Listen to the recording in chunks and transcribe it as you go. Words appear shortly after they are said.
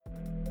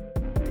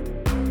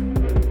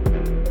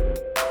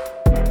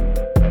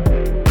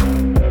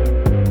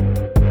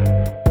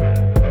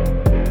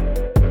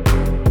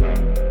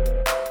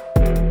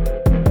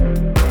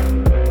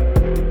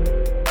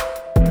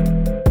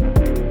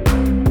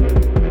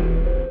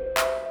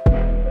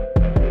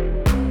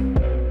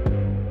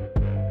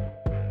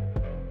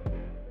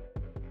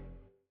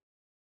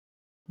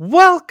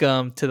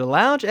Welcome to the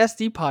Lounge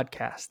SD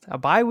Podcast, a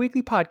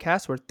bi-weekly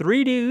podcast where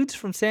three dudes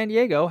from San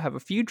Diego have a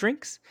few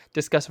drinks,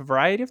 discuss a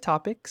variety of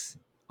topics.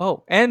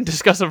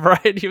 Discuss a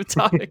variety of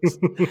topics.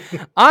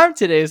 I'm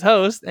today's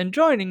host, and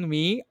joining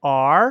me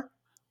are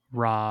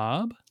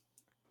Rob.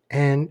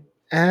 And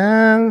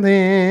Alan.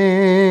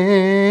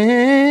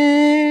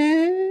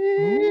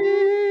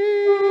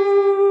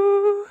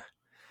 Ooh.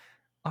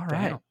 All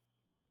right. Damn.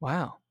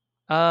 Wow.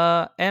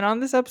 And on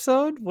this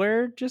episode,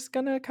 we're just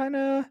gonna kind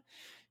of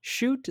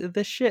shoot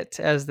the shit,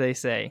 as they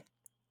say.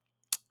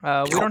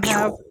 We don't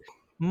have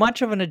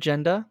much of an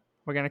agenda.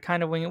 We're going to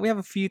kind of wing it. We have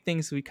a few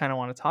things we kind of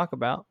want to talk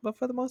about, but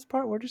for the most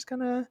part, we're just going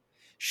to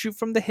shoot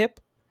from the hip.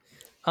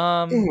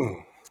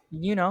 You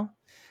know.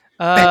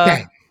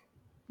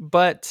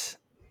 But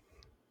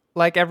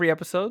like every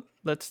episode,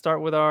 let's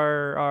start with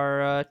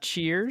our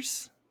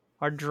cheers,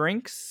 our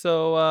drinks.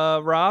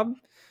 So, Rob,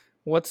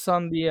 what's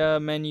on the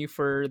menu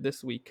for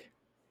this week?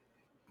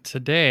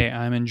 Today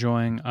I'm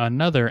enjoying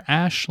another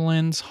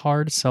Ashland's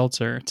hard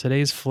seltzer.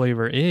 Today's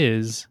flavor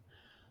is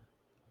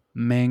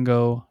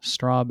mango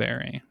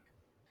strawberry.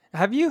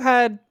 Have you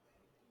had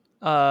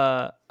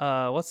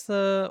what's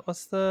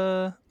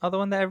the other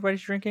one that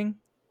everybody's drinking?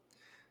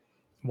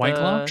 White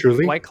Claw?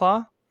 Truly? White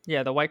Claw?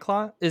 Yeah, the White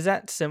Claw. Is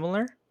that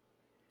similar?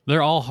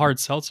 They're all hard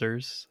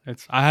seltzers.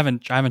 I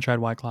haven't tried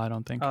White Claw, I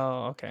don't think.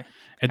 Oh, okay.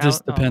 It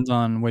just depends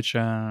on which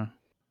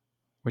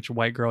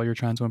white girl you're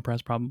trying to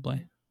impress,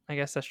 probably. I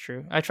guess that's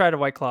true. I tried a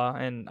White Claw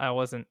and I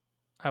wasn't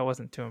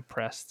too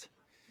impressed.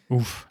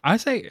 Oof. I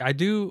would say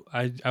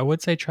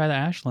try the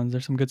Ashlands.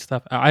 There's some good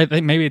stuff. I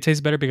think maybe it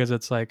tastes better because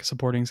it's like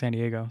supporting San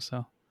Diego,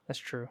 so That's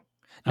true.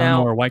 I don't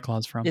know where White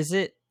Claw's from. Is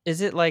it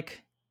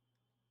like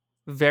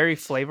very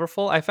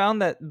flavorful? I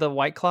found that the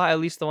White Claw, at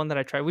least the one that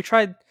I tried,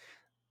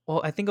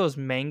 I think it was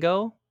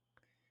mango,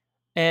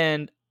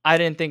 and I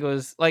didn't think it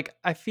was like,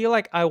 I feel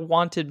like I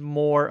wanted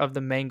more of the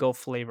mango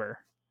flavor.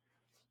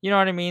 You know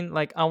what I mean?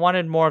 Like I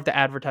wanted more of the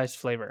advertised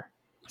flavor.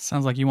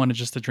 Sounds like you wanted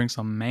just to drink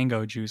some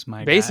mango juice, my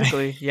guy.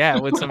 Basically, yeah,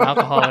 with some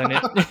alcohol in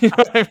it. You know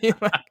what I mean?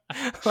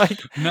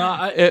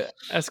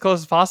 As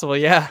close as possible.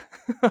 Yeah.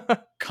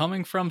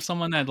 Coming from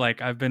someone that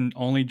like I've been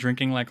only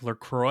drinking like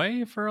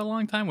LaCroix for a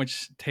long time,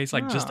 which tastes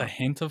like just a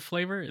hint of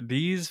flavor.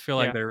 These feel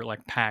like they're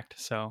like packed.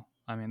 So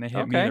I mean, they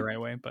hit me the right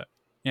way. But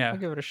yeah, I'll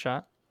give it a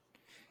shot.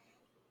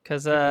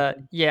 Cause I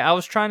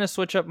was trying to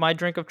switch up my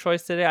drink of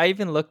choice today. I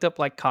even looked up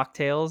like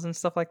cocktails and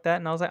stuff like that,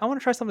 and I was like, I want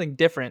to try something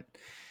different.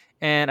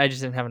 And I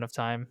just didn't have enough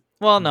time.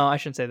 Well, no, I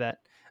shouldn't say that.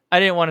 I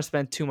didn't want to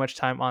spend too much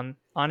time on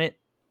it.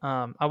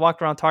 I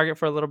walked around Target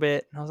for a little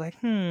bit, and I was like,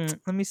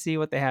 let me see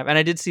what they have. And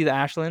I did see the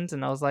Ashlands,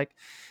 and I was like,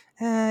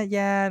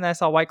 yeah. And I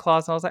saw White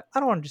Claws, and I was like, I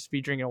don't want to just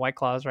be drinking White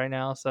Claws right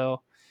now.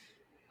 So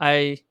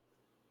I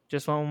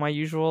just went with my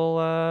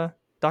usual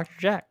Dr.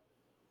 Jack.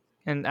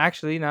 And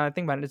actually, now I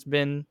think about it, it's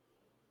been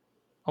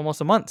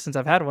almost a month since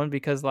I've had one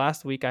because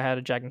last week I had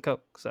a Jack and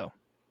Coke. So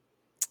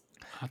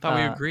I thought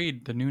we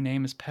agreed the new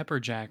name is Pepper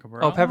Jack.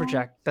 Pepper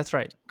Jack. That's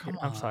right. Come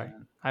on. I'm sorry.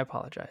 I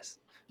apologize.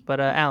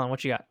 But Alan,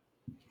 what you got?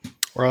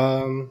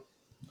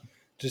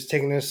 Just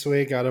taking a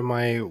swig out of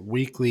my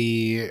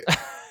weekly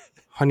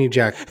Honey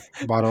Jack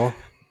bottle.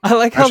 I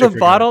like how the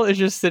bottle is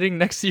just sitting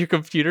next to your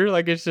computer,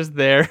 like it's just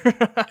there.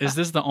 Is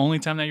this the only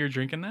time that you're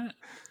drinking that?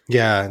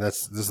 Yeah,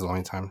 this is the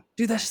only time.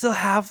 Dude, I still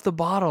have the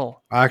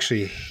bottle. I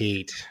actually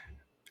hate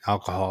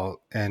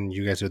alcohol, and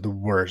you guys are the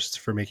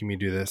worst for making me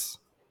do this.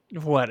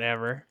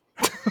 Whatever.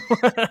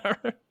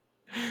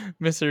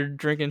 Mr.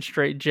 Drinking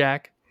Straight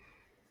Jack.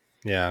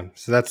 Yeah,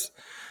 so that's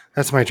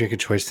my drink of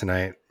choice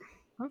tonight.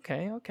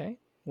 Okay.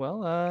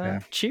 Well,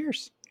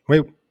 cheers.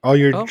 Wait,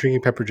 you're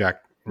drinking Pepper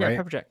Jack, right? Yeah,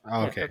 Pepper Jack.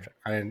 Oh, okay. Pepper Jack.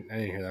 I didn't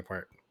hear that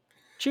part.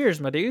 Cheers,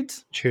 my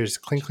dudes. Cheers.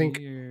 Clink, clink.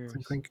 Cheers.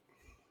 Clink, clink.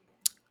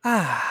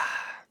 Ah.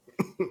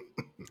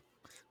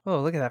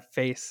 Oh, look at that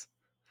face.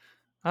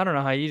 I don't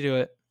know how you do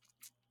it.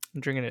 I'm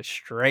drinking it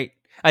straight.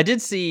 I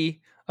did see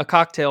a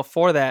cocktail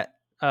for that,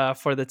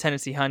 for the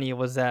Tennessee Honey. It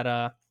was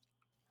that,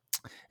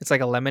 it's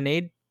like a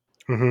lemonade,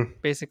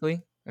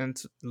 basically. And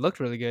it looked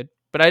really good.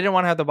 But I didn't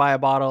want to have to buy a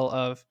bottle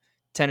of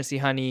Tennessee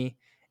Honey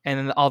and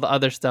then all the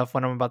other stuff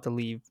when I'm about to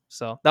leave.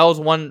 So that was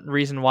one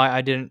reason why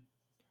I didn't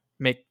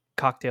make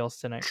cocktails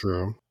tonight.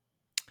 True.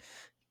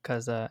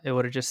 Because it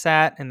would have just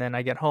sat, and then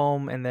I get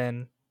home, and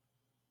then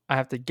I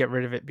have to get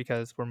rid of it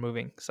because we're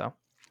moving. So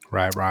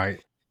Right.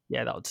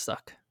 Yeah, that would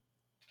suck.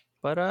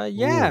 But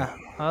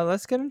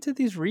let's get into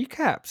these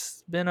recaps.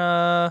 It's been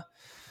a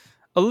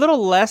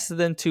little less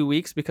than 2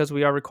 weeks because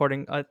we are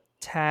recording a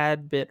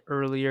tad bit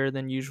earlier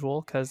than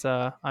usual because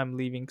I'm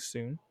leaving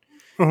soon.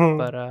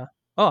 But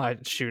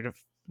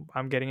if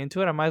I'm getting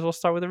into it, I might as well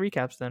start with the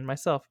recaps then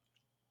myself.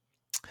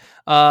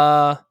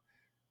 The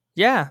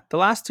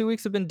last 2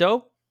 weeks have been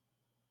dope.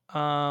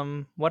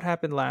 What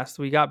happened last?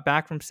 We got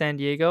back from San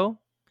Diego,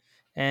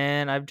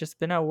 and I've just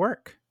been at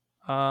work.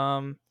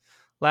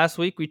 Last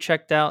week we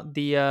checked out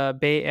the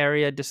Bay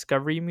Area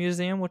Discovery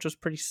Museum, which was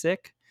pretty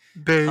sick.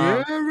 Bay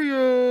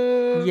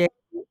Area. Yeah,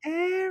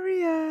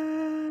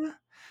 area.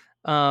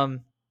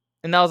 And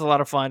that was a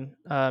lot of fun.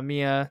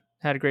 Mia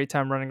had a great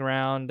time running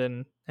around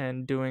and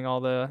and doing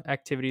all the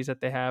activities that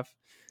they have.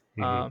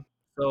 Mhm.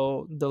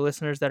 So the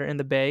listeners that are in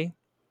the Bay,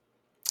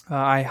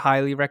 I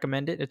highly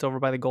recommend it. It's over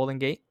by the Golden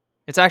Gate.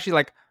 It's actually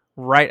like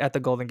right at the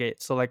Golden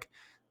Gate. So like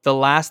the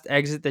last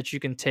exit that you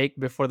can take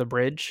before the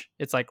bridge,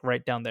 it's like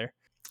right down there.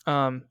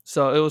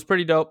 So it was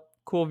pretty dope.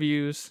 Cool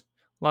views,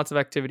 lots of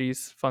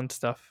activities, fun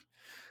stuff.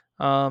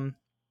 But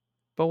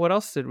what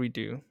else did we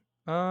do?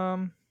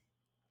 I've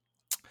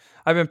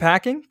been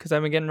packing because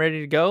I've been getting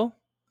ready to go.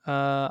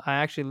 I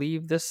actually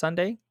leave this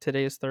Sunday.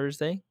 Today is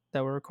Thursday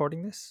that we're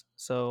recording this.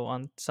 So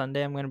on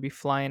Sunday, I'm going to be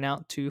flying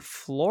out to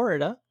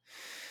Florida.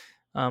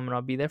 And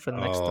I'll be there for the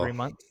next 3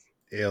 months.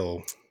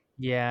 Ill.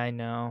 Yeah, I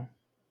know.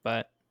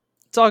 But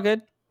it's all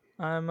good.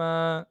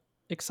 I'm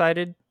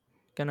excited.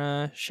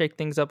 Gonna shake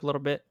things up a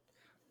little bit.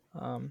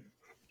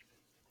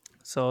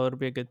 So it'll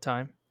be a good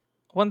time.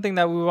 One thing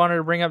that we wanted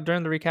to bring up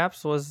during the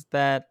recaps was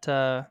that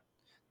the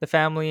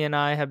family and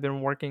I have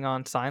been working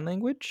on sign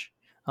language,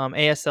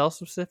 ASL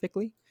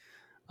specifically.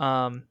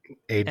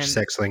 Age, and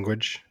sex,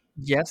 language,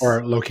 yes,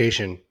 or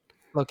location.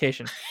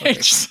 location.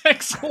 Age,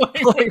 sex,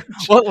 language. Like,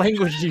 what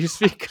language do you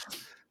speak?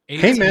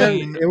 18, Hey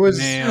man, it was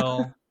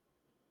male,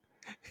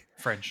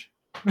 French.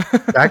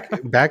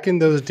 back in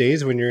those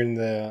days when you're in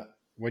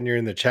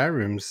the chat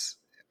rooms.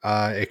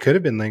 It could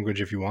have been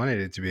language if you wanted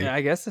it to be. Yeah,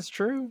 I guess it's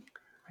true.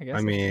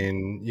 I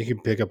mean, you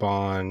can pick up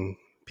on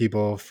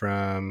people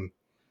from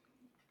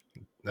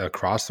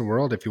across the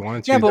world if you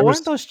wanted to. Yeah, but There weren't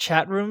was, those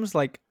chat rooms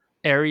like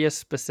area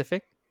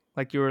specific?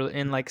 Like you were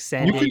in like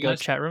San Diego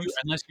chat rooms?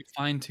 Unless you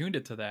fine tuned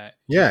it to that.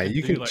 yeah,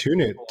 you can tune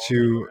it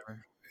to.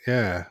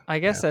 Yeah, I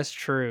guess that's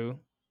true,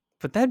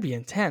 but that'd be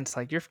intense.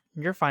 Like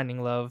you're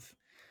finding love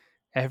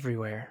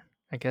everywhere.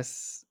 I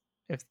guess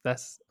if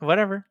that's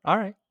whatever. All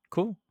right,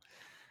 cool.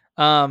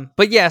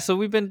 But yeah,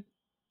 so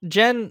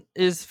Jen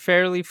is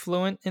fairly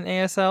fluent in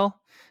ASL.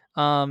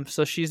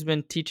 So she's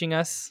been teaching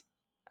us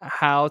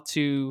how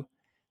to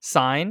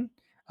sign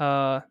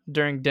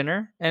during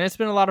dinner, and it's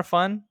been a lot of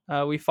fun.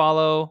 We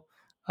follow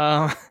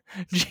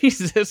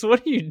Jesus,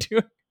 what are you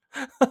doing?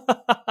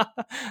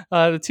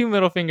 The 2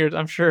 middle fingers,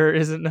 I'm sure,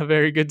 isn't a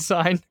very good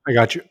sign. I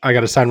got you. I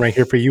got a sign right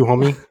here for you,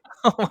 homie.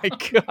 Oh my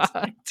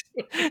god.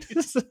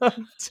 So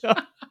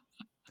dumb.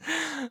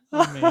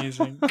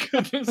 Amazing.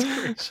 Goodness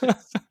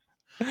gracious.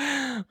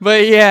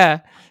 But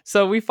yeah,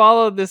 so we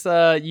followed this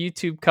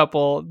YouTube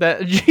couple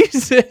that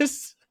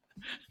Jesus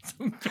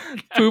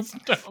poop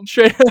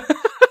straight.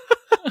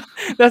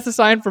 That's a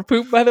sign for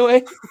poop, by the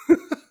way.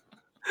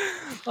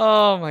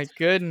 Oh my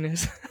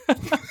goodness.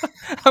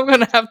 I'm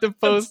gonna have to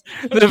post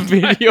the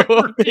video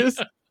of this.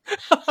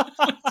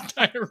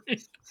 Diarrhea.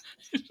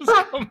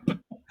 So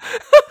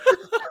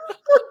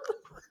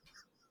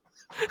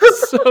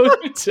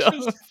dumb.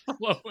 Just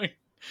flowing.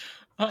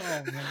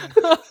 Oh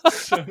man,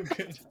 so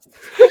good.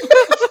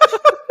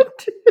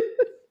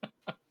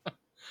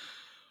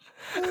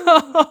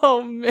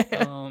 Oh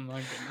man. Oh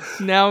my goodness.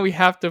 Now we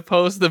have to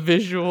post the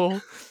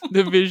visual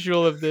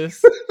of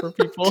this for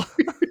people.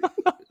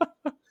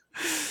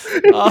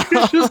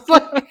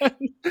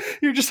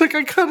 You're just like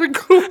I gotta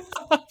go.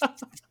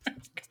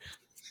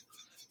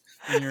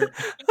 In your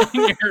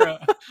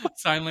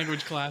sign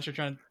language class, you're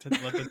trying to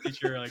let the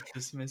teacher like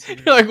dismiss you.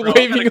 You're like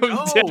waving them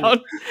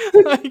down.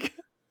 Like,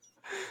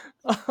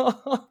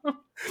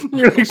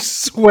 you're like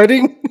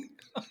sweating.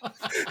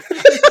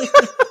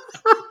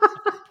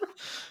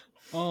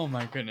 Oh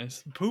my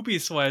goodness. Poopy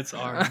sweats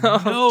are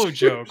no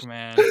joke,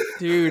 man.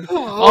 Dude.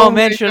 Oh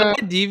man, should I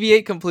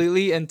deviate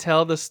completely and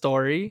tell the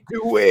story?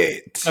 Do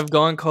it. Of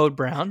going code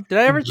brown? Did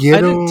I ever? I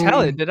didn't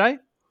tell it, did I?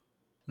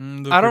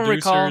 I don't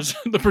recall.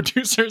 The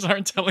producers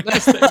aren't telling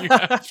us that you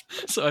have,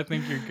 so I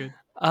think you're good.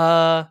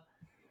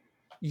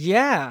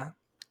 Yeah.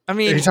 I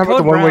mean, are you talking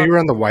about the one where you were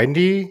on the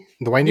windy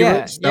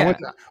roads? Yeah.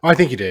 Oh, I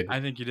think you did.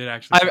 I think you did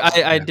actually.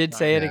 I did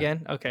say it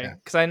again. Okay,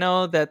 because I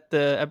know that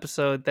the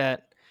episode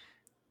that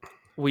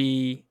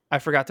I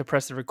forgot to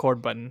press the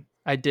record button.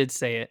 I did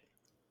say it,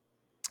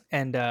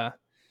 and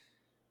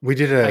we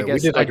did a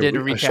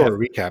short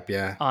recap,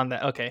 yeah, on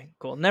that. Okay,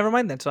 cool. Never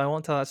mind then. So I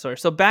won't tell that story.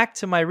 So back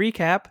to my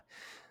recap,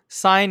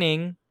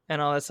 signing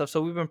and all that stuff.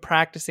 So we've been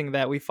practicing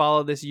that. We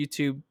follow this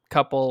YouTube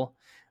couple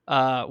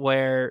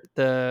where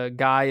the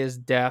guy is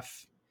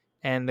deaf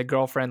and the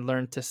girlfriend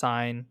learned to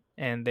sign,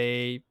 and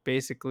they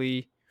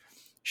basically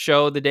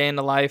show the day in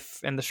the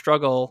life and the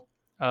struggle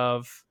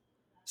of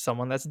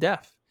someone that's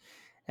deaf.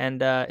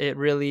 And it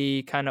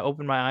really kind of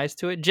opened my eyes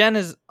to it. Jen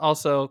has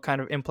also kind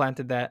of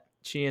implanted that.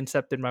 She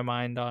incepted my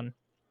mind on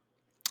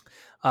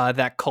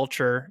that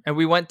culture. And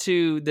we went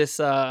to this,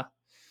 what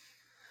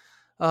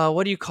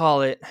do you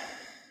call it?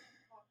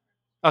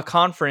 A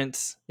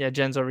conference. Yeah,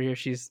 Jen's over here.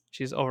 She's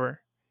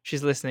over.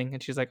 She's listening,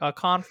 and she's like, a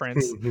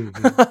conference.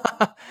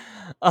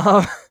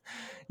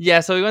 Yeah,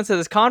 so we went to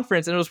this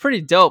conference, and it was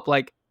pretty dope.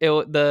 Like,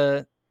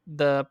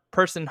 the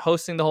person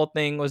hosting the whole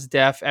thing was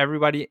deaf.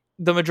 Everybody,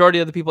 the majority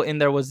of the people in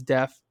there was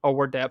deaf or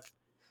were deaf.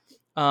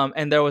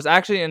 And there was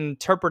actually an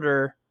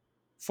interpreter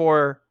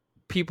for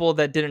people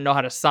that didn't know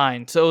how to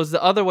sign. So it was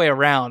the other way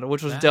around,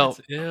 which was dope.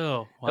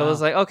 Wow. It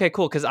was like, okay,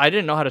 cool. Cause I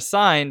didn't know how to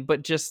sign,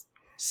 but just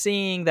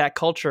seeing that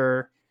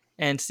culture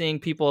and seeing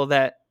people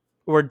that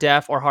were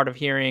deaf or hard of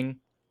hearing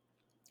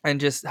and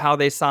just how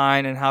they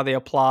sign and how they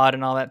applaud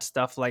and all that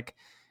stuff, like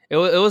it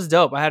was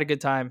dope. I had a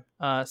good time.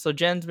 So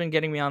Jen's been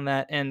getting me on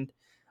that, and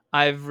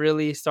I've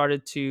really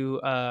started to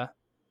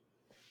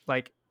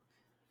like,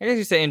 I guess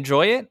you say,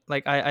 enjoy it.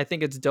 Like I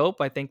think it's dope.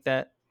 I think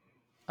that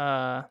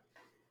I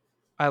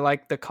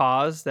like the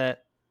cause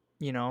that,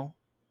 you know,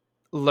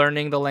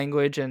 learning the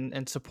language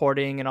and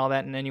supporting and all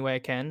that in any way I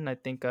can. I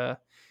think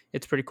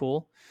it's pretty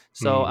cool.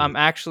 So I'm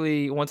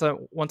actually, once I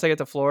get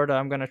to Florida,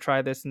 I'm gonna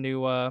try this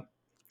new what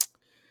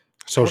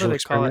do Social they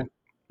call it? experiment.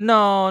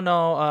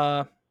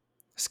 No,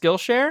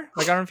 Skillshare.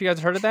 Like, I don't know if you guys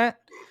heard of that,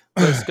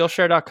 but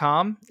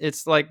Skillshare.com.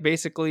 It's like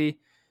basically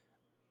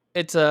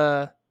it's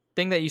a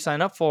thing that you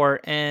sign up for,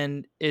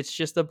 and it's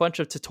just a bunch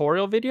of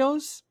tutorial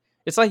videos.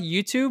 It's like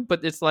YouTube,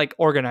 but it's like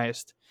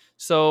organized.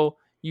 So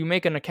you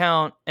make an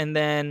account, and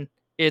then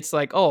it's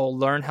like, oh,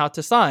 learn how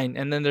to sign,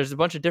 and then there's a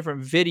bunch of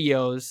different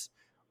videos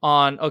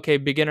on, okay,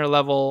 beginner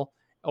level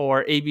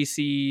or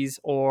ABCs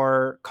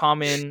or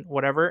common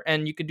whatever,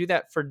 and you can do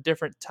that for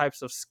different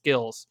types of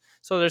skills.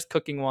 So there's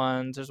cooking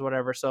ones, there's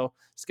whatever. So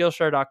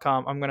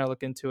Skillshare.com, I'm gonna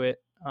look into it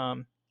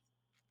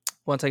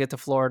once I get to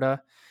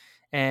Florida,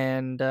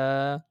 and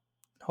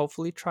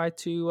hopefully try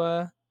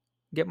to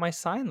get my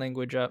sign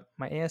language up,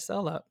 my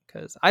ASL up,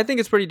 because I think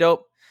it's pretty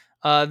dope.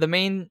 The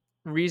main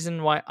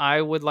reason why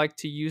I would like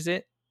to use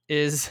it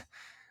is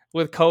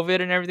with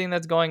COVID and everything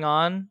that's going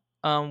on.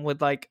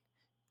 With, like,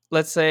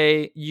 let's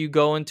say you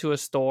go into a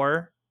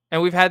store,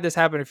 and we've had this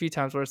happen a few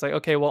times where it's like,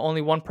 okay, well,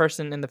 only one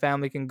person in the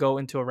family can go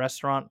into a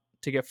restaurant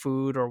to get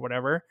food or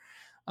whatever.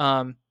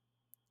 Um,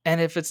 and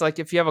if it's like,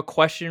 if you have a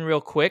question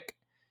real quick,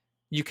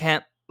 you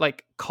can't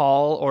like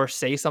call or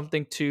say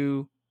something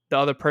to the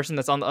other person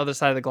that's on the other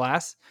side of the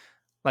glass,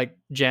 like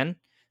Jen.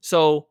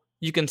 So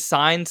you can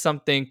sign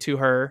something to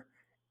her,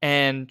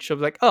 and she'll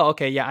be like, "Oh,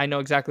 okay, yeah, I know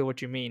exactly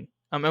what you mean."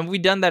 And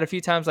we've done that a few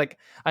times. Like,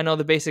 I know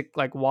the basic,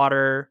 like,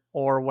 water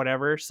or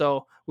whatever.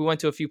 So we went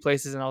to a few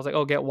places, and I was like,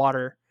 "Oh, get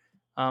water."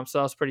 So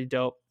that was pretty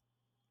dope.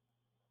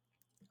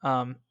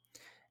 Um,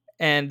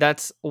 and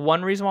that's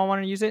one reason why I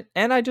want to use it.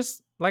 And I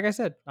just, like I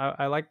said,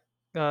 I like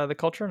the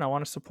culture, and I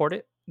want to support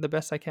it the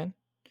best I can.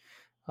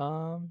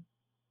 Um,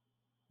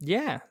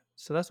 yeah,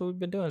 so that's what we've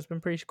been doing. It's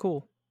been pretty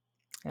cool,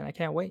 and I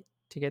can't wait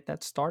to get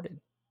that started.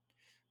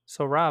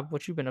 So, Rob,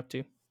 what you been up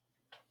to?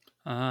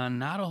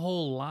 Not a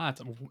whole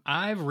lot.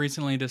 I've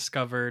recently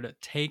discovered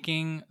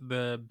taking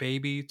the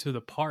baby to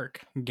the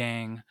park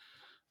gang.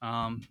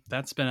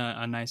 That's been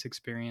a nice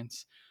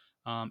experience.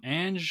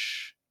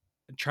 Ange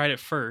tried it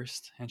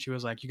first, and she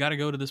was like, "You got to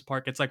go to this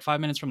park. It's like 5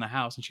 minutes from the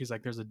house." And she's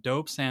like, "There's a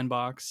dope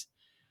sandbox."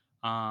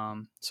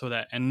 So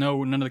that, and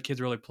no, none of the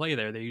kids really play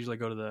there. They usually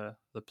go to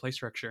the play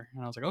structure.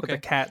 And I was like, But okay.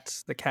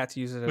 the cats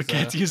use it The as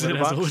cats a use it litter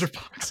as a box? litter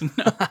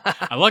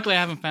box. No. Luckily, I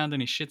haven't found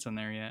any shits in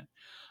there yet.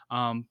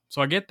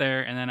 So I get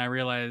there, and then I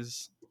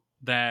realize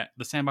that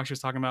the sandbox she was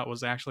talking about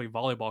was actually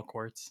volleyball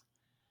courts,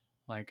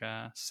 like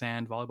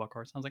sand volleyball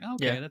courts. I was like, oh,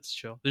 okay, Yeah. that's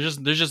chill. There's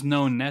just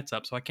no nets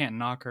up, so I can't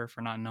knock her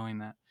for not knowing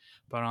that.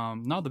 But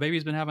no, the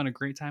baby's been having a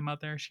great time out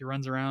there. She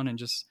runs around and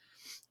just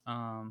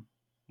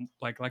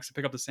like likes to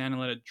pick up the sand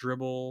and let it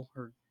dribble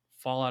or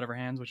fall out of her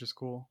hands, which is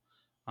cool.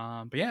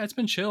 But yeah, it's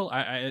been chill.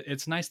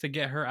 It's nice to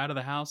get her out of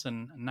the house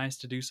and nice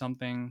to do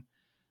something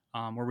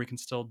where we can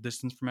still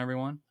distance from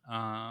everyone.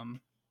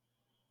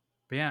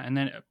 But yeah, and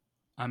then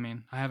I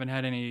mean, I haven't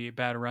had any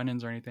bad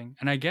run-ins or anything.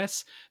 And I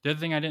guess the other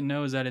thing I didn't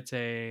know is that it's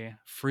a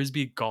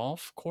frisbee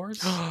golf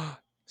course.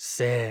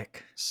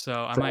 Sick. So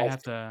I might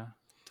have to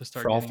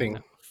start getting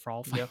that.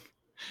 Frolfing.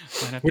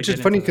 Yep. Which is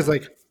funny because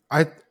like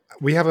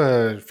we have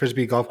a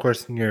frisbee golf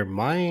course near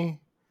my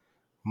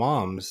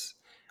mom's,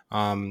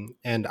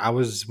 and I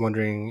was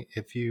wondering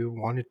if you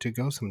wanted to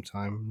go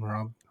sometime,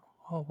 Rob.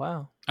 Oh,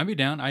 wow. I'd be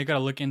down. I gotta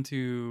look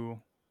into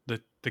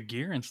the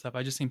gear and stuff.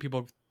 I just seen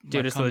people Dude,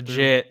 like it's come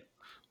legit.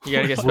 You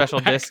gotta get through special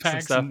discs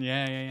and stuff.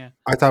 yeah.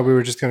 I thought we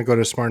were just gonna go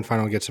to Smart and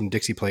Final and get some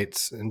Dixie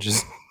plates and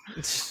just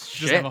just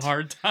have a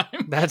hard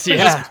time. That's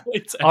yeah.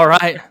 All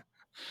right.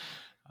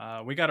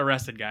 We got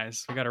arrested,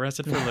 guys. We got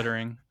arrested for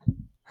littering.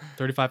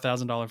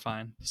 $35,000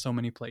 fine. So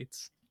many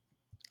plates.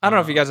 I don't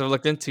know if you guys have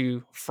looked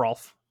into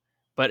Frolf,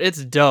 but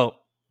it's dope.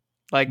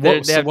 Like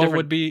they have what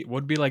would be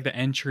like the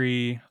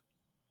entry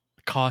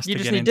cost you to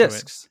just get need into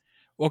discs.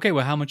 It? Okay,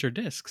 well, how much are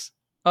discs?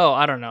 Oh,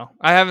 I don't know.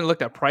 I haven't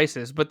looked at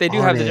prices, but they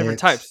do have the different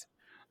types.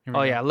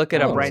 Oh yeah, look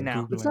it up right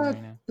now. It's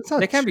not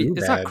they can be.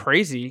 It's bad. not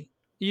crazy.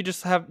 You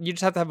just have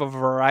to have a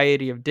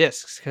variety of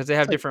discs because they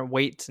have different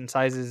weights and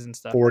sizes and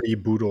stuff. 40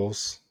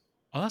 boodles.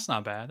 Oh, that's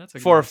not bad. That's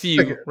for a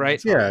few,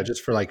 right? Yeah,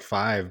 just for like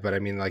 5. But I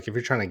mean, like if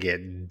you're trying to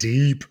get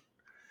deep,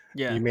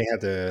 yeah, you may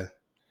have to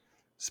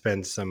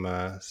spend some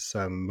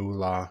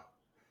moolah.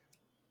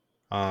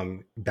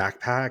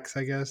 Backpacks,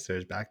 I guess.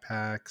 There's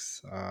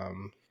backpacks.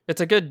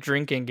 It's a good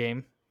drinking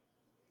game.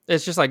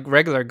 It's just like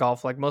regular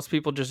golf. Like most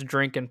people just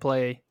drink and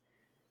play.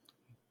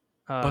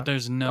 But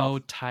there's no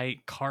golf.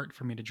 tight cart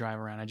for me to drive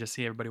around. I just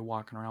see everybody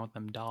walking around with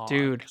them dogs.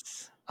 Dude,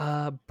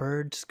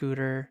 bird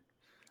scooter.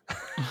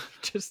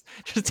 just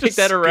take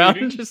that around.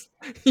 scooting. Just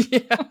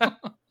yeah.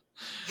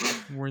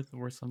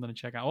 worth something to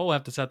check out. Oh, we'll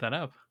have to set that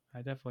up. I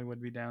definitely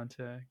would be down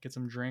to get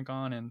some drink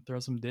on and throw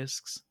some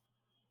discs.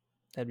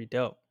 That'd be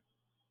dope.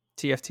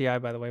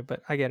 TFTI, by the way,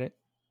 but I get it.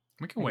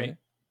 We can I get wait. it.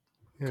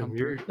 Yeah, Come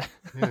you're, through.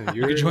 yeah,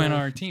 You could join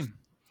our team.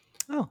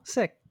 Oh,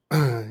 sick.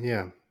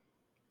 yeah.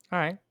 All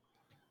right.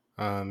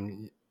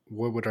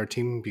 What would our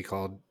team be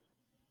called?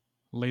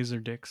 Laser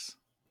dicks.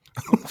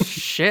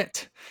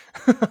 Shit.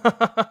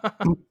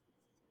 And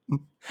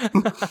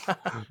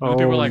Oh,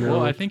 people are like, no.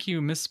 well, I think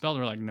you misspelled.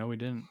 We're like, no, we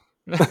didn't.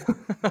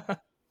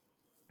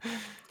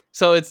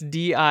 So it's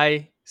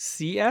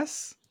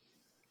DICS?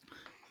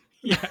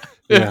 Yeah.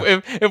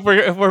 Yeah. If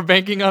we're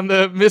banking on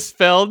the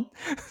misspelled,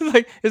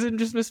 like, is it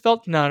just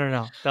misspelled?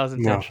 No. That was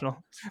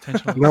intentional.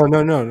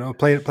 Intentional. No.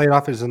 Play it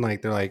off as in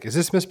like they're like, is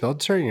this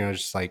misspelled, sir? You know,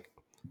 it's just like,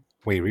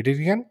 wait, read it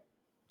again.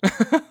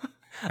 And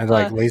they're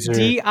like laser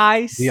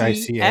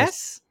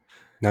DICS?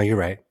 No, you're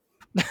right.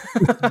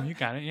 You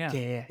got it. Yeah.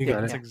 Yeah. You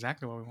got That's it.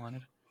 exactly what we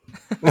wanted.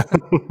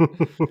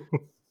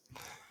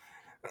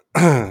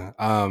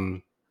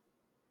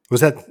 Was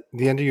that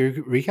the end of your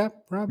recap,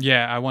 Rob?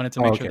 Yeah, I wanted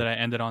to make sure okay. that I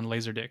ended on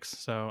laser dicks.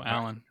 So,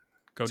 Alan,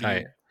 go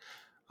to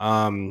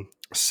you.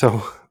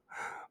 So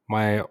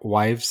my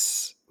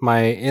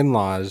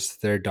in-laws,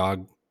 their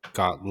dog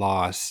got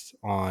lost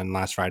on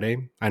last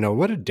Friday. I know,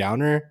 what a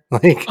downer.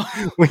 Like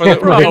we For the-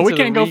 have, Bro, Right we to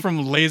the can't go week.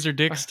 from laser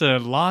dicks to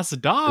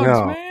lost dogs,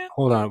 no, man.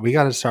 hold on. We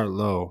got to start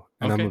low,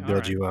 and I'm Okay, gonna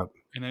build alright. you up.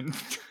 And then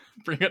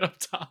bring it up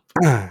top.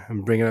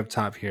 I'm bringing it up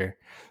top here.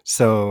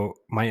 So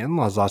my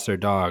in-laws lost their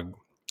dog.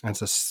 And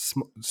it's a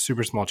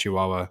super small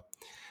Chihuahua,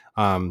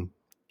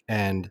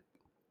 and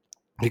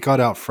he got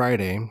out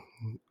Friday,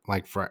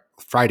 like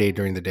Friday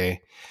during the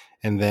day,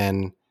 and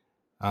then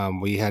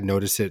we had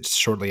noticed it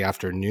shortly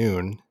after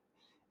noon,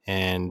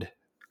 and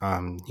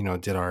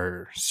did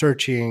our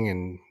searching,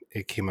 and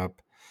it came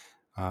up.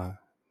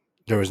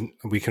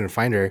 We couldn't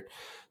find her,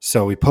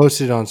 so we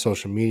posted it on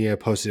social media,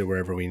 posted it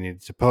wherever we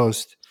needed to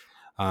post,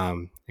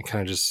 and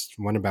kind of just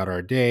went about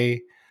our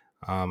day.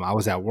 I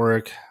was at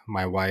work.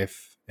 My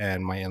wife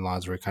and my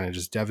in-laws were kind of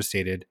just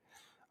devastated,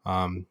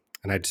 and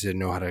I just didn't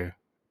know how to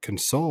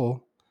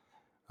console.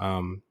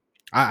 I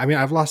mean,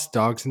 I've lost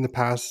dogs in the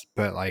past,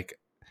 but like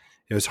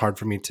it was hard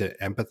for me to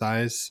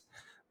empathize.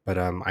 But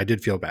I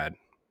did feel bad.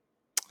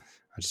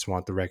 I just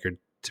want the record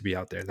to be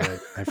out there that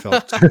I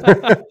felt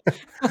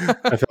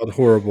I felt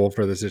horrible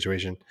for the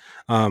situation.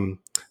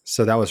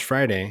 So that was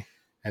Friday,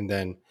 and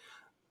then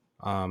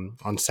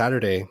on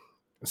Saturday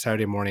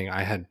morning,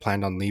 I had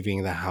planned on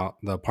leaving the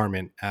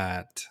apartment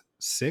at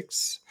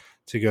 6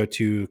 to go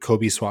to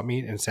Kobe Swap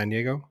Meet in San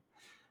Diego.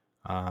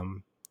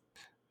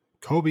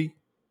 Kobe.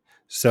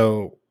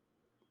 So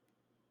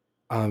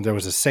there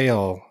was a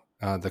sale.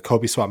 The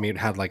Kobe Swap Meet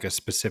had like a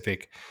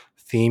specific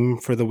theme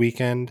for the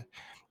weekend.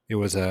 It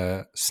was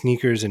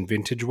sneakers and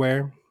vintage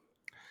wear.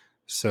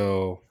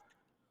 So,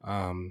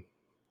 I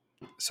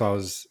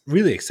was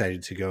really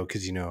excited to go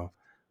because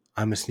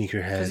I'm a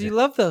sneakerhead. Because you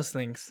love those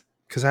things.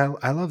 Because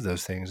I love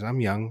those things. I'm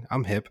young.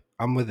 I'm hip.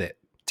 I'm with it.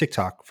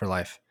 TikTok for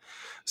life.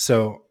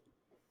 So,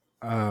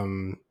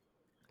 so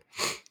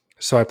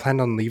I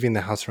planned on leaving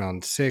the house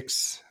around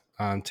 6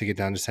 to get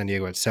down to San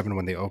Diego at 7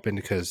 when they opened,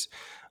 because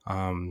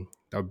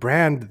a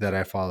brand that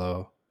I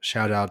follow,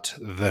 shout out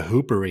The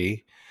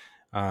Hoopery,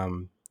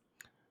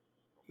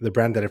 the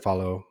brand that I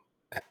follow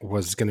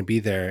was going to be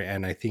there.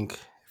 And I think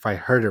if I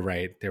heard it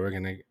right, they were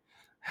going to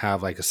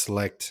have like a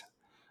select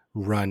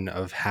run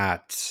of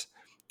hats.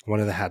 One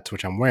of the hats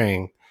which I'm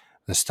wearing,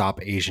 the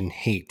Stop Asian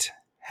Hate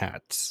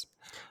hats.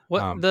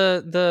 What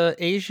the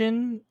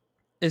Asian,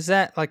 is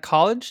that like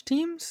college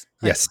teams?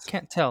 Yes. I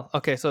can't tell.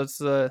 Okay, so it's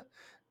the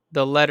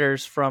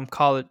letters from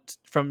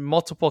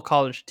multiple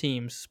college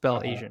teams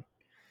spell Asian.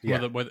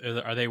 Yeah.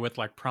 Are they with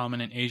like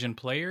prominent Asian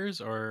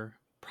players or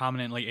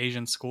prominently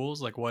Asian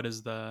schools? Like, what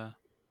is the?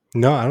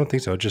 No, I don't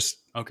think so. Just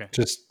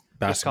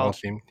basketball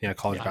college. team. Yeah,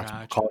 college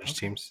basketball, Gotcha. college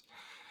teams.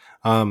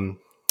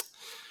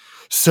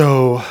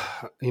 So,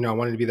 I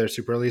wanted to be there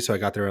super early, so I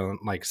got there around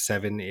like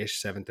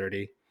 7-ish,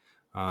 7:30.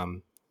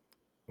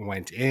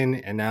 Went in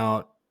and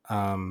out.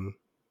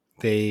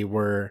 They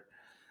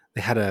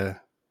had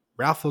a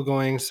raffle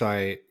going,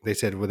 so they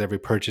said with every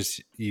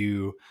purchase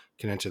you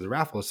can enter the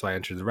raffle. So I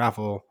entered the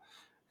raffle,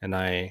 and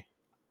I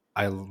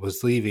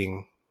was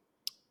leaving,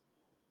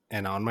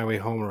 and on my way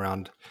home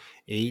around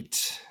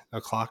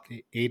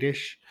 8:00,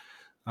 8-ish,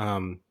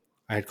 I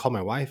had called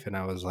my wife, and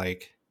I'm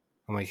like,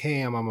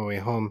 hey, I'm on my way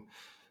home.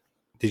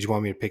 Did you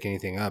want me to pick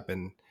anything up?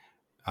 And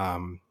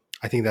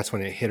I think that's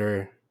when it hit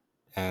her,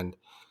 and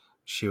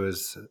she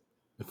was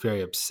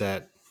very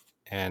upset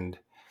and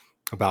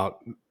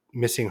about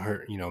missing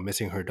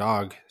her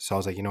dog. So I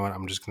was like, you know what,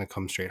 I'm just gonna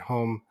come straight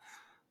home,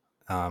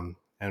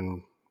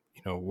 and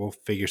we'll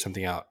figure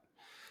something out.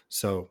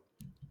 So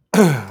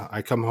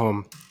I come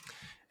home,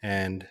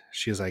 and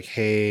she was like,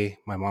 hey,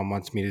 my mom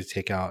wants me to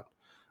take out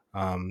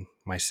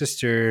my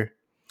sister,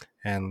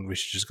 and we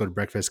should just go to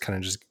breakfast, kind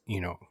of just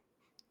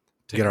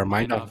get our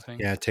mind off.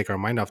 Yeah, take our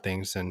mind off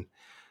things. And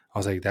I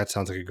was like, that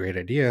sounds like a great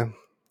idea.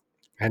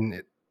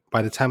 And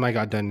by the time I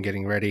got done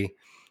getting ready,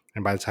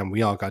 and by the time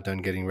we all got done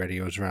getting ready,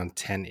 it was around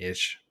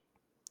 10-ish.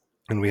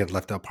 And we had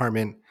left the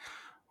apartment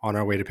on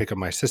our way to pick up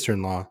my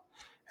sister-in-law.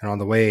 And on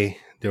the way,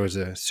 there was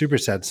a super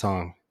sad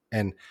song.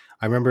 And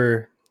I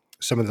remember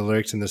some of the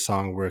lyrics in the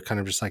song were kind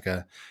of just like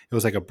it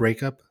was like a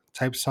breakup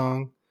type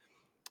song,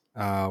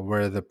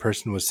 where the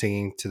person was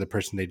singing to the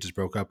person they just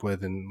broke up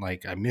with, and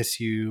like, I miss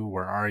you,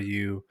 where are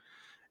you?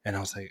 And I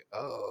was like,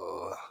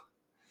 oh,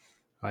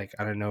 like,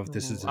 I don't know if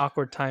this Ooh, is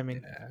awkward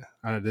timing.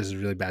 I don't know, this is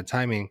really bad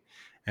timing.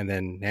 And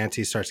then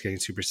Nancy starts getting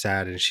super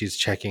sad, and she's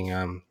checking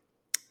the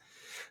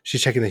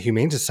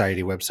Humane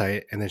Society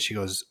website, and then she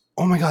goes,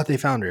 oh my God, they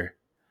found her.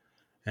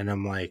 And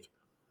I'm like,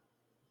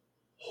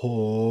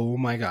 oh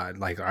my God,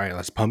 like, all right,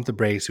 let's pump the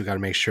brakes, we got to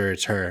make sure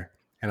it's her.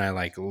 And I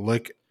like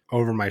look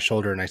over my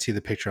shoulder and I see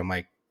the picture. I'm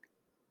like,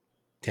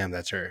 damn,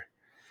 that's her.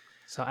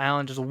 So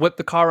Alan just whipped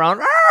the car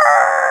around.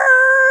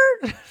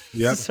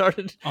 Yep.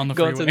 Started On the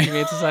going to the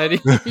freeway. Humane Society.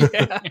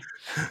 Yeah.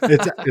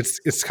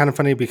 It's kind of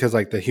funny because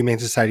like the Humane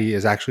Society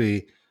is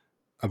actually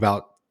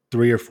about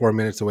 3 or 4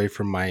 minutes away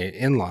from my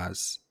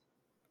in-laws'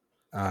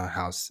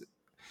 house.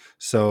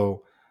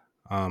 So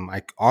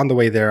I on the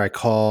way there, I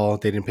call,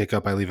 they didn't pick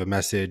up, I leave a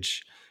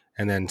message,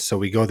 and then so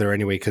we go there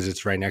anyway because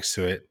it's right next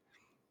to it.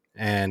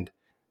 And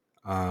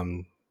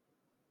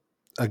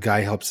a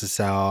guy helps us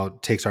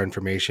out, takes our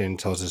information,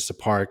 tells us to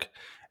park,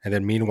 and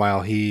then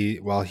meanwhile,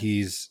 while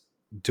he's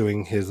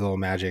doing his little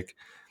magic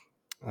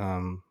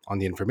on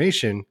the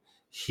information,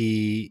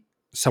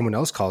 someone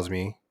else calls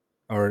me,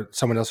 or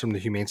someone else from the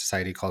Humane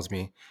Society calls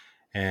me,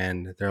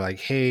 and they're like,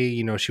 hey,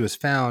 she was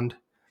found,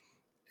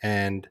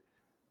 and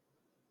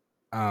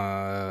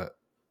it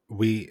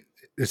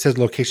says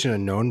location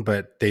unknown,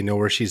 but they know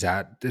where she's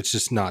at, it's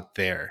just not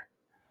there.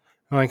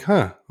 I'm like,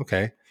 huh,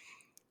 okay.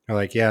 They're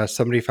like, yeah,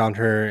 somebody found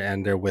her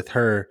and they're with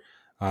her,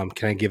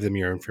 can I give them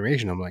your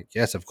information? I'm like,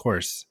 yes, of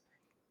course.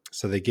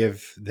 So they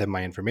give them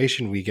my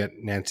information, we get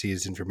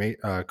Nancy's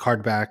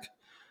card back,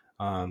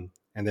 and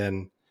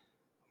then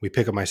we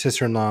pick up my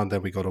sister-in-law,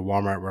 then we go to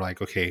Walmart. We're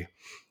like, okay,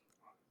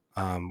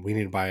 we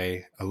need to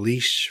buy a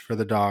leash for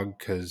the dog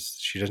because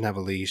she doesn't have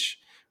a leash.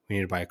 We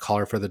need to buy a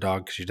collar for the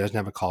dog because she doesn't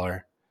have a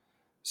collar.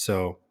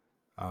 So,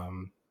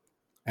 and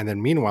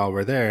then meanwhile,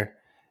 we're there,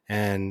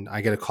 and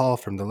I get a call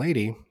from the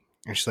lady,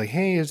 and she's like,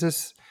 hey, is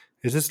this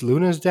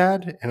Luna's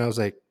dad? And I was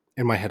like,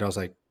 in my head, I was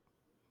like,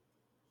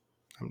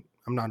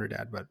 I'm not her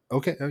dad, but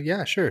okay,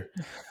 yeah, sure.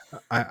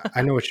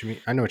 I know what you mean.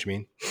 I know what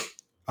you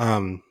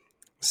mean.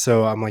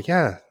 So I'm like,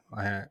 yeah,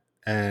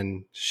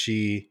 and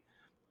she's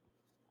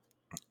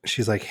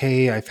like,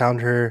 hey, I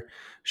found her.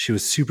 She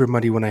was super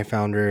muddy when I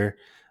found her.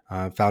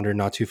 Found her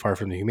not too far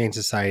from the Humane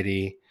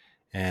Society,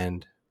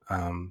 and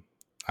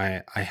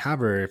I have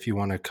her if you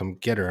want to come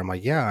get her. I'm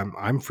like, yeah,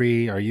 I'm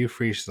free. Are you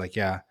free? She's like,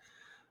 yeah.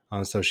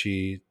 So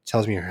she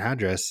tells me her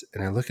address,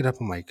 and I look it up.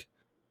 I'm like,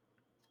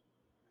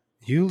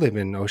 you live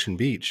in Ocean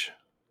Beach,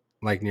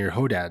 like near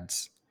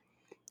Hodad's,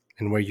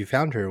 and where you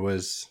found her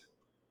was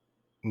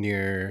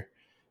near,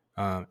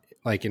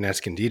 like in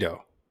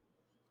Escondido.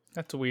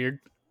 That's weird.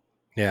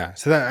 Yeah.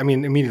 So that, I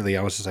mean, immediately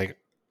I was just like,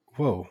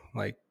 whoa,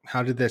 like,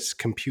 how did this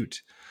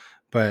compute?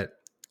 But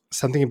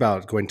something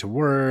about going to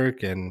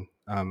work and,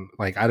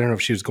 like, I don't know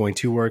if she was going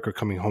to work or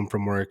coming home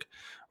from work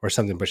or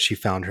something, but she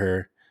found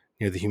her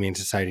near the Humane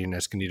Society in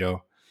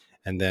Escondido,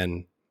 and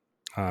then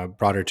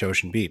brought her to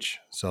Ocean Beach.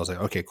 So I was like,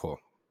 okay, cool.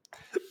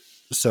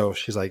 So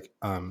she's like,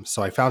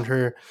 so I found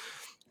her.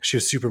 She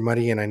was super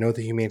muddy, and I know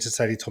the Humane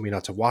Society told me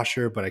not to wash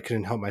her, but I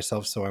couldn't help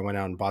myself, so I went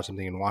out and bought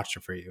something and washed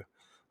her for you.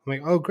 I'm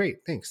like, oh,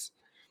 great, thanks.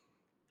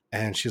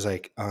 And she's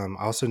like, I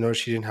also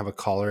noticed she didn't have a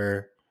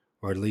collar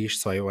or a leash,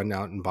 so I went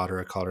out and bought her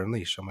a collar and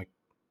leash. I'm like,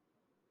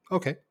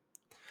 okay.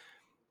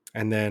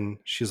 And then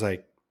she's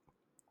like,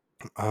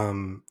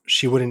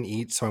 she wouldn't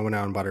eat, so I went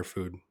out and bought her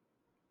food.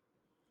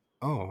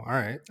 Oh, all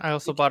right. I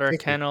also bought her a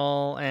Thank you.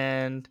 kennel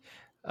and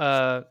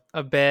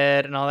a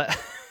bed and all that.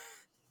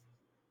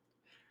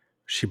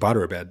 She bought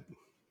her a bed.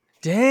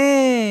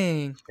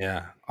 Dang.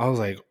 Yeah. I was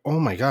like, oh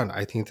my God,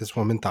 I think this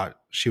woman thought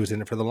she was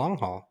in it for the long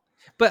haul.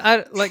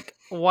 But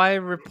why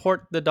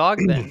report the dog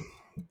then?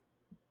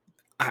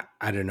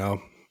 I don't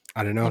know.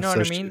 I don't know. You know so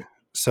what I mean?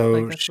 So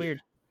Like, that's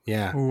weird.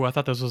 Yeah. Ooh, I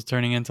thought this was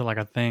turning into like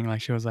a thing.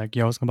 Like she was like,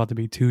 yo, it's about to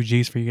be 2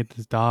 G's for you to get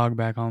this dog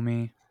back on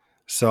me.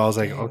 So I was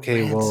like, Dang,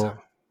 okay, ransom.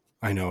 well,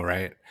 I know,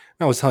 right?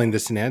 And I was telling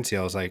this to Nancy.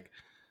 I was like,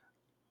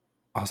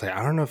 I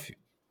don't know if,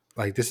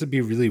 like, this would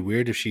be really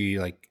weird if she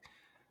like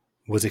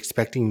was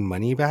expecting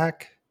money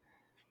back.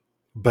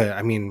 But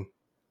I mean,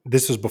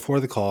 this was before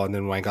the call, and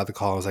then when I got the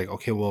call, I was like,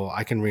 okay, well,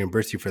 I can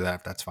reimburse you for that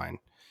if that's fine.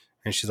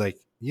 And she's like,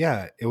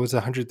 yeah, it was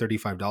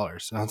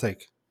 $135. And I was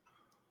like,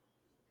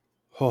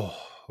 oh,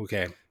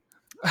 okay.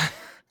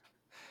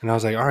 And I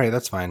was like, all right,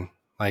 that's fine.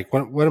 Like,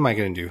 what am I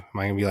going to do? Am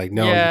I going to be like,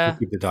 no, you Yeah. can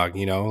keep the dog,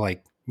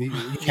 like, you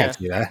can't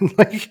do Yeah. that.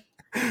 Like,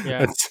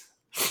 Yeah.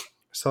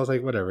 so I was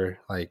like, whatever.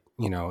 Like,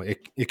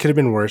 it could have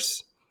been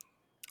worse.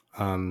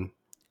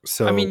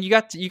 So I mean, you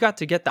got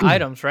to get the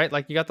items, right?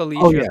 Like, you got the leash,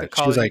 oh you yeah, got the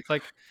collar.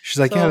 she's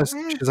like, so,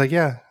 yeah, she's like,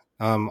 yeah,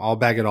 I'll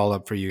bag it all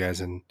up for you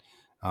guys and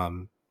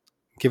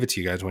give it to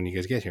you guys when you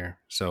guys get here.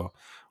 So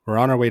we're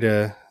on our way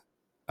to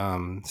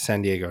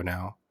San Diego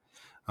now.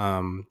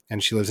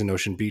 And she lives in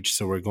Ocean Beach,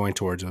 so we're going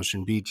towards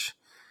Ocean Beach,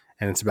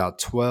 and it's about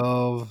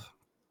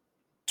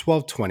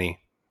 12:20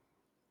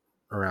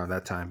 around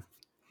that time,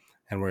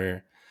 and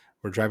we're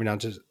driving down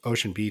to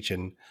Ocean Beach,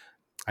 and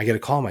I get a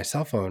call on my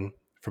cell phone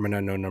from an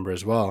unknown number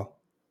as well,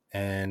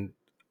 and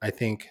I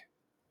think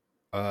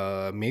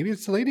maybe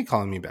it's the lady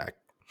calling me back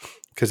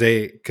because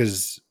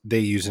they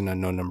use an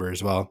unknown number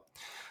as well.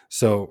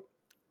 So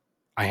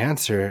I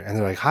answer, and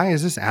they're like, "Hi,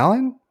 is this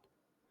Alan?"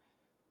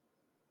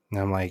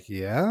 And I'm like,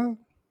 "Yeah."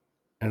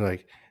 And they're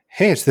like,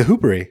 "Hey, it's the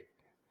Hoopery.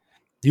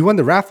 You won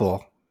the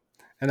raffle."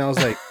 And I was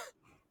like,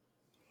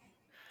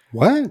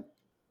 "What?"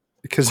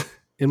 Because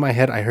in my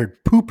head I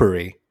heard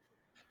poopery.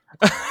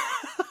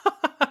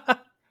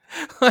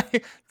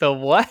 Like, the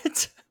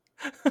what?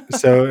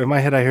 So in my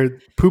head I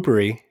heard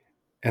poopery,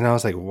 and I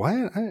was like,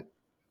 "What?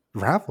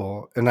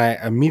 Raffle?" And I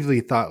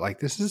immediately thought, like,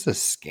 this is a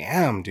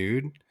scam,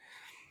 dude.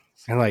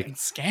 And like,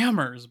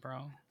 scammers,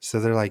 bro. so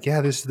they're like,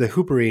 "Yeah, this is the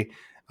Hoopery.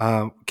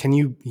 Can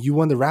you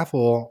won the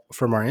raffle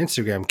from our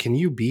Instagram? Can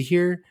you be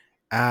here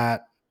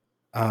at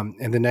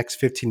in the next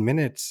 15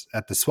 minutes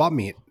at the swap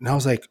meet?" And I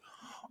was like,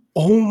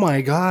 "Oh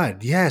my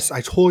god, yes!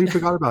 I totally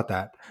forgot about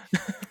that."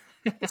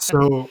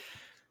 So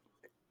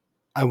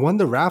I won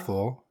the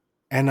raffle,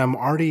 and I'm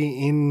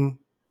already in,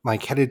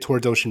 like, headed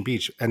towards Ocean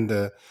Beach, and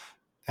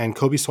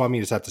Kobe swap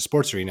meet is at the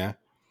sports arena,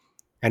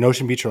 and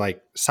Ocean Beach are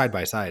like side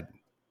by side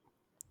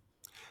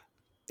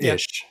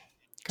ish.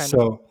 Kind of.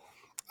 So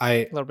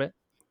A little bit.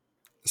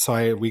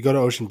 we go to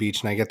Ocean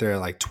Beach, and I get there at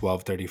like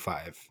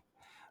 12:35,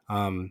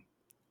 and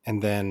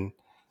then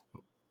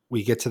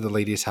we get to the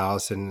lady's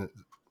house, and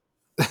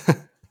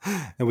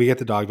and we get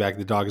the dog back.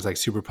 The dog is like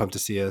super pumped to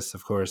see us,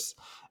 of course,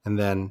 and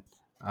then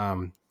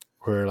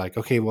we're like,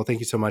 "Okay, well, thank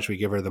you so much." We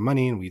give her the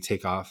money, and we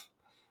take off.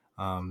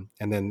 And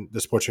then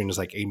the sports arena is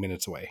like 8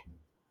 minutes away.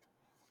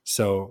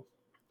 So,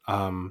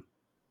 so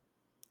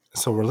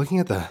we're looking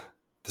at the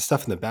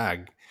stuff in the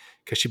bag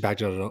because she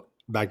bagged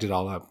it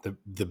all up.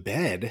 The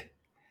bed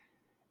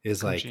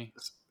is like Gucci.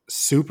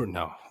 super.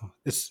 No,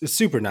 it's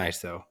super nice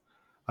though.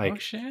 Like, Oh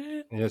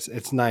shit!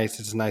 it's nice.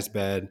 It's a nice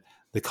bed.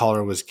 The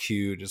collar was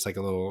cute. It's like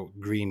a little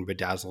green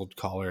bedazzled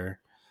collar.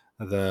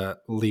 The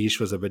leash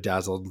was a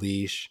bedazzled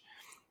leash.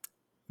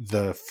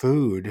 The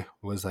food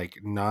was like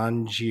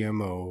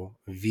non-GMO,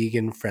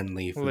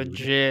 vegan-friendly food.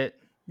 Legit.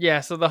 Yeah,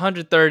 so the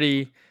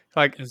 130,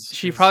 like,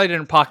 she Is probably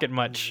didn't pocket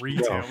much.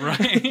 Retail,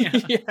 right? Yeah.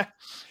 Yeah.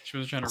 She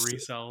was trying to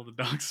resell the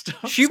dog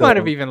stuff. She might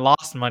have even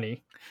lost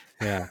money.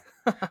 Yeah.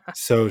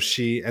 So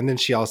she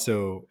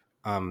also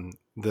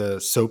the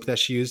soap that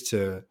she used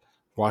to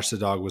wash the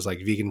dog was like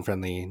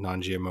vegan-friendly,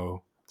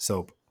 non-GMO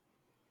soap.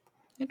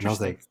 And I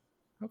was Interesting.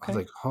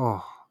 like, "Oh,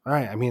 all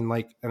right." I mean,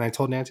 like, and I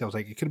told Nancy, I was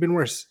like, "It could have been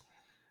worse."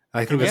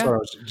 I think that's what I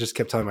was just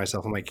kept telling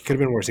myself. I'm like, it could have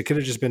been worse. It could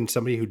have just been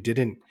somebody who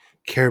didn't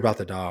care about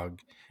the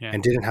dog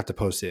and didn't have to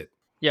post it.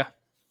 Yeah.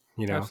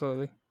 You know?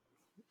 Absolutely.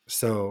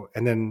 So,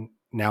 and then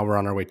now we're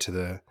on our way to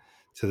the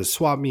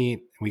swap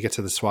meet. We get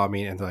to the swap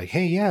meet, and they're like,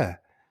 "Hey, yeah,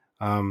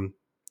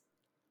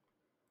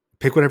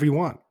 pick whatever you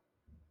want."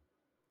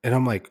 And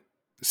I'm like,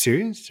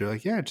 "Serious?" They're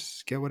like, "Yeah,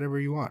 just get whatever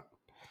you want."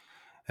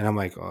 And I'm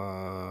like,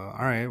 all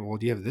right, well,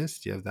 do you have this?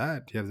 Do you have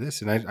that? Do you have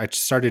this? And I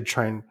started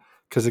trying,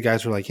 because the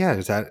guys were like, "Yeah,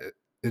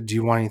 do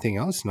you want anything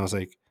else?" And I was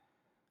like,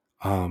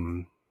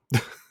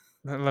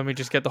 let me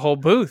just get the whole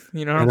booth.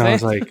 You know what and I'm I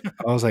saying?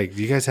 was like,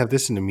 "Do you guys have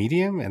this in the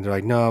medium?" And they're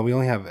like, "No, we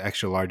only have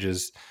extra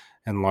larges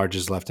and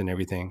larges left and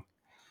everything."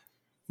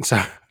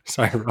 So,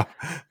 sorry, bro.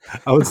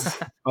 I was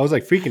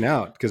like freaking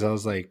out because I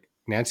was like,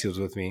 Nancy was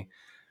with me.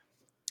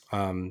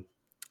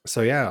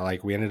 So yeah,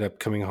 like we ended up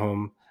coming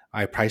home.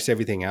 I priced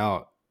everything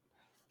out.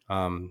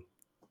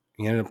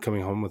 We ended up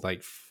coming home with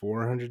like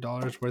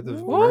 $400 worth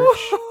of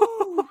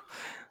merch.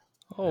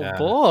 Oh Yeah.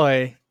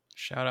 boy.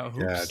 Shout out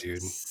Hoops. Yeah,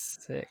 dude.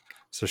 Sick.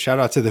 So shout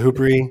out to the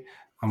Hoopery.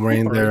 I'm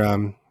wearing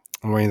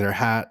their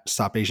hat,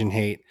 Stop Asian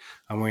Hate.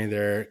 I'm wearing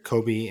their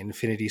Kobe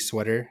Infinity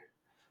sweater.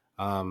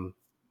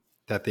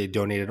 That they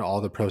donated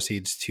all the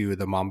proceeds to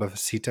the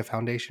Mambacita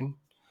Foundation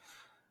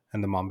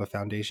and the Mamba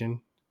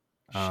Foundation.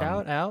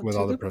 Shout out with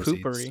to all the the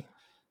proceeds. Poopery.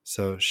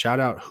 So shout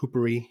out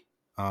Hoopery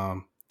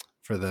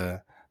for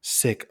the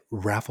sick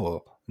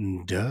raffle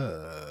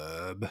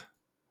dub.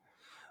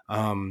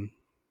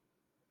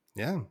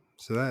 Yeah,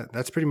 so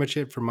that's pretty much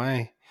it for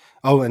my.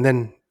 Oh, and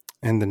then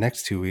in the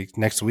next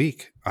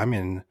week, I'm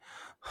in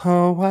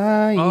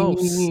Hawaii. Oh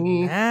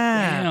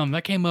snap! Damn,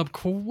 that came up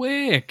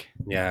quick.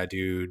 Yeah,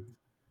 dude.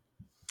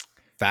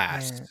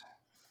 Fast. Man.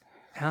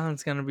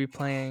 Alan's gonna be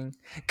playing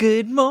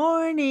 "Good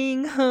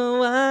Morning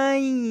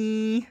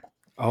Hawaii."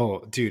 Oh,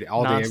 dude,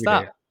 all day, Non-stop.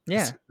 every day.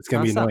 Yeah, it's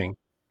gonna non-stop. be annoying.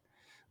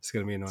 It's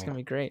gonna be annoying. It's gonna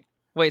be great.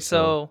 Wait,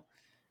 so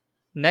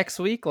next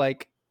week,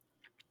 like,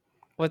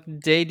 what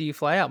day do you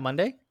fly out?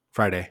 Monday?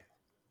 Friday.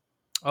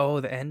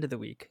 Oh, the end of the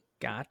week.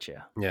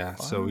 Gotcha. Yeah,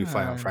 so we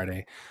fly out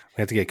Friday.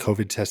 We have to get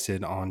COVID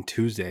tested on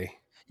Tuesday.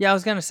 Yeah, I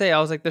was gonna say,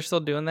 I was like, they're still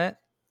doing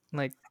that,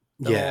 like,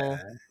 the whole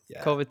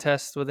Yeah. COVID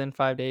test within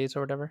 5 days or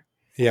whatever.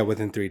 Yeah,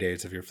 within 3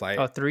 days of your flight.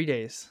 Oh, 3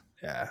 days.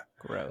 Yeah.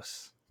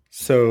 Gross.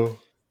 So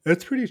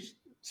it's pretty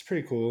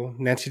cool.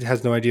 Nancy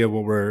has no idea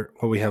what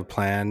we have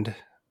planned.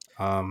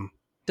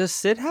 Does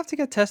Sid have to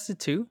get tested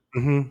too?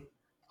 Mhm.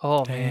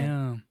 Oh man,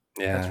 Damn.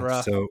 that's Yeah.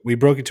 rough. So we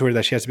broke it to her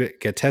that she has to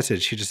get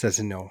tested. She just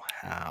doesn't know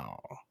how.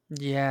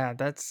 Yeah,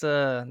 that's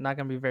not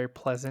gonna be very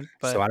pleasant.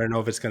 But So I don't know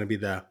if it's going to be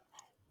the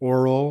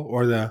oral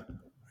or the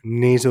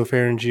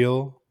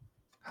nasopharyngeal.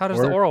 how does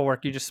the Or oral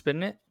work? You just spit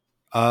in it,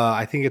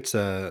 I think it's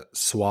a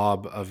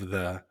swab of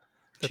the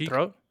Cheek.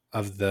 throat.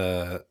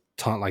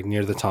 like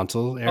near the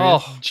tonsil area. Oh,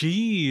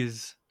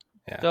 Jeez.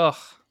 Yeah. ugh,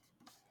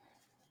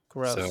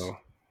 gross. So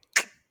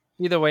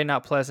Either way,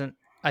 not pleasant.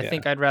 I Yeah.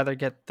 think I'd rather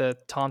get the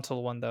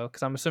tonsil one though,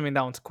 because I'm assuming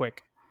that one's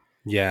quick.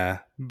 yeah.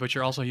 But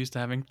you're also used to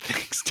having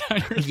things down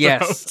your throat.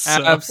 Yes,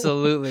 so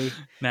absolutely,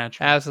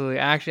 natural. absolutely.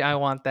 Actually, I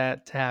want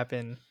that to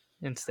happen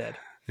instead.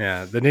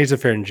 Yeah. The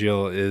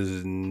nasopharyngeal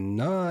is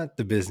not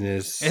the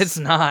business. It's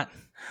not.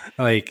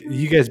 Like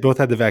you guys both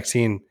had the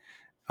vaccine.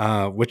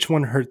 Which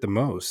one hurt the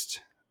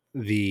most?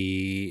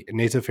 The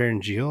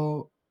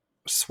nasopharyngeal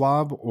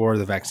swab or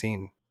the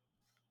vaccine?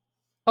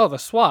 Oh, the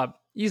swab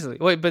easily.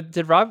 Wait, but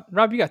did Rob?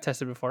 You got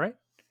tested before, right?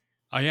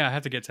 Oh yeah, I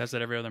have to get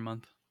tested every other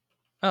month.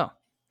 Oh,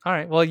 all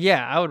right. Well,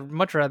 yeah, I would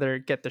much rather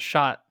get the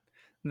shot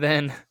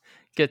than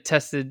get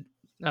tested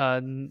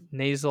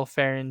nasal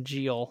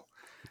pharyngeal.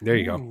 There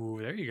you go. Ooh,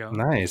 there you go.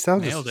 Nice. That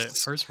was Nailed just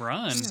it. First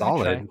run.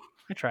 solid.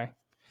 I try.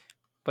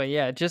 But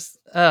yeah, just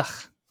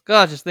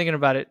God, just thinking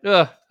about it.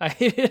 I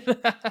hate it.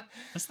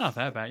 That's not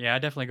that bad. Yeah, I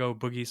definitely go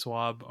boogie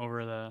swab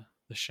over the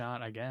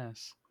shot, I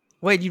guess.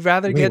 Wait, you'd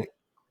rather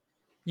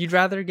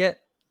get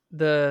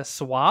the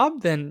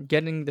swab than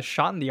getting the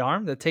shot in the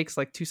arm that takes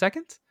like 2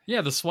 seconds?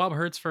 Yeah, the swab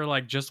hurts for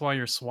like just while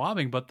you're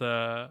swabbing, but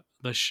the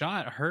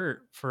shot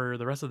hurt for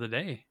the rest of the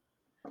day.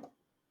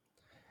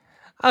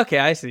 Okay,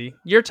 I see.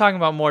 You're talking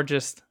about more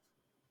just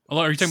Oh,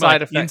 are you talking side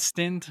about like effect.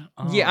 instant?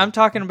 Yeah, Oh, I'm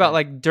talking about okay.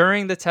 like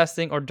during the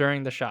testing or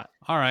during the shot.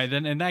 All right,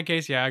 then in that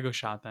case, yeah, I go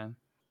shot then.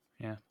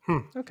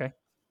 Okay.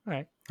 All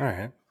right. All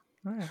right.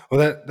 All right.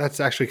 Well, that's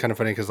actually kind of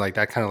funny because like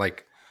that kind of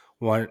like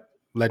what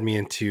led me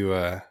into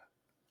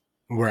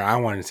where I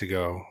wanted to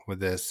go with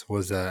this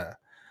was a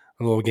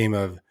little game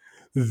of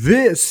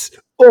this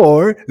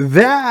or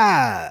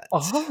that.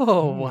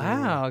 Oh, Ooh,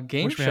 wow.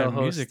 Game wish we show had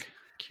host. music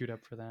queued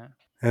up for that.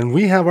 And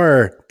we have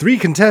our 3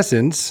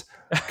 contestants.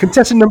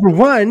 Contestant number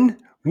 1,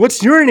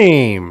 what's your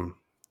name?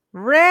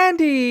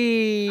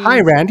 Randy. Hi,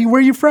 Randy. Where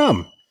are you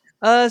from?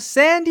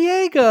 San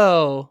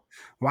Diego.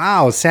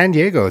 Wow, San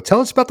Diego.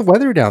 Tell us about the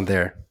weather down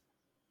there.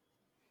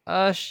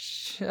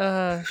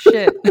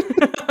 Shit.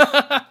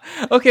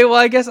 Okay, well,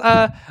 I guess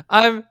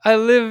I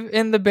live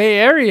in the Bay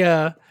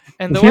Area,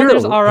 and the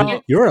weather's all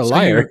right. You're a So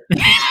liar.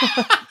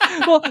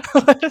 Well,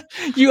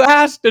 you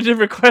asked a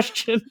different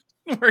question.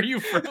 Where are you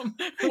from?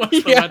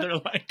 What's the Yeah. weather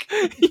like?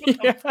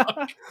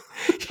 Yeah.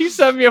 You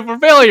set me up for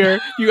failure,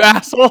 you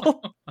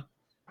asshole.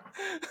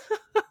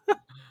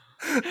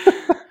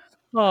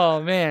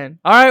 Oh man.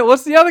 All right,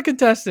 what's the other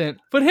contestant?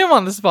 Put him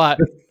on the spot.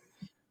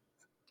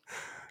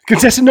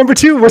 Contestant number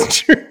 2,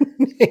 what's your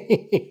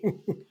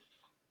name?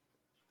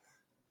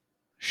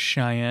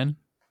 Cheyenne.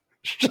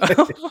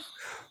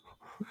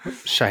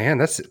 Cheyenne,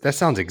 that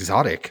sounds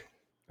exotic.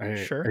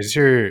 Sure. Is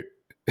your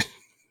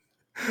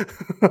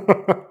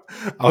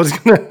I was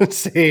gonna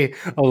say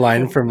a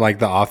line from like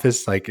The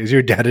Office, like, is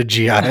your dad a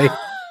GI?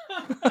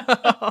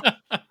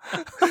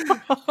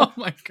 Oh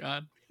my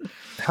god.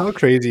 How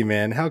crazy,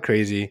 man! How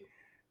crazy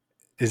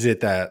is it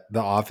that The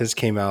Office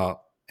came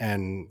out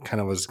and kind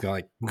of was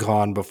like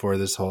gone before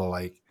this whole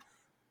like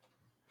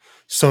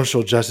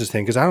social justice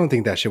thing? Because I don't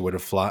think that shit would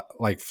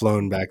have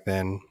flown back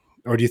then.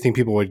 Or do you think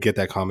people would get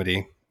that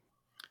comedy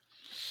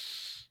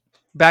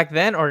Back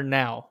then or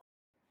now?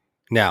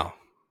 now?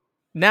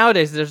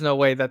 Nowadays, there's no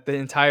way that the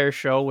entire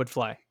show would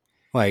fly.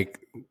 Like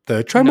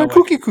the try No my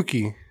way.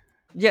 cookie.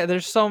 Yeah,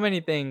 there's so many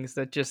things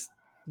that just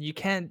you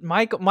can't.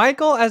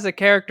 Michael as a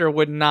character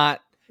would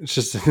not. It's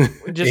just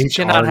Just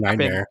HR cannot happen.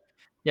 nightmare.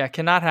 Yeah,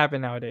 cannot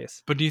happen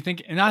nowadays. But do you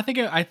think? And I think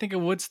it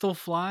would still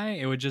fly.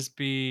 It would just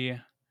be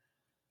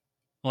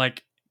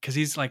like because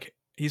he's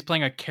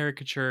playing a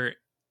caricature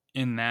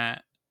in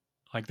that.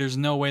 Like, there's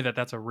no way that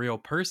that's a real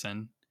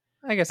person.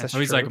 I guess And that's so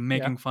he's true. like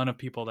making fun of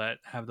people that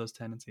have those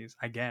tendencies.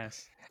 I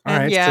guess. And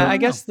Alright, yeah, so- I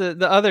guess the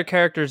other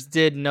characters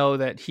did know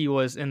that he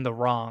was in the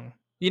wrong.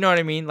 You know what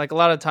I mean? Like a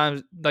lot of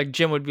times, like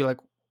Jim would be like,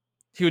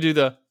 he would do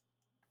the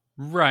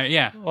Right.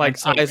 Yeah. like And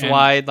so- eyes and-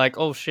 wide, like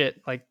oh shit,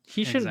 like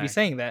he shouldn't be Exactly.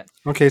 saying that.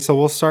 Okay, so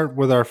we'll start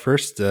with our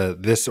first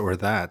this or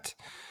that.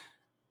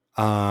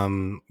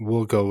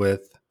 We'll go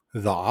with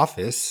The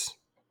Office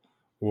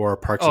or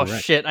Parks Oh and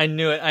Rec. shit, I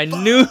knew it. I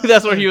knew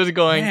that's where he was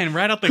going. Man,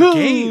 right out the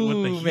gate with the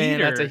Ooh, heater. man,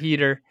 that's a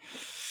heater.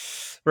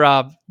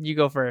 Rob, you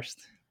go first.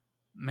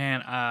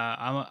 Man,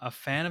 I'm a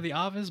fan of The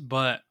Office,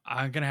 but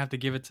I'm gonna have to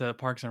give it to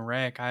Parks and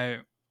Rec. I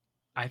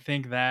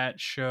think that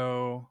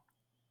show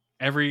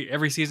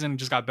every season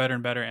just got better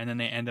and better, and then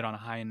they ended on a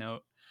high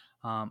note.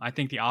 I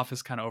think The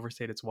Office kind of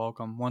overstayed its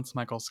welcome. Once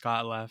Michael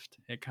Scott left,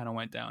 it kind of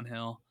went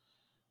downhill.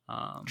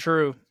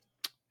 True.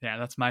 Yeah,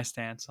 that's my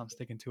stance. I'm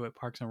sticking to it.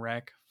 Parks and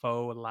Rec,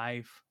 faux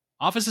life.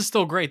 Office is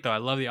still great though. I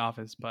love The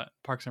Office, but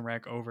Parks and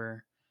Rec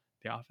over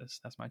The Office.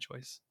 That's my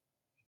choice.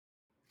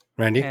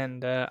 Randy?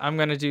 And I'm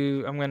gonna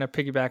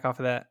piggyback off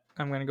of that.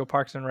 I'm gonna go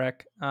Parks and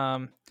Rec.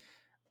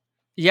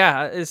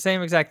 Yeah, it's the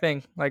same exact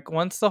thing. Like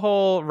once the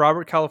whole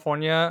Robert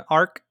California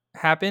arc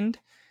happened,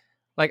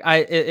 like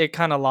it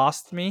kind of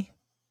lost me.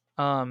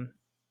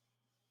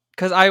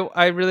 Because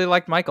I really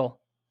liked Michael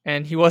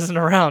and he wasn't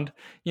around.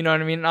 You know what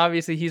I mean?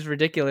 Obviously he's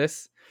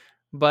ridiculous,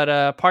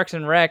 but Parks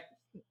and Rec,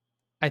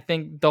 I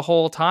think the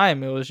whole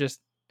time it was just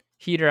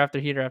heater after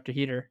heater after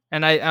heater,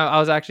 and I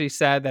was actually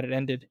sad that it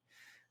ended.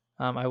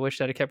 I wish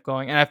that it kept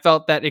going, and I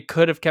felt that it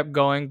could have kept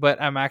going, but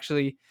I'm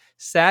actually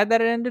sad that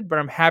it ended. But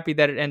I'm happy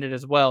that it ended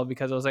as well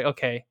because I was like,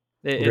 okay,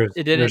 it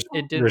didn't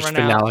There's run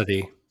out.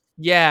 finality.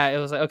 Yeah, it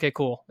was like okay,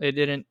 cool. It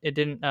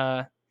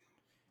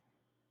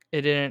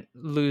didn't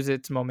lose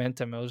its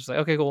momentum. It was just like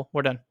okay, cool,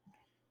 we're done,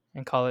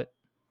 and call it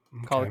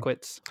Okay.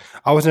 quits.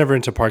 I was never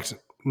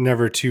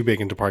too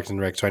big into Parks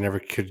and Rec, so I never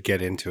could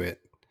get into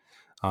it.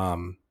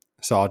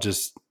 So I'll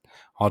just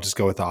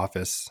go with The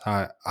Office.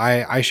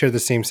 I share the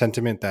same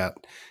sentiment that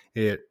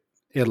it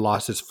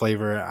lost its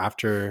flavor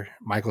after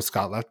Michael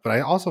Scott left, but I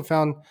also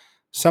found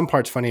some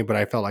parts funny, but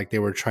I felt like they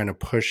were trying to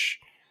push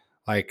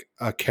like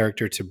a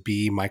character to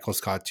be Michael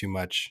Scott too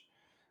much.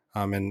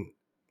 And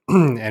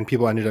and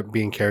people ended up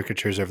being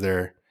caricatures of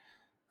their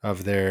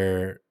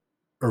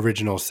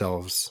original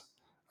selves.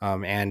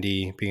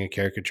 Andy being a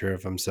caricature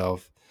of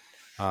himself.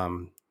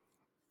 Who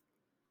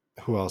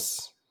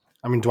else?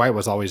 I mean, Dwight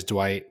was always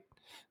Dwight.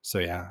 So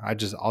yeah, I'll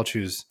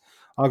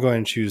go ahead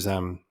and choose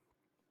The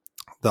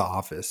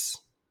Office.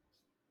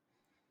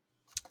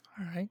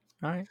 All right.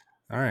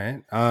 All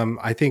right.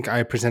 I think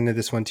I presented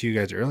this one to you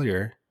guys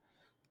earlier.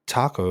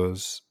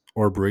 Tacos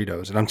or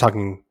burritos. And I'm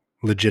talking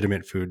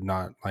legitimate food,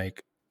 not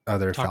like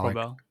other Taco phallic.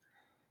 Bell.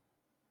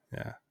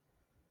 Yeah.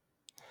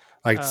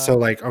 Like so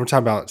like I'm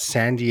talking about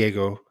San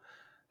Diego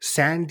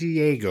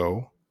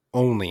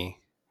only.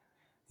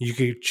 You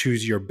could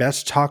choose your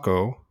best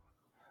taco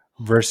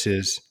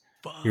versus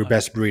your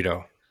best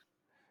burrito.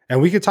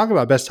 And we could talk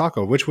about best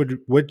taco. Which would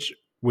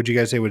you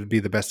guys say would be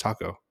the best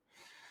taco?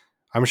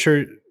 I'm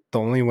sure the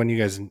only one you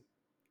guys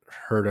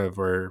heard of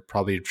or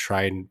probably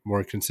tried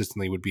more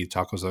consistently would be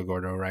Tacos El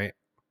Gordo, right?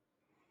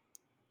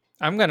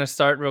 I'm gonna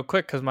start real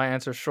quick because my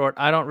answer's short.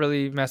 I don't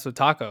really mess with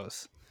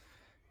tacos.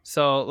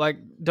 So like,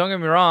 don't get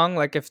me wrong.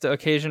 Like, if the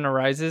occasion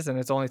arises and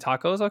it's only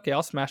tacos, okay,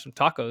 I'll smash some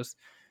tacos.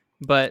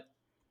 But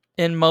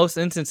in most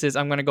instances,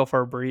 I'm gonna go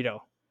for a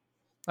burrito.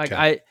 Like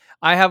Okay.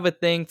 I have a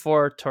thing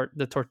for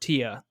the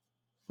tortilla.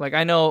 Like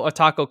I know a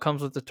taco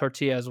comes with the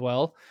tortilla as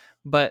well,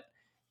 but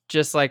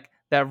just like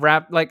that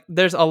wrap, like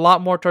there's a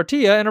lot more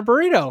tortilla in a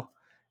burrito,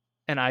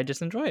 and I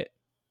just enjoy it.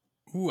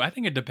 Ooh, I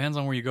think it depends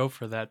on where you go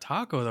for that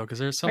taco though, because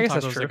there's some I guess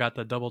that's tacos true. that got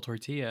the double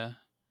tortilla.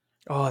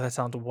 Oh, that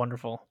sounds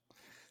wonderful.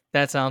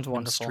 That sounds Them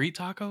wonderful. street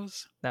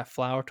tacos. That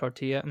flour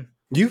tortilla.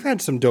 You've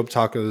had some dope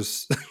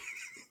tacos.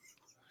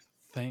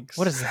 Thanks.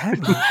 What does that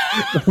mean?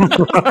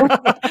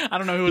 I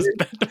don't know who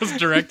that was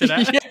directed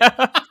at.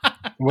 Yeah.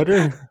 what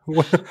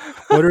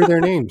are their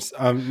names?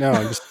 No,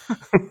 I'm just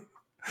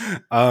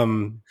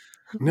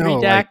no,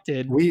 like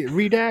Redacted. we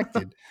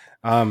redacted.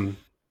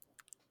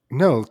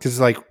 No, because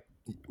like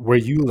where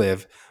you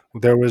live,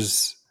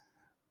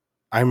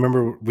 I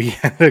remember we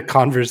had a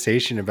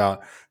conversation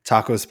about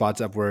taco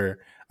spots up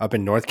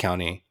in North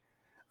County.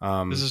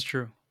 This is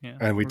true. Yeah.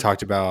 And we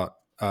talked about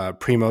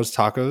Primo's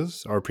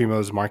Tacos or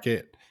Primo's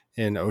Market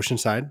in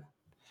Oceanside.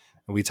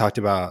 And we talked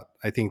about,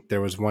 I think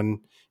there was one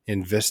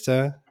in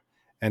Vista,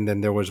 and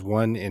then there was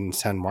one in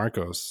San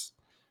Marcos.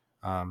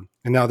 And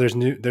now there's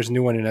a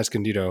new one in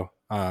Escondido,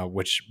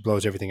 which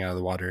blows everything out of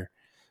the water.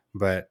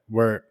 But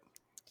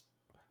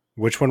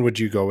which one would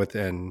you go with,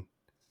 and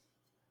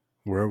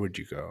where would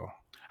you go?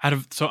 Out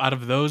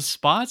of those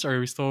spots, or are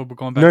we still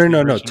going back? No, to the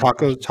no. original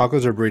question?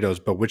 Tacos or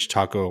burritos, but which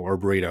taco or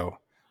burrito?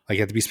 Like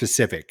you have to be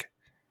specific.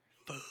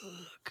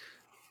 Fuck.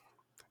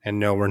 And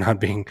no, we're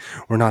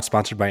not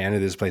sponsored by any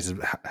of these places.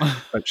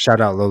 But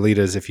shout out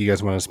Lolitas if you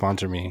guys want to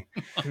sponsor me.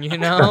 You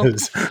know?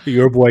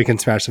 Your boy can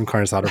smash some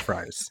carne asada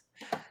fries.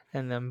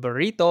 And then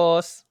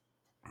burritos.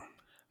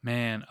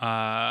 Man,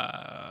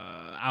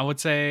 I would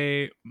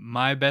say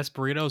my best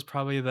burrito is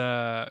probably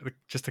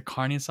just the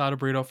carne asada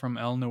burrito from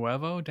El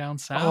Nuevo down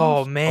south.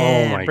 Oh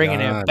man, my bringing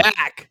God. it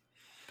back.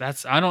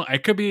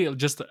 It could be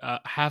just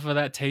half of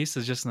that taste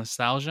is just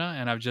nostalgia,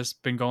 and I've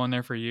just been going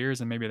there for years,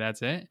 and maybe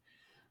that's it.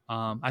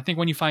 I think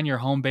when you find your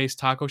home-based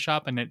taco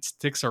shop and it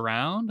sticks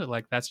around,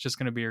 like that's just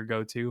gonna be your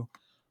go-to.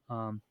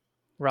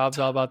 Rob's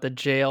all about the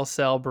jail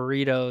cell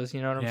burritos.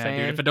 You know what I'm saying?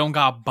 Dude, if it don't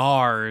got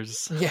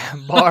bars, yeah,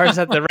 bars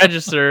at the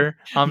register,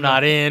 I'm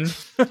not in.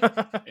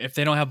 if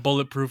they don't have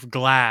bulletproof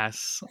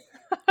glass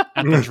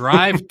at the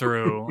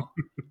drive-through,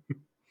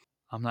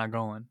 I'm not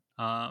going.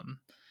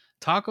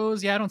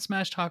 Tacos, I don't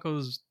smash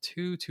tacos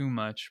too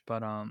much,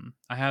 but I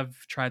have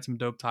tried some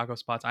dope taco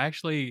spots. I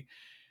actually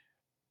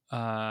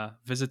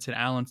visited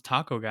Alan's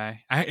Taco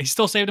Guy. He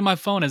still saved in my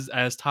phone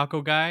as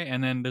Taco Guy,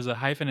 and then there's a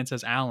hyphen. It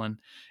says Alan.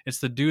 It's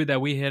the dude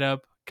that we hit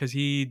up because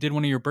he did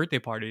one of your birthday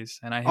parties,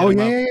 and I hit him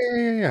up.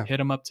 Yeah. Hit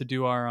him up to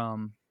do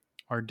our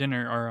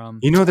dinner, our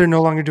You know they're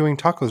no longer doing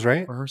tacos,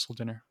 right? rehearsal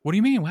dinner. What do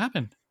you mean? What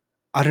happened?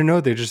 I don't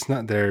know. They're just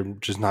not doing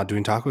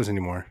tacos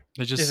anymore.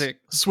 They Is just it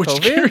switched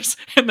COVID? gears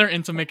and they're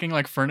into making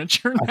like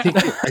furniture now.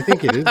 I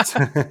think it is.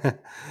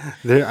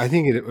 I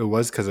think it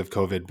was because of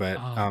COVID, but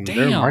Oh,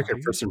 they're a damn, market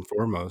dude. first and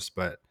foremost.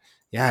 But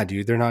yeah,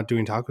 dude, they're not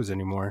doing tacos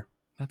anymore.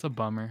 That's a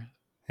bummer.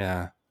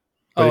 Yeah.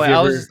 But Oh, if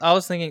you I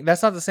was thinking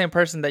that's not the same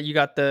person that you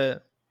got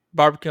the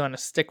barbecue on a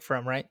stick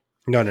from, right?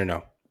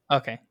 No.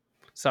 Okay,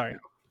 sorry.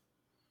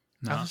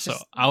 No, I was so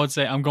just- I would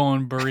say I'm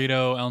going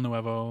burrito El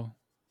Nuevo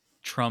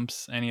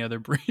trumps any other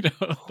burrito.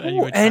 that you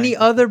Ooh, would any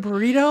find. other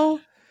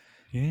burrito?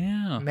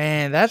 Yeah,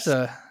 Man, that's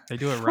a they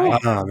do it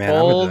right. Oh man,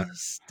 bold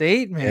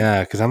statement.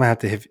 yeah, because I'm gonna have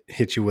to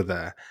hit you with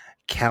a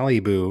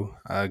Caliboo,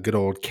 a good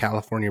old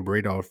California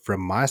burrito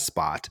from my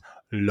spot,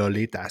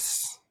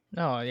 Lolitas.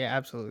 Oh yeah,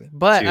 absolutely.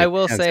 But Dude, I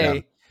will hands say,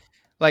 down.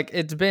 like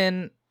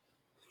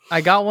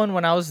I got one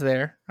when I was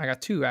there. I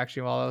got two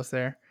actually while I was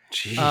there.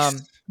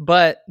 Jeez.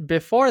 But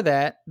before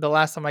that, the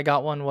last time I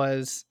got one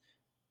was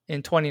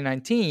in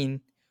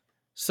 2019.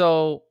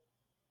 So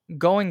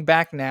going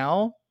back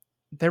now,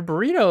 their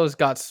burritos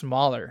got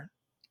smaller.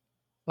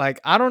 Like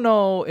I don't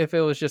know if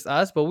it was just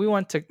us, but we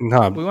went to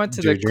No, the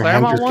dude, your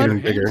hands Claremont are one.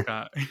 getting bigger.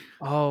 Scott.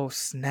 Oh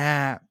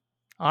snap!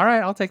 All right,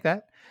 I'll take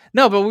that.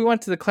 No, but we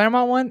went to the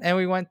Claremont one, and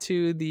we went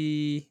to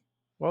the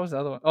what was the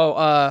other one?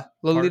 Oh,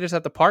 Lolitas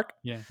at the park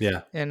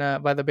Yeah. in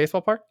by the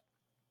baseball park.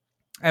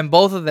 And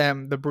both of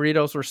them, the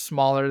burritos were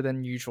smaller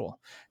than usual.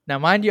 Now,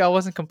 mind you, I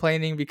wasn't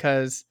complaining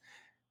because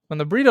when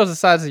the burrito's the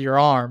size of your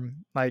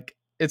arm, like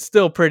it's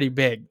still pretty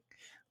big.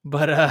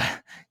 But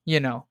you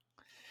know,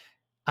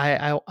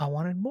 I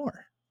wanted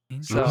more.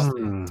 So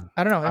Mm.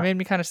 I don't know. It made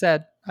me kind of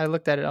sad. I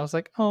looked at it. I was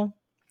like, oh,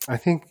 I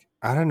think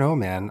I don't know,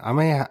 man. I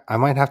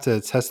might have to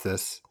test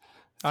this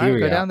all right, theory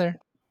go out. down there.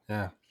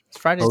 Yeah. It's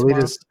Friday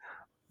tomorrow.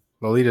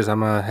 Lolitas, I'm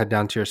gonna head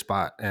down to your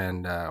spot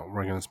and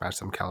we're gonna smash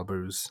some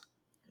Caliboos.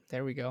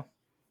 There we go.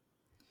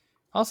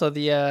 Also,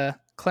 the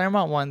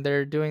Claremont one,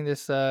 they're doing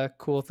this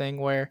cool thing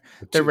where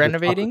they're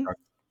renovating.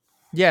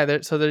 Yeah, they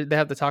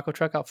have the taco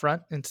truck out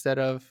front instead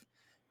of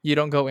you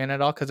don't go in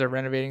at all because they're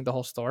renovating the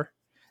whole store.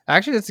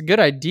 Actually, that's a good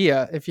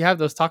idea. If you have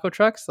those taco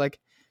trucks, like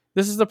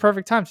this is the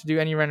perfect time to do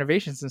any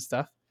renovations and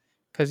stuff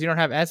because you don't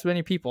have as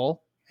many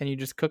people and you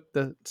just cook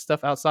the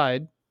stuff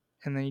outside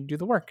and then you do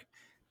the work.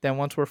 Then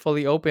once we're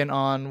fully open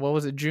on what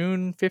was it,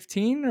 June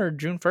 15 or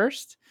June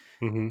 1st,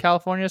 Mm-hmm.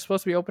 California is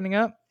supposed to be opening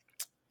up.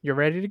 You're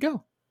ready to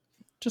go.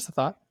 Just a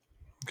thought.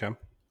 Okay.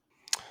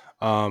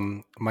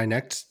 My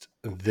next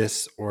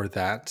this or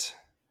that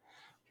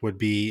would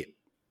be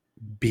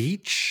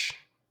beach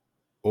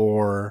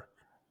or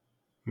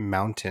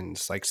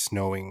mountains, like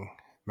snowing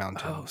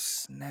mountains. Oh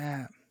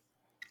snap,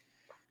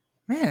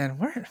 man!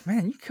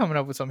 You coming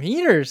up with some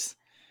heaters?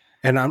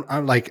 And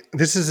I'm like,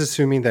 this is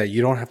assuming that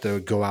you don't have to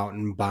go out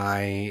and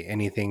buy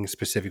anything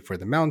specific for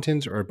the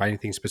mountains or buy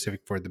anything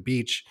specific for the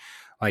beach.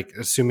 Like,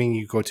 assuming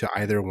you go to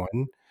either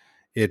one,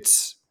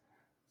 it's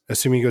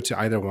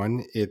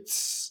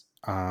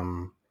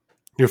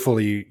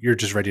you're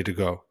just ready to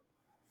go.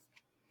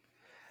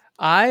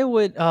 I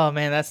would. Oh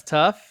man, that's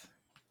tough.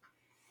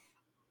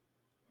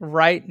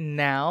 Right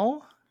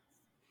now.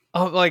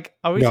 Oh, like,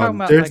 are we talking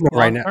about? There's like, no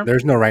right now. long-term?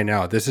 There's no right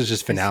now. This is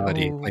just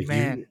finality. Oh, like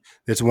man.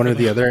 it's one or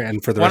the other,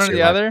 and for the One rest or of the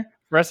your life. other.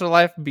 Rest of the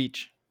life,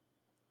 beach.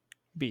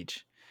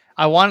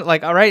 I want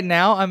like right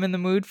now. I'm in the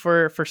mood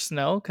for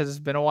snow because it's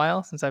been a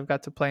while since I've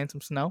got to play in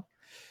some snow.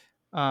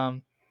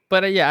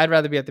 But yeah, I'd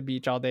rather be at the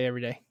beach all day,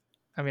 every day.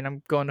 I mean,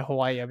 I'm going to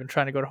Hawaii. I've been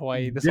trying to go to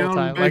Hawaii this whole Down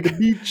time. by Like the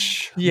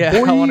beach. yeah,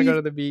 I want to go boy.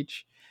 to the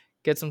beach,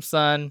 get some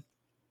sun,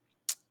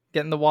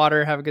 get in the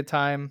water, have a good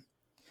time,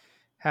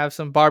 have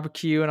some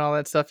barbecue and all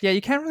that stuff. Yeah,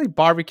 you can't really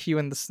barbecue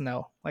in the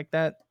snow like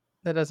that.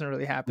 That doesn't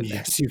really happen. there.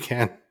 Yes, you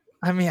can.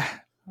 I mean,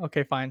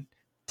 okay, fine.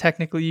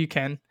 Technically, you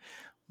can,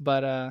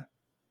 but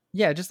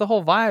yeah, just the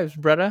whole vibes,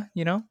 brother.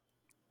 You know.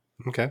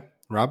 Okay,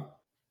 Rob.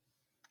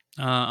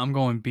 I'm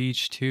going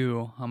beach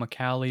too. I'm a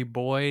Cali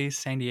boy,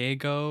 San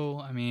Diego.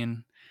 I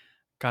mean,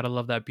 gotta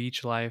love that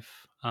beach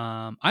life.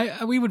 There's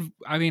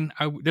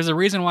a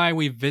reason why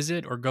we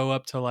visit or go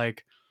up to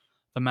like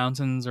the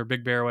mountains or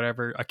Big Bear or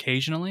whatever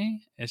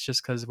occasionally. It's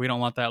just because we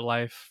don't want that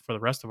life for the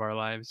rest of our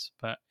lives.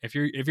 But if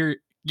you're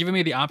giving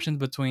me the options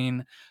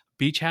between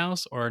beach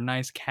house or a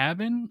nice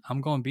cabin, I'm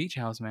going beach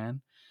house,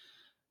 man.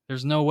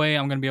 There's no way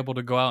I'm gonna be able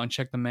to go out and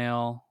check the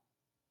mail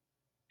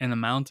in the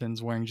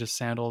mountains wearing just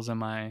sandals and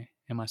my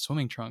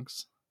swimming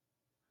trunks.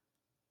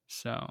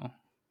 So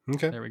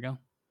Okay. there we go.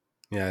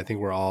 Yeah, I think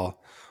we're all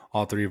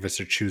three of us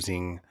are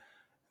choosing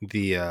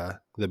the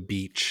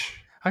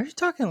beach. Are you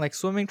talking like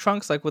swimming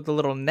trunks, like with the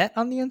little net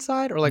on the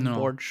inside, or like No.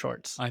 board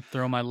shorts? I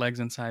throw my legs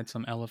inside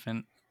some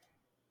elephant.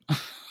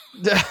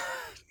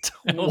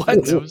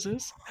 What?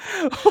 Noses?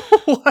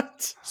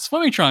 What?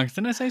 Swimming trunks.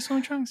 Didn't I say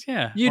swimming trunks?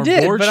 Yeah. You or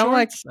did, board but I'm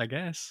like, shorts, I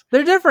guess.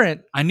 they're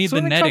different. I need the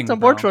Swimming netting, trunks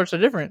and board bro. shorts are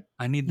different.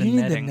 I need the You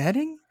need netting. the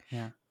netting?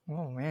 Yeah.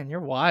 Oh man,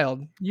 you're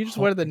wild. You just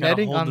Hold- wear the I gotta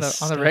netting hold on the the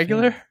stuff in.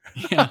 regular?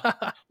 Yeah.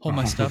 Hold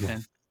my stuff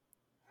in.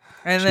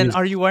 And then Jeez.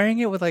 are you wearing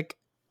it with like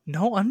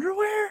no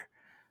underwear?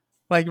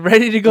 Like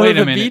ready to go Wait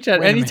to a the minute, beach at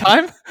wait a any minute.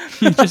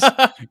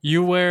 time?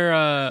 You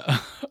wear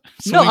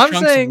swimming I'm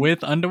trunks saying-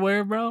 with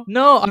underwear, bro?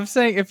 No, I'm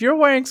saying if you're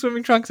wearing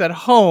swimming trunks at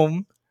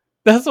home,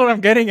 that's what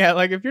I'm getting at.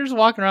 Like if you're just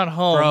walking around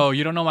home, Bro,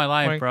 you don't know my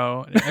life, Like-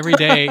 bro. Every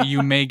day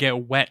you may get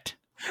wet.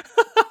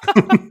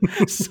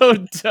 so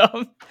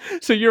dumb.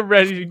 So you're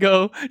ready to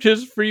go,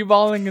 just free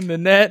balling in the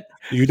net.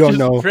 You don't Just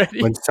know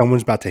ready. when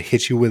someone's about to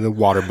hit you with a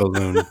water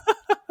balloon,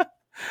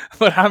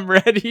 But I'm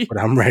ready. but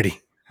I'm ready.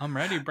 I'm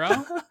ready, bro.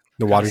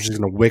 The water's just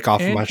gonna wick off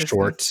my Interesting.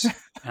 shorts.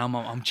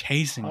 I'm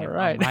chasing you. All I'm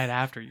right. right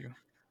after you.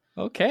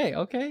 Okay.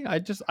 I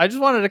just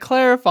wanted to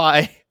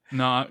clarify.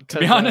 No, to 'Cause,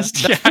 be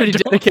honest, that's I pretty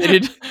don't-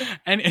 dedicated.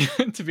 And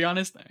to be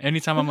honest,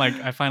 anytime I'm like,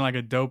 I find like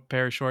a dope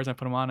pair of shorts, I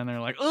put them on, and they're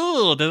like,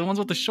 "Oh, the ones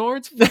with the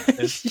shorts." Fuck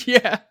this.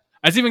 Yeah.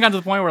 It's even got to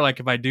the point where like,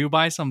 if I do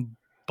buy some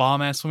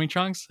bomb ass swimming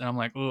trunks, and I'm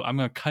like, "Oh, I'm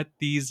gonna cut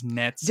these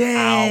nets out."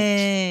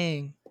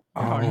 Dang.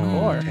 Oh,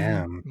 Hardcore.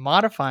 damn.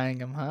 Modifying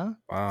them, huh?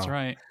 Wow. That's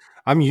right.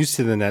 I'm used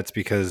to the nets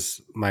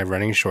because my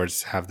running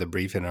shorts have the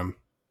brief in them.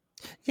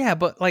 Yeah,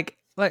 but like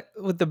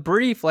with the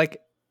brief, like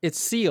it's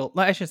sealed.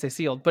 Like, I shouldn't say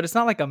sealed, but it's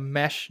not like a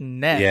mesh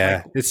net.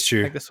 Yeah, like, it's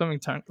true. like the swimming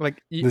trunk.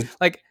 Like The-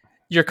 like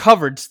you're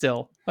covered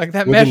still. Like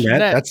that With mesh the net,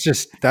 net. that's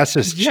just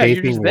Yeah, you're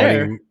chafing, just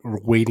there.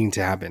 waiting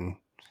to happen.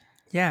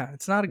 Yeah,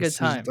 it's not a good This is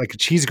time. like a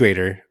cheese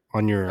grater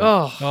on your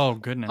Oh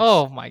goodness.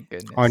 oh my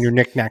goodness. on your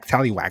knick-knack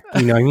tallywhack.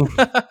 You know what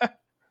I mean?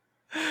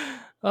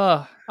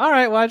 Oh, all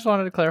right. Well, I just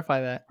wanted to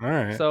clarify that. All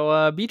right.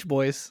 So, Beach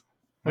Boys,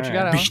 what you All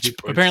got, right. Alan? Beach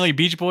Boys. Apparently,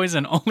 Beach Boys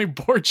and only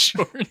board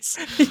shorts.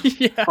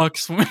 Yeah. Fuck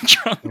swimming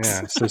trunks.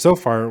 Yeah. So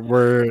far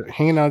we're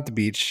hanging out at the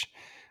beach,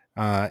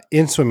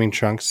 in swimming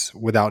trunks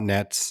without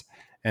nets,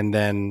 and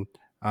then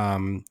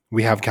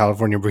we have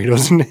California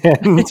burritos in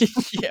hand.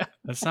 Yeah.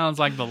 That sounds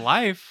like the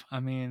life. I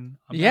mean,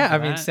 I'm Yeah. down I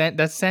for mean, that.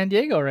 that's San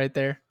Diego right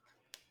there.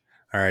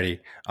 Alrighty.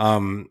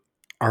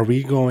 Are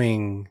we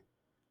going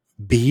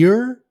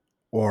beer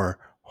or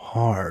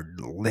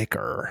hard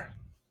liquor?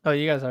 Oh,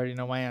 you guys already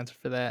know my answer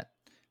for that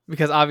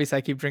because obviously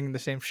I keep drinking the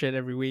same shit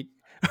every week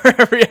or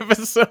every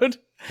episode.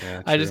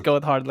 Yeah, I just go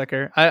with hard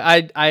liquor.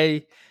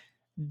 I've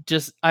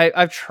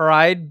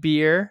tried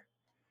beer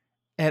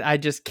and I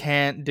just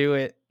can't do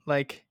it.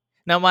 Like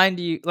now,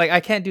 mind you, like I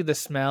can't do the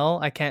smell,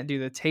 I can't do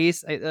the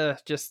taste.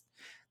 Just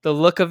the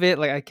look of it,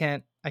 like I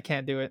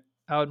can't do it.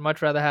 I would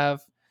much rather have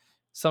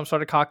some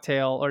sort of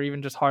cocktail or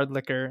even just hard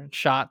liquor and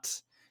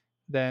shots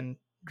than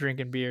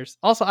drinking beers.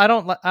 Also,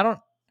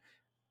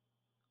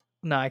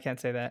 no, I can't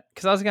say that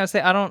because I was gonna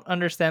say I don't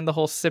understand the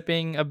whole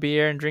sipping a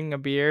beer and drinking a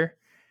beer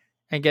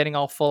and getting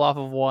all full off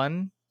of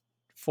one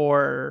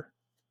for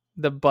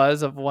the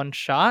buzz of one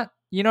shot.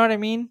 You know what I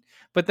mean?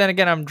 But then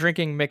again, I'm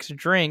drinking mixed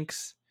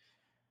drinks.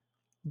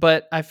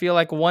 But I feel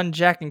like one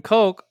Jack and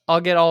Coke,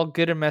 I'll get all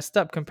good and messed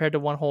up compared to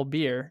one whole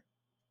beer.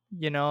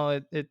 You know,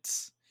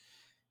 it's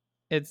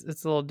a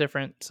little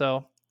different.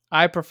 So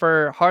I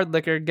prefer hard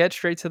liquor. Get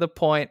straight to the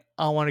point.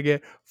 I want to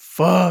get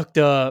fucked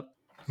up.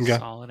 Okay.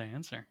 Solid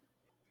answer.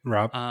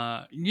 Rob.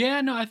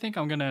 Yeah, no, I think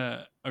I'm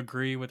gonna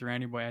agree with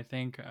Randy Boy. I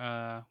think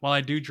while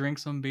I do drink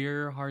some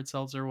beer, hard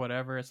seltzer,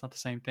 whatever, it's not the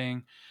same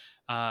thing.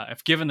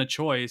 If given the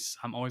choice,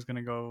 I'm always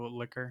gonna go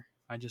liquor.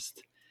 I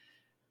just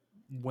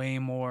way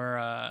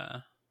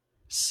more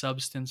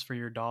substance for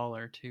your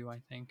dollar too,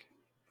 I think.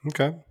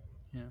 Okay.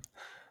 Yeah.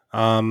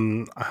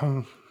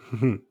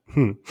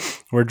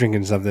 We're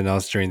drinking something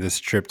else during this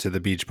trip to the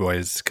Beach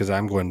Boys because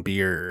I'm going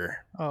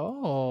beer.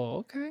 Oh,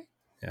 okay.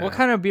 Yeah. What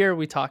kind of beer are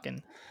we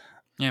talking?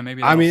 Yeah,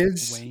 maybe I mean, that'll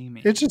it's sway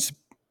me.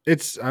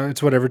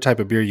 it's whatever type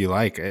of beer you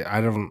like.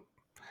 I don't.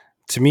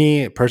 To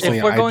me personally,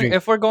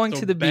 If we're going So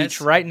to the beach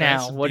best- right now,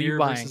 best what are you beer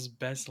buying? versus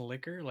best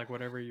liquor, like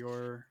whatever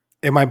your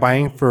am I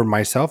buying for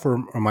myself or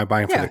am I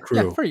buying for the crew?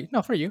 Yeah, for you.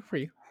 No, for you.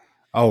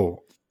 Oh,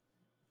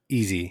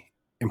 easy.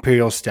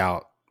 Imperial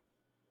Stout.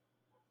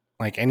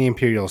 Like any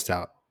Imperial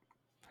Stout.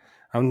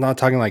 I'm not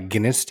talking like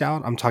Guinness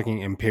Stout. I'm talking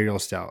Imperial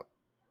Stout.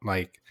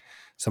 Like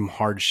some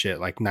hard shit,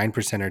 like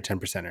 9% or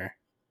 10%.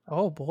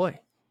 Oh boy.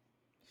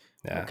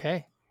 Yeah.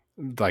 Okay.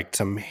 Like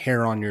some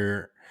hair on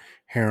your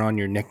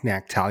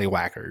knick-knack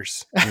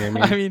tallywhackers. You know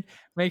what I I mean? mean,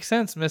 makes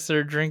sense,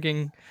 Mister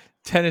drinking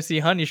Tennessee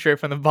honey straight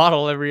from the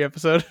bottle every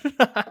episode.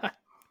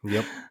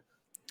 Yep.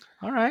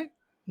 All right.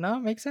 No,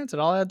 it makes sense. It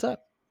all adds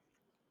up.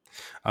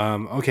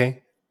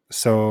 Okay.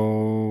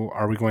 So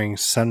are we going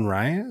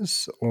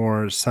sunrise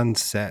or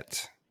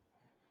sunset?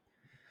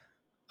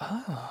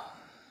 Oh,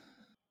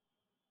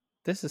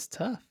 this is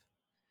tough.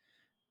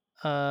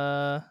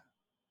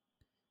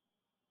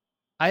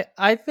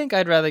 I think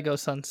I'd rather go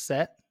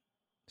sunset.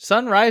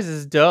 Sunrise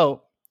is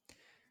dope,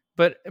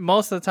 but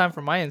most of the time,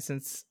 for my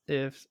instance,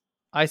 if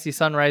I see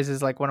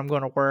sunrises like when I'm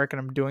going to work and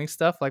I'm doing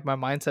stuff, like my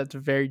mindset's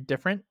very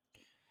different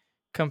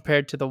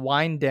compared to the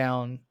wind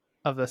down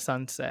of the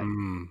sunset.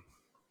 Mm.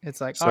 It's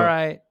like, all So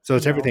right, so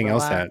it's everything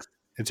else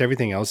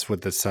relax.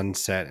 with the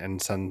sunset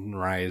and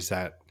sunrise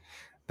that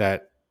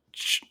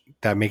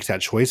that makes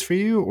that choice for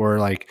you, or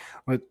like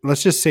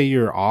let's just say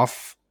you're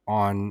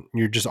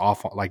just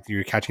off, like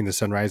you're catching the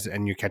sunrise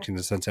and you're catching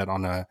the sunset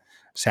on a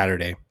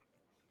Saturday.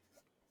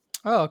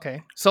 Oh,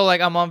 okay. So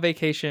like I'm on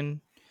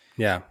vacation.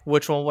 Yeah.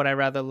 Which one would I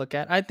rather look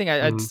at? I think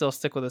I'd Mhm. still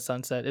stick with the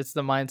sunset. It's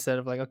the mindset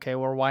of like, okay,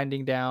 we're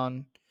winding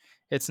down.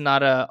 It's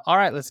not a, all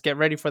right, let's get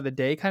ready for the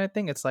day kind of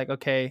thing. It's like,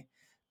 okay,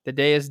 the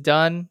day is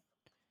done.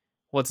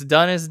 What's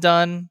done is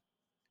done.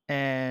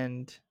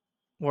 And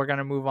we're going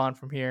to move on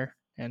from here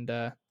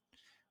and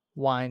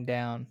wind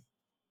down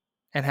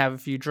and have a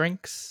few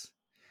drinks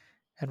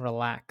and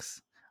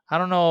relax. I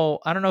don't know.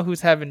 I don't know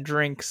who's having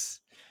drinks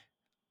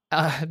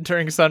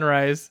during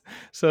sunrise,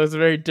 so it's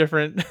very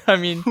different. I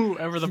mean,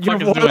 Whoever the you're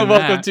fuck is more doing than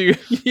welcome that, to.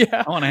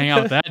 Yeah, I want to hang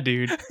out with that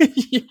dude.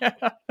 yeah,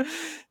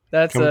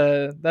 that's Come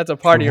a come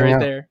party hang right out.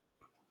 there.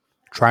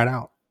 Try it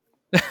out.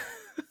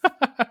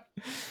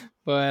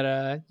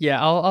 But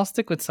yeah, I'll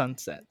stick with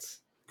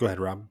sunsets. Go ahead,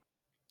 Rob.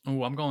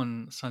 Oh, I'm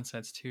going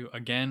sunsets too.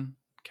 Again,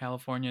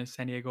 California,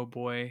 San Diego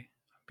boy,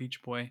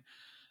 beach boy.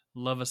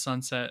 Love a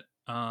sunset.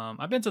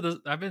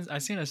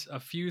 I've seen a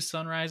few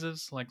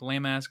sunrises, like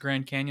lame ass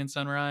Grand Canyon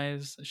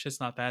sunrise. Shit's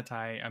not that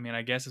tight. I mean,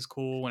 I guess it's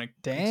cool when it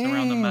peeks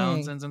around the Dang.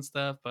 mountains and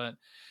stuff, but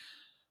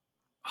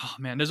oh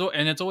man,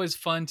 and it's always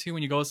fun too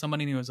when you go with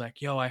somebody and he was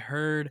like, "Yo, I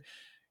heard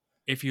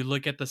if you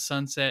look at the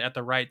sunset at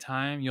the right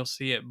time, you'll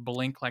see it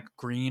blink like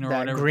green or That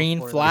whatever green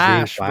before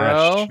flash,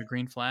 flash. bro. the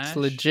green flash." It's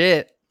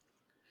legit.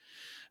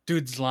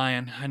 Dude's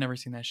lying. I never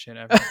seen that shit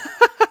ever.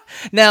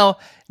 now,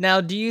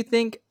 do you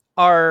think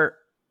our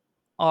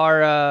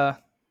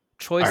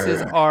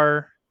choices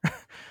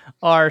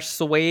are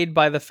swayed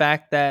by the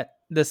fact that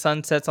the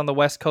sun sets on the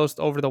west coast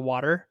over the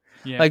water?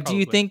 Yeah, Like, do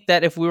you probably. think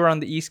that if we were on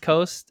the east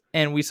coast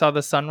and we saw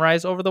the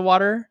sunrise over the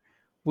water,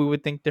 we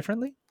would think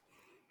differently?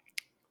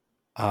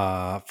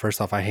 First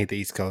off, I hate the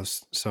East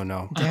Coast, so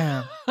no.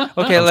 Damn.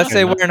 Okay, let's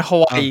say we're in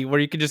Hawaii, where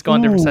you can just go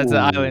on different sides of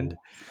the island.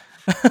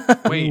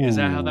 Wait, is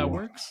that how that Ooh.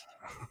 works?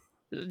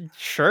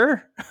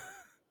 Sure.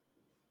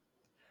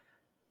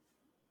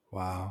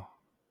 Wow.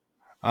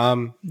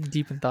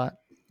 Deep in thought.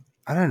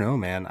 I don't know,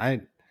 man.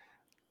 I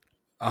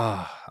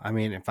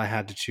mean, if I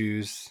had to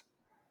choose,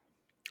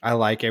 I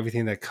like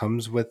everything that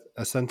comes with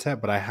a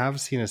sunset, but I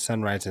have seen a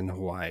sunrise in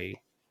Hawaii.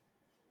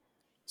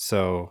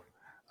 So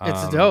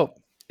It's dope.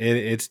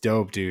 It's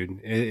dope, dude.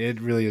 It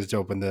really is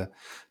dope when the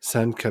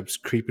sun comes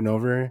creeping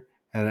over,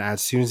 and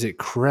as soon as it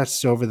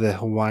crests over the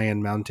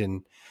Hawaiian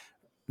mountain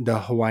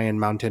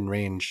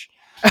range,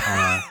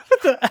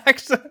 The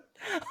accent.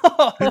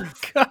 Oh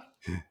god.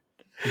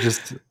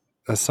 just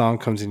a song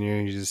comes in here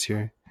and you just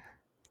hear,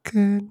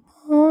 "Good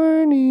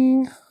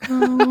morning,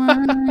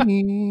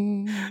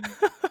 Hawaii,"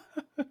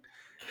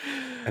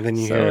 and then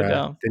you So hear,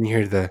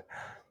 dumb.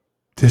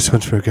 "This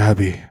one's for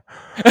Gabby."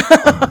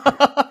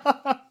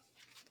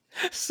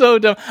 So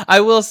dumb.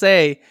 I will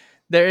say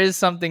there is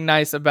something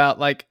nice about,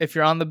 like, if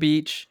you're on the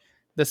beach,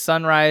 the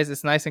sunrise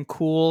is nice and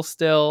cool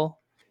still,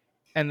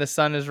 and the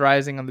sun is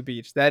rising on the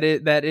beach. That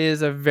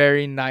is a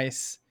very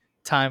nice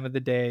time of the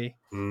day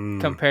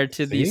compared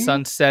to the See?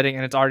 sun setting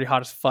and it's already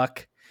hot as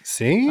fuck.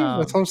 See,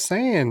 that's what I'm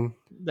saying.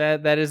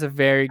 That is a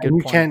very good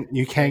And point.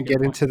 you can't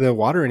get into the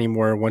water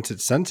anymore once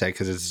it's sunset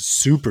because it's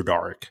super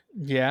dark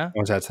Yeah.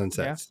 once that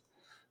sunsets.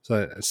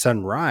 So at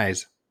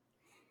sunrise,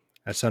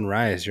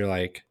 you're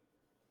like,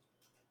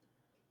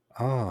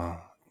 oh,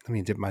 let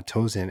me dip my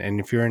toes in. And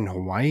if you're in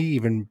Hawaii,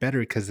 even better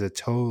because the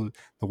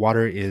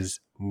water is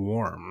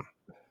warm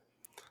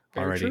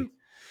Very already.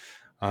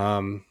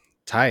 true.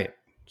 Tight.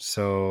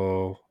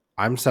 So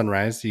I'm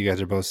sunrise. You guys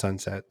are both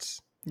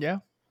sunsets. Yeah.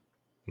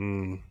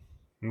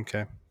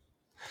 Okay.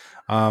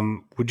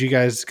 Would you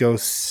guys go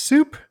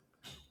soup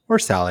or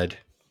salad?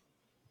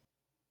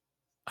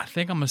 I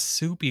think I'm a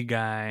soupy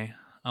guy.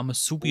 I'm a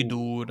soupy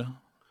dude.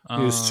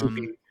 You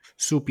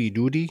soupy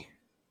doody.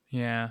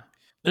 Yeah.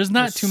 There's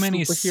not too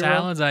many superhero?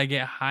 salads I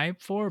get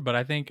hyped for, but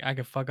I think I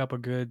could fuck up a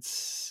good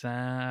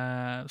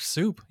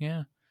soup.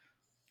 Yeah.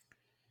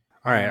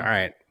 All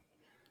right.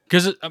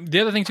 Because the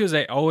other thing too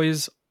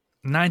is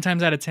 9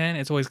 times out of 10,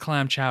 it's always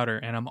clam chowder,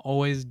 and I'm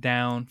always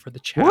down for the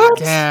chowder. What?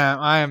 Damn,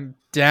 I am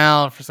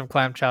down for some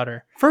clam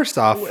chowder. First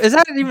off, Is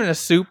that even a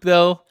soup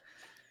though?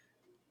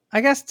 I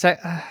guess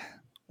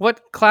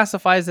what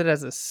classifies it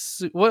as a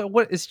soup?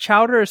 What is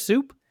chowder a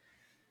soup?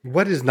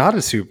 what is not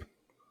a soup?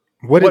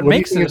 What do you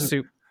makes it think a is-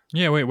 soup?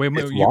 Yeah, wait.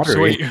 It's So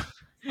watery. wait,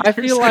 I you're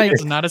feel saying like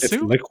it's not a It's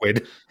soup.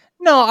 liquid.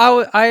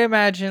 no. I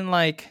imagine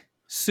like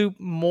soup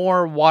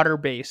more water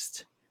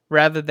based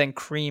rather than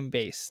cream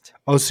based.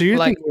 Oh, so you're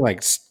Like- thinking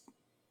like,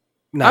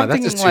 no, I'm that's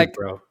a thinking soup, like-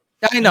 bro.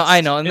 I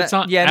know. And It's that-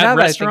 on yeah, at now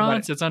that I think about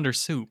restaurants. it, It's under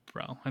soup,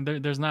 bro. And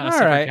there's not a All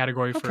separate right,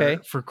 category okay.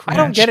 for I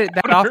don't get it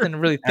that chowder. often to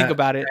really think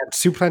about it. At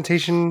Soup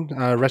Plantation,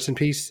 rest in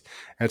peace.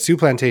 At Soup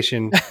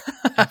Plantation,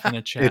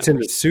 Infinite chat It's in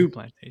for the soup.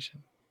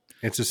 plantation.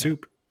 it's a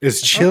soup. It's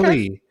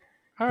chili.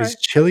 All right. Is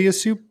chili a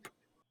soup?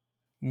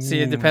 See,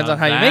 it Ooh, depends now on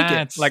how you make it.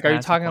 that's- Like, are you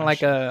that's a talking like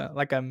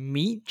question. a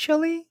meat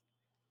chili,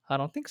 I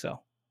don't think so.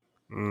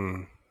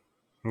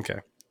 Okay.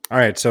 All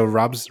right. So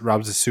Rob's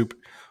a soup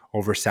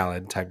over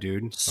salad type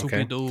dude. Soupy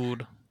Okay.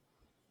 dude.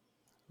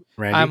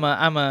 Randy.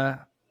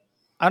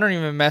 I don't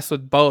even mess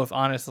with both,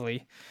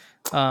 honestly.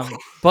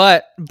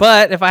 But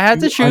if I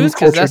had to choose,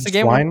 because that's the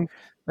game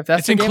if that's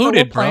it's the included,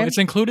 game we're bro. playing, It's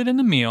included in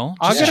the meal.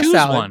 I'll Just get a choose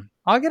salad. one.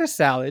 I'll get a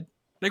salad.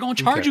 They're gonna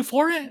charge you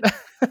for it.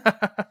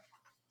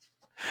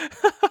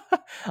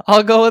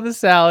 I'll go with a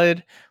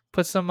salad.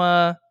 Put some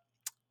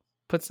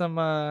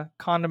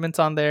condiments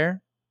on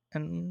there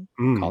and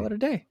call it a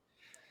day.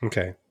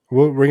 Okay.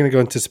 Well, we're gonna go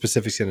into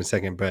specifics in a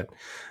second, but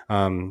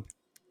I'm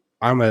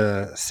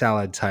a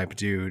salad type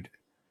dude.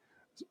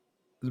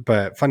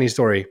 But funny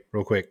story,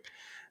 real quick.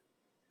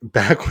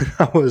 Back when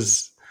I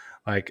was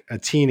like a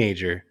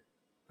teenager,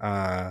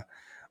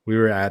 we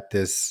were at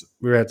this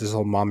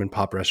old mom and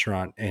pop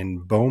restaurant in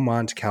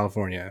Beaumont,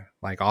 California,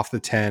 like off the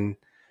 10,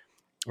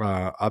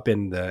 up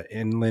in the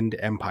Inland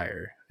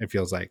Empire. It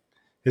feels like,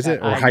 is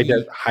it, or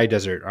high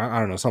desert? I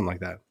don't know, something like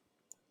that.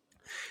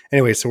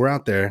 Anyway, so we're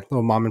out there,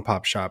 little mom and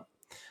pop shop,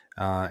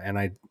 and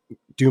I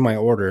do my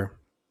order,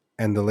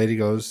 and the lady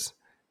goes,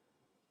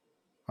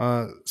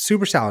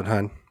 "Super salad,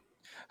 hun."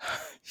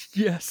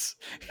 Yes,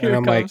 and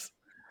I'm like,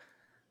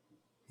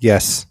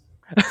 yes.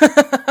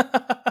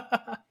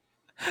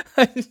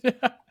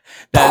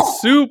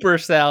 That's super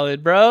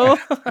salad, bro.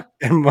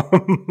 And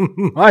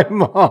my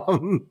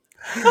mom,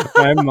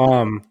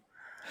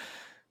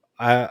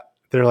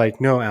 they're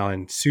like, "No,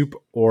 Alan, soup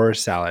or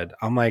salad."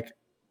 I'm like,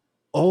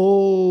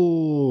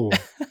 oh,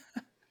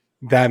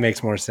 that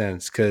makes more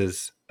sense,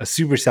 because a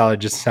super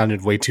salad just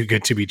sounded way too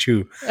good to be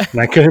true, and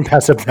I couldn't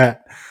pass up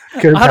that.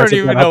 I don't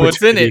even know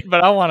what's in it,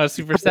 but I want a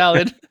super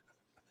salad.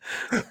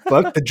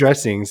 Fuck the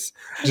dressings.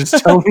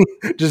 Just tell me.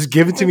 Just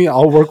give it to me.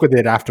 I'll work with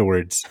it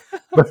afterwards.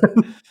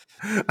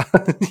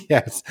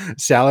 Yes,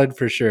 salad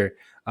for sure.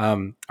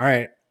 All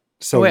right.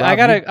 So wait, Rob,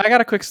 I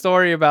got a quick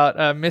story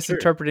about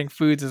misinterpreting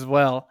foods as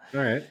well.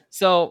 All right.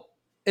 So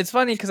it's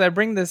funny because I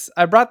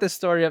brought this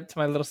story up to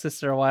my little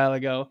sister a while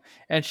ago,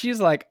 and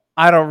she's like,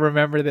 I don't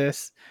remember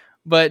this,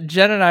 but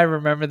Jen and I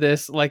remember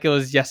this like it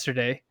was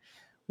yesterday.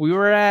 We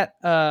were at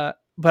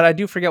but I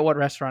do forget what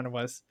restaurant it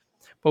was.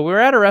 But we were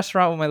at a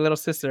restaurant with my little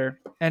sister,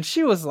 and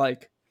she was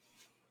like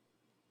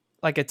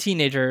a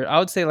teenager. I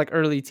would say like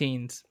early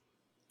teens.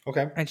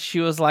 Okay. And she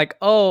was like,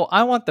 "Oh,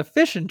 I want the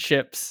fish and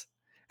chips."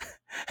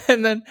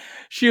 And then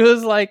she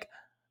was like,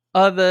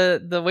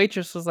 the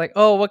waitress was like,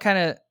 "Oh, what kind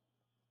of?"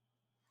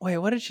 Wait,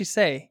 what did she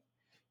say?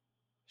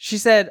 She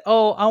said,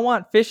 "Oh, I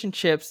want fish and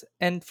chips,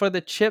 and for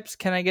the chips,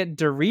 can I get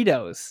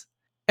Doritos?"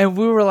 And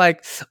we were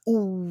like,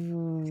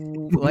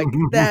 "Ooh, like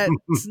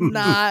that's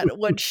not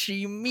what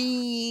she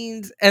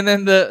means." And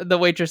then the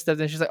waitress stepped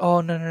in. She's like,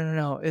 "Oh,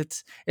 no.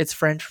 It's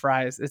French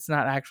fries. It's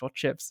not actual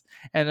chips."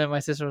 And then my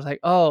sister was like,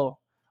 "Oh,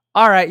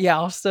 all right, yeah,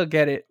 I'll still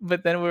get it."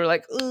 But then we were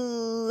like,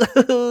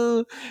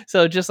 "Ooh."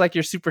 So just like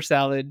your super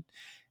salad,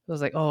 it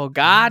was like, "Oh,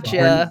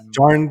 gotcha."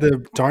 Darn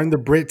the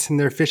Brits and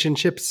their fish and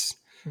chips.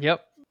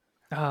 Yep.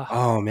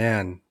 Oh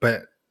man,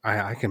 but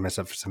I can mess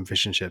up for some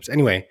fish and chips.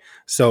 Anyway,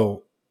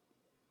 so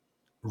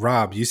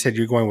Rob, you said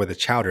you're going with a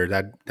chowder.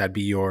 That'd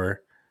be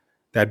your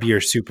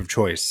soup of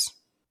choice.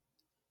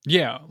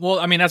 Yeah.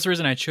 Well, I mean, that's the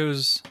reason I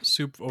chose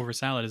soup over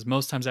salad. Is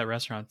most times at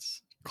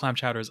restaurants, clam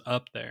chowder is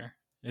up there.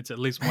 It's at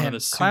least one of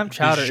the clam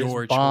chowder is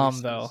bomb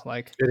choices. Though.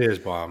 Like it is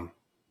bomb.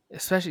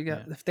 Especially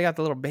if they got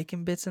the little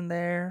bacon bits in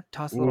there,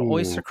 toss the little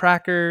oyster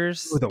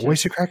crackers. Ooh, the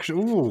oyster crackers.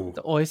 Ooh,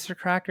 the oyster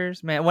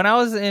crackers, man. When I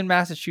was in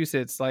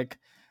Massachusetts, like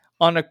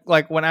when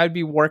I would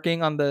be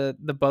working on the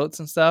boats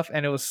and stuff,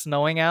 and it was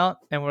snowing out,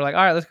 and we're like,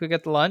 all right, let's go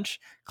get the lunch.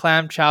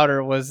 Clam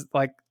chowder was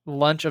like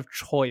lunch of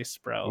choice,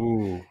 bro.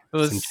 Ooh, it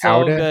was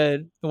so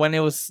good when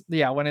it's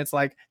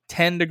like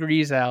 10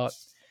 degrees out,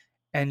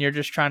 and you're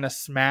just trying to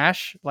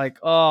smash. Like,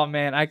 oh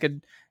man, I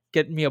could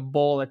get me a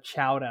bowl of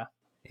chowder.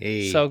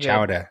 Hey, so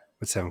chowder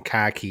with some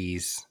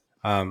khakis.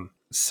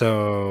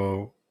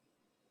 So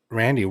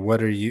Randy,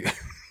 what are you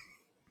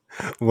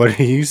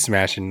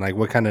smashing? Like,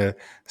 what kind of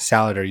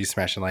salad are you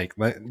smashing? Like,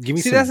 give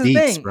me some that's beets,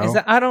 the thing, bro. Is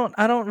that I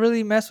don't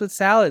really mess with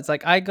salads.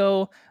 Like, I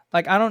don't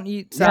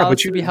eat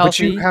salads to be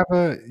healthy.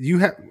 But you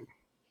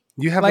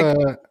have like,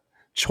 a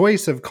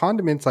choice of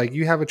condiments. Like,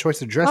 you have a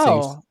choice of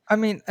dressings. Oh, I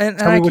mean,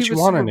 and I keep it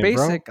super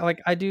basic.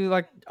 Like, I do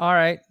like, all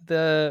right,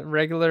 the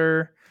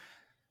regular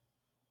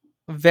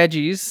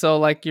veggies. So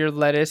like your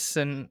lettuce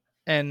and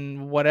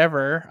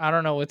whatever. I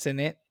don't know what's in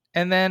it.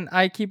 And then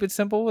I keep it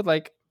simple with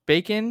like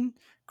bacon,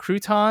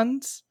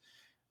 croutons,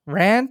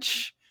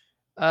 ranch.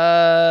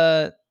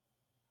 I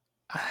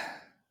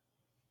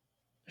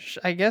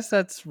guess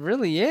that's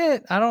really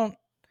it. I don't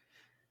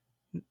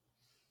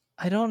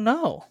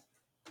know.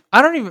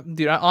 I don't even,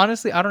 dude.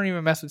 Honestly, I don't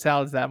even mess with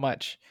salads that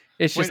much.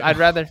 It's just I'd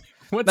rather.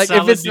 What like,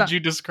 salad did you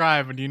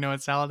describe? Do you know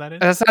what salad that is?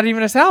 That's not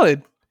even a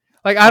salad.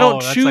 Like, I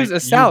don't choose a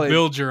salad. You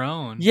build your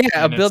own.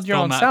 Yeah, build your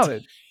own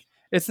salad.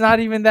 It's not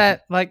even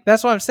that. Like,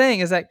 that's what I'm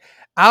saying. Is like,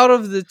 out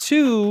of the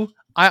two,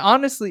 I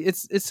honestly,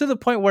 it's to the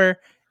point where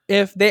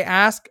if they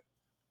ask,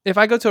 if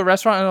I go to a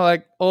restaurant and they're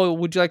like, "Oh,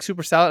 would you like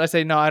super salad?" I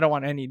say, "No, I don't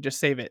want any. Just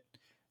save it."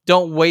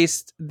 don't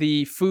waste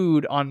the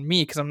food on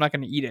me because I'm not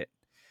going to eat it.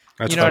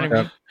 That's You know what I fucked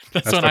up. mean?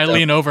 That's That's when I fucked up.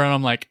 lean over and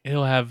I'm like,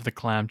 he'll have the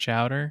clam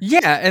chowder.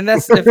 Yeah, and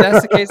if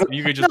that's the case,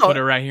 You could just no, put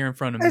it right here in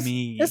front of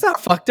me. it's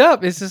not fucked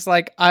up. It's just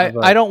like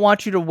But- I don't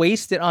want you to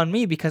waste it on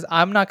me because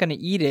I'm not going to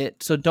eat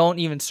it. So don't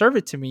even serve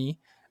it to me.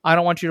 I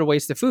don't want you to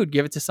waste the food.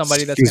 Give it to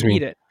somebody that's Excuse going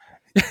to me. eat it.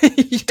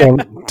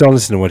 Yeah. Don't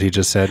listen to what he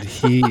just said.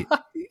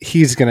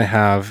 He's gonna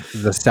have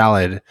the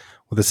salad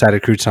with a side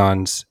of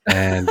croutons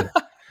and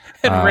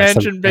And ranch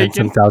some, and bacon.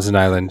 some Thousand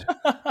Island.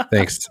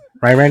 Thanks,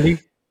 right, Randy?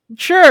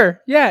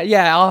 Sure.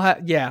 Yeah. I'll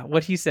have. Yeah.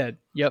 What he said.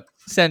 Yep.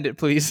 Send it,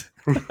 please.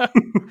 No,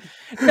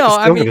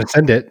 I Still mean, gonna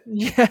send it.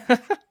 yeah.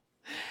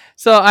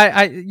 So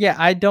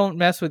I don't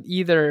mess with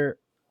either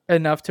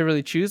enough to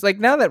really choose. Like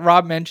now that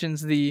Rob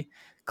mentions the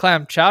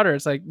clam chowder,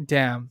 it's like,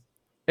 damn.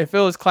 If it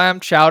was clam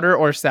chowder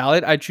or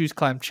salad, I'd choose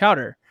clam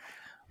chowder.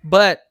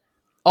 But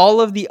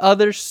all of the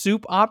other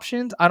soup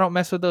options, I don't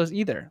mess with those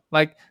either.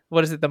 Like,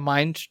 what is it? The what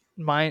is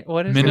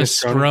it?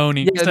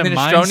 Minestrone. Yeah, Is that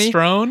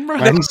minestrone?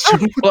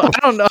 minestrone, bro? Well, I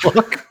don't know.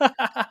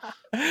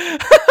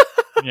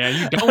 Yeah,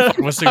 you don't fuck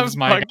with soups, I'm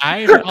my fucking- guy.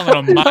 You're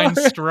calling it a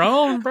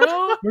minestrone, bro.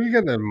 What you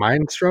got the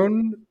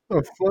Mindstrone?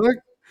 The fuck?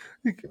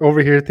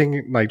 Over here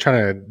thinking like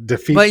trying to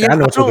defeat But yeah, I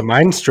Thanos with a don't-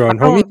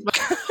 Mindstrone, I homie.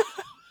 don't-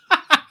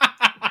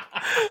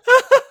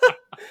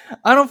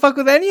 I don't fuck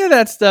with any of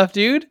that stuff,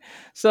 dude.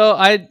 So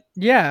I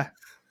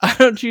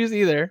don't choose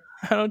either.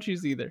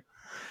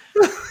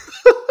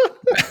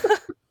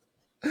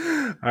 All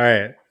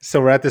right.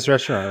 So we're at this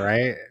restaurant,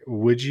 right?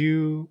 Would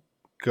you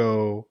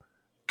go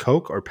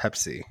Coke or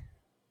Pepsi?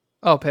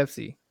 Oh,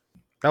 Pepsi.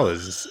 That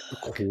was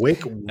quick.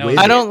 That was I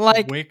witted. don't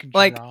like- quick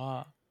like-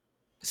 draw.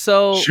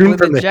 So Shooting with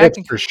from the Jack hips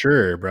and for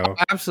sure, bro.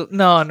 absolutely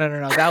no.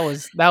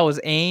 That was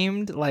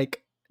aimed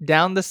like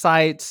down the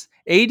sights,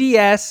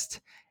 ADS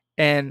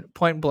and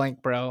point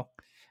blank, bro.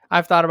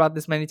 I've thought about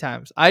this many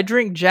times. I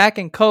drink Jack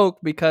and Coke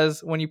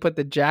because when you put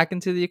the Jack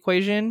into the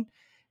equation,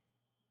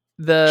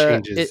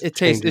 it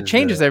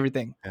changes the-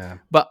 everything. Yeah.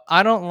 But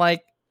I don't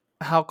like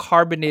how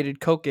carbonated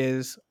Coke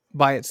is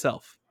by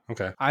itself.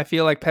 Okay. I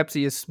feel like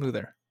Pepsi is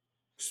smoother.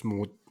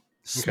 Smooth.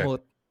 Smooth.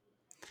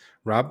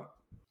 Rob?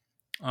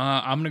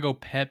 I'm gonna go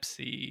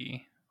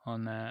Pepsi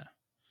on that.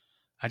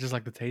 I just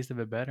like the taste of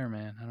it better,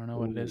 man. I don't know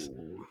what it is.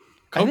 Ooh.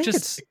 I Coke think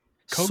just it's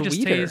Coke just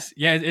sweeter. tastes.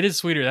 Yeah, it is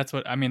sweeter. That's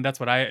what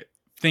I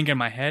think in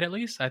my head, at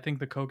least. I think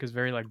the Coke is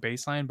very like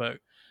baseline, but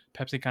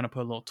Pepsi kind of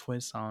put a little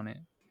twist on it.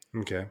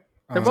 Okay.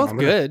 They're both I'm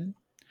gonna- good.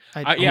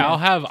 Yeah, I'll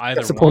have either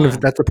That's the one.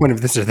 point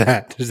of this or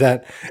that. Is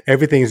that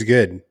everything's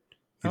good.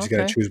 You just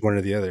gotta Okay. choose one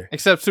or the other.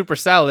 Except super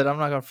salad. I'm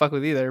not gonna fuck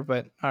with either,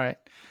 but all right.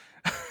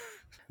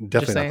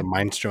 Definitely not saying. the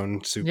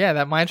Mindstrone soup. Yeah,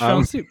 that Mindstone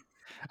Um, soup.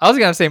 I was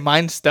gonna say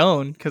Mind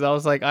Stone because I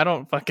was like, I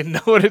don't fucking know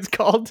what it's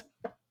called.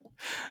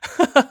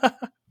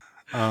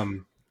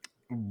 I'm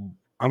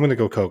gonna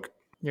go Coke.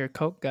 You're a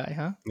Coke guy,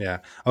 huh? Yeah.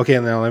 Okay,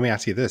 and now let me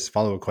ask you this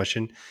follow-up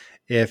question.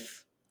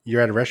 If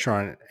you're at a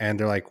restaurant and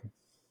they're like,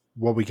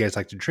 what would you guys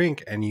like to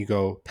drink? And you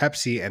go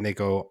Pepsi and they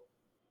go,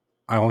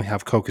 I only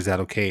have Coke, is that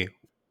okay?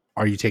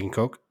 Are you taking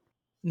Coke?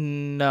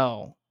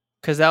 No,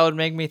 because that would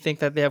make me think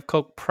that they have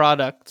Coke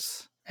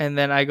products, and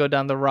then I go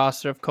down the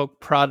roster of Coke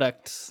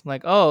products.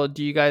 Like, oh,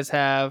 do you guys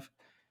have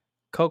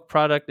Coke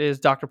product is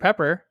Dr.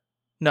 Pepper?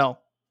 No.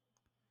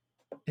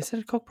 Is it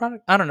a Coke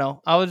product? I don't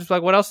know. I was just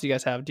like, what else do you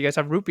guys have? Do you guys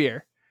have root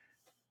beer?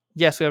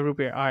 Yes, we have root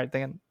beer. All right,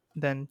 then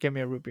give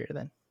me a root beer.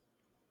 Then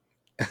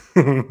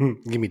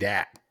Give me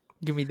that.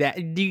 give me that.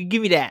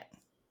 Give me that.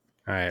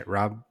 All right,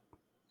 Rob.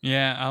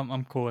 Yeah,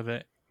 I'm cool with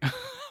it.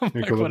 I'm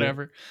You're like, cool with it?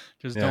 whatever.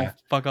 Just Yeah. don't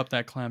fuck up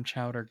that clam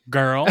chowder,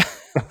 girl.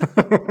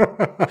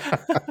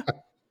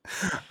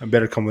 I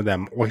better come with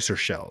them oyster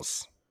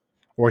shells.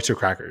 Oyster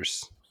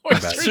crackers.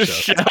 Oyster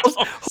shells.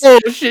 Oh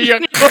shit! You're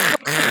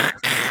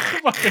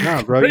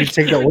No, bro, you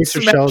take the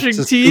oyster shells smashing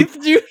to teeth,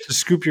 scoop, dude. to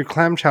scoop your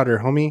clam chowder,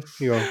 homie.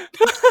 You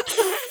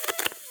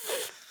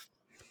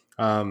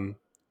go.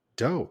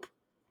 Dope.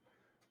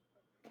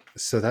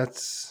 So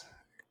that's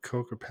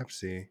Coke or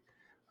Pepsi.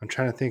 I'm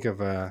trying to think of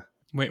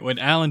Wait,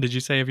 Alan, did you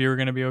say if you were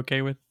gonna be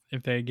okay with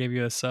if they gave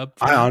you a sub?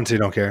 I honestly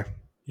don't care.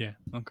 Yeah,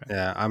 okay.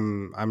 Yeah,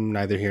 I'm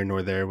neither here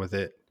nor there with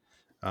it.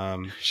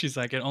 She's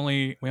like,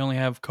 we only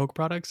have Coke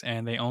products,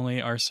 and they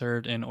only are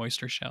served in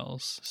oyster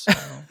shells.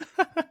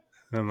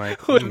 So I'm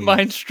like, With hmm,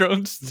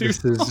 Mindstones too.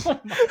 this is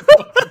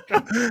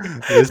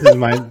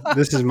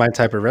this is my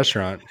type of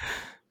restaurant.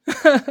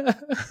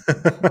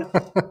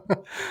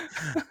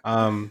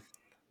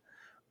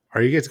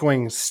 Are you guys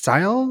going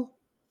style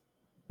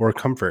or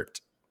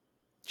comfort?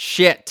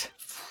 Shit.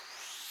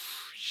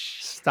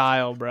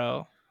 Style,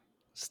 bro.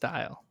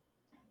 Style.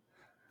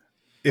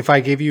 If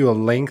I gave you a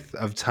length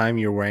of time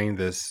you're wearing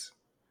this,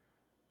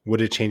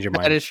 would it change your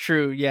mind? That is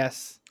true.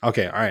 Yes.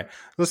 Okay, all right.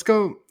 Let's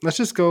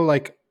just go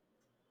like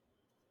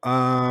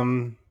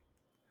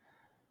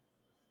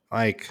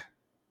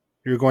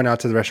you're going out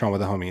to the restaurant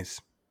with the homies.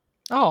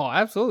 Oh,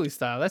 absolutely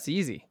style. That's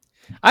easy.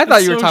 I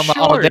thought you were talking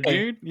about all day.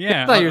 dude.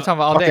 Yeah, I thought you were talking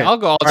about all day. Okay. I'll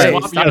go all All day.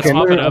 right, Swap- you gotta okay,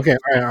 swap it up. okay,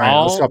 all right.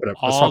 Let's swap it up.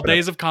 Let's all swap it up.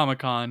 days of Comic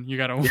Con, you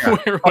gotta Yeah,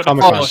 wear whatever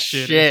Comic-Con. Oh the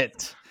shit. is.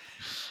 shit.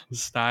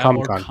 Style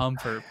or Comic-Con.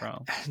 comfort,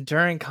 bro.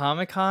 During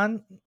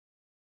Comic-Con,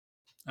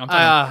 I'm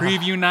talking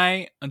preview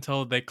night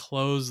until they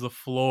close the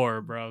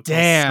floor, bro. Till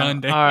damn.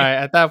 Sunday. All right,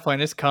 at that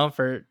point, it's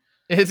comfort.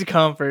 It's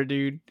comfort,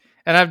 dude.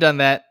 And I've done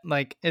that.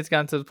 Like, it's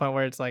gotten to the point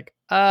where it's like,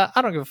 I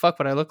don't give a fuck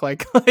what I look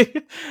like.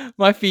 Like,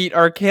 my feet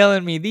are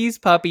killing me. These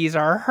puppies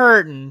are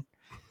hurting.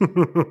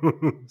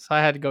 So I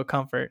had to go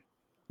comfort.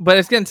 But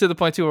it's getting to the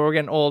point too where we're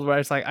getting old, where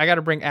it's like I got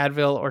to bring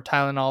Advil or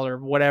Tylenol or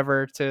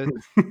whatever to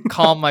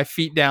calm my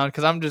feet down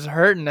because I'm just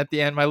hurting at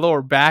the end. My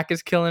lower back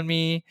is killing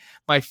me.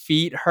 My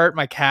feet hurt.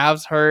 My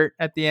calves hurt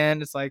at the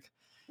end. It's like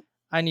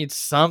I need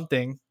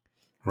something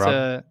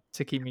Rob?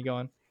 to keep me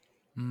going.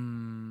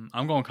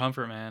 I'm going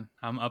comfort, man.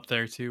 I'm up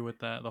there too with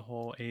that. The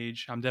whole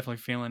age. I'm definitely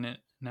feeling it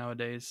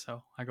nowadays.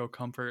 So I go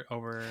comfort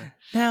over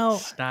Now,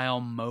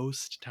 style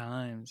most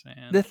times,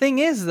 man. the thing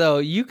is, though,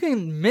 you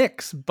can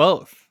mix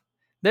both.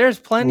 There's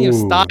plenty of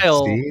Ooh,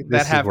 style see? that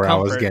This is have where I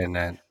was comfort. getting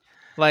at.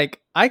 Like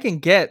I can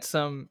get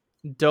some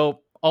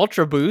dope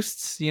Ultra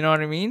Boosts. You know what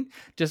I mean?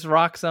 Just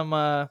rock some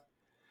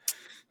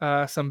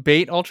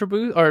Bait Ultra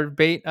Boost or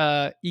Bait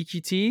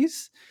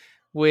EQTs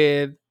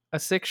with a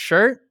sick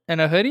shirt and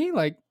a hoodie.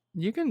 Like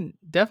you can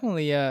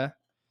definitely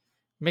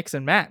mix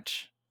and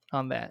match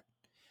on that.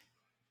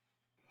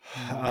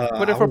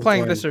 But if we're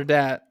playing this or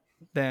that,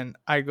 then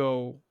I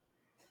go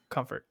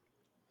comfort.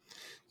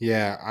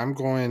 Yeah, I'm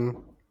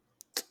going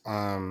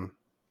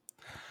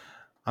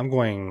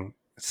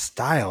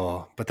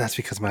style, but that's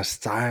because my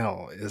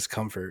style is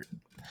comfort.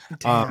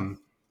 Damn.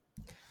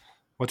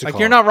 What's it Like called?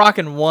 you're not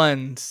rocking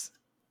ones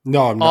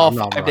No, I'm not. all I'm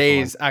not 5 rocking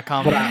days one. at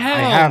Comic Con. Hell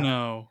have-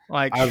 no.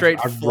 Like straight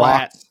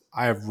flat.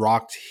 I have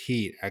rocked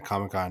heat at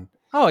Comic Con.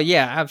 Oh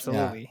yeah,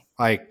 absolutely.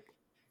 Like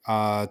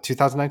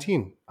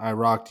 2019, I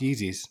rocked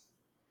Yeezys.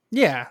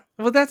 Yeah.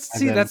 Well, that's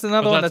And then- that's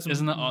another one. That's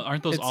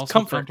aren't those it's also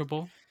comfort.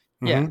 comfortable?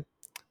 Yeah. Mhm.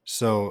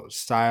 So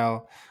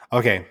style.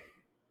 Okay.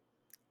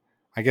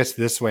 I guess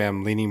this way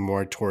I'm leaning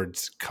more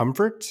towards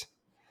comfort.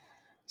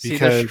 See,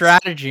 there's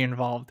strategy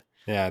involved.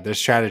 Yeah, there's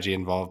strategy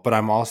involved, but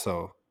I'm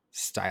also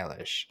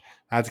stylish.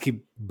 I have to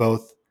keep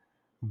both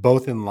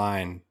in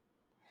line.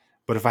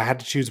 But if I had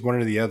to choose one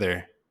or the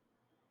other,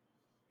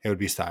 it would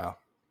be style.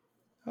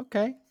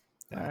 Okay.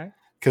 Yeah. All right.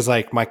 Because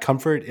like my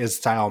comfort is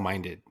style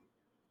minded.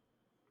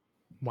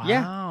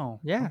 Wow.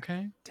 Yeah.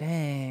 Okay.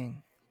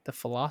 Dang. The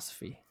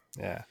philosophy.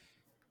 Yeah.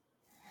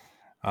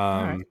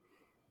 right.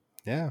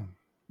 Yeah.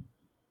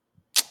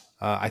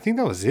 I think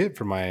that was it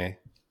for my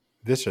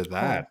this or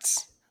that.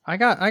 I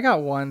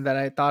got one that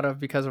I thought of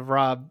because of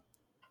Rob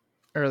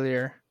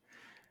earlier.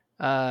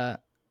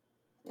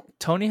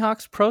 Tony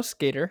Hawk's Pro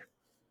Skater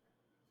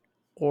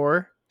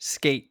or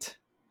Skate.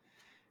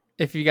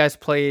 If you guys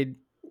played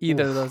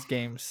either of those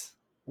games.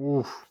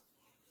 Oof.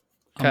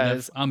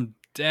 I'm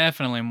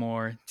definitely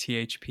more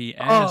THPS,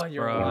 Oh,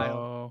 you're bro.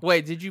 wild.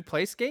 Wait, did you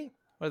play Skate?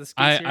 Or the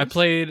Skate I series?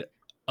 played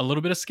a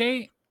little bit of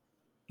Skate,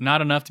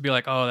 not enough to be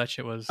like, oh, that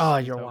shit was. Oh,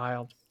 you're dope.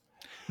 wild.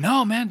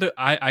 No, man.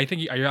 I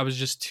think I was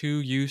just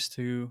too used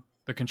to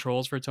the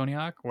controls for Tony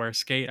Hawk, where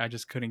Skate, I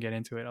just couldn't get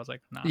into it. I was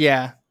like, nah.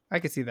 Yeah, I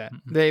can see that.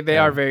 Mm-mm. They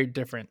are very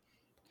different.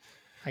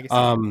 I can see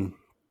that.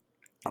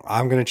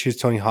 I'm gonna choose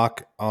Tony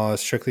Hawk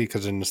strictly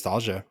because of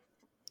nostalgia.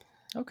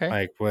 Okay.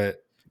 Like what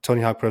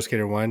Tony Hawk Pro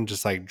Skater 1,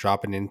 just like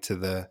dropping into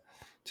the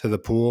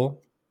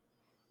pool.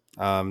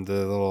 The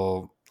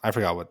little I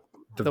forgot what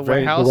The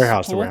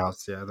warehouse the pool?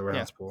 warehouse. Yeah, the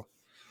warehouse pool.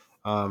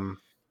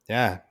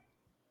 Yeah.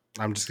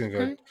 I'm just gonna go.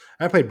 Okay.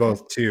 I played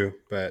both too,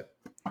 but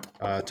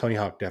Tony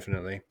Hawk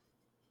definitely.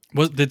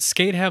 Did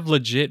Skate have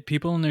legit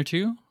people in there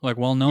too? Like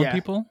well-known Yeah.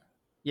 people?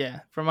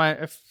 Yeah,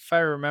 if I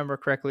remember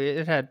correctly,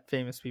 it had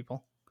famous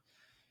people,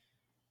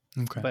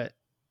 Okay. but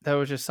there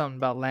was just something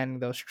about landing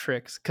those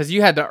tricks because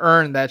you had to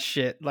earn that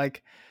shit.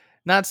 Like,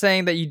 not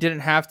saying that you didn't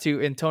have to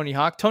in Tony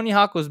Hawk. Tony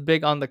Hawk was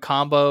big on the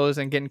combos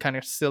and getting kind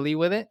of silly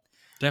with it.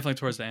 Definitely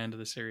towards the end of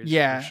the series.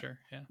 Yeah. For sure.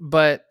 Yeah.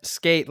 But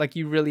Skate, like,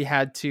 you really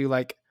had to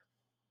like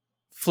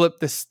flip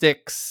the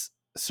sticks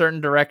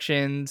certain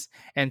directions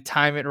and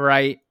time it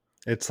right.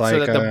 It's like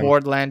so that the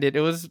board landed.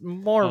 It was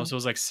more so it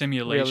was like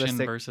simulation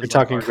realistic. versus. you're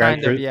talking like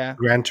Gran- Kind of, yeah.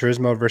 Gran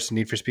Turismo versus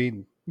Need for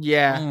Speed.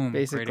 yeah, Boom,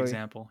 basically. great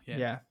example.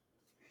 Yeah.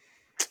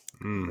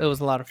 It was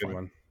a lot of Good fun.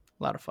 one.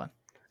 A lot of fun.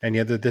 Any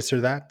other this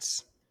or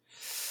that's?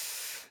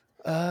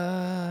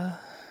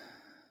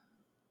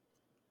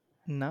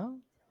 No,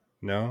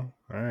 No.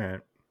 All right.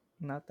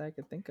 not that I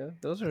could think of.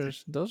 Those are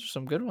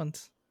some good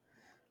ones.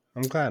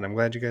 I'm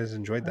glad you guys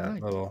enjoyed that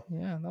Alright. little.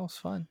 Yeah, that was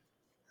fun.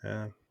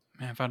 Yeah.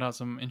 Man, I found out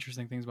some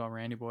interesting things about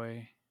Randy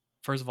Boy.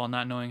 First of all,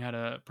 not knowing how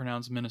to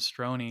pronounce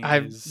minestrone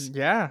is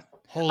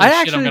holy I shit.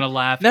 I'm actually gonna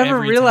laugh never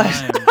every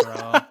realized. time,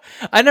 bro.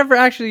 I never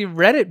actually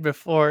read it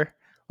before.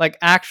 Like,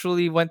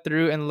 actually went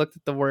through and looked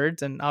at the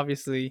words, and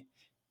obviously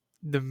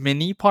the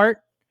mini part.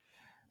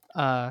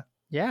 Yeah,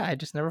 I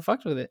just never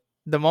fucked with it.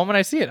 The moment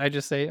I see it, I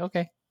just say,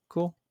 okay,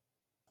 cool.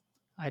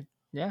 I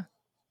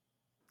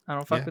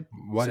don't fuck with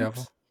Whatever.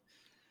 soups.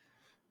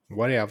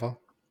 Whatever.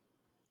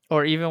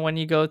 Or even when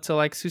you go to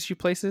like sushi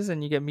places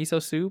and you get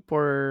miso soup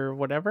or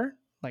whatever,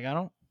 like I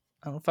don't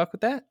fuck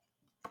with that.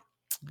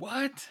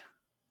 What?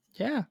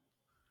 Yeah.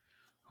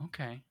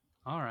 Okay.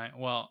 All right.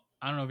 Well,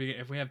 I don't know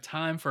if we have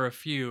time for a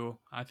few.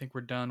 I think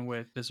we're done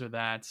with this or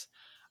that.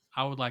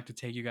 I would like to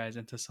take you guys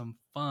into some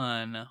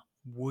fun.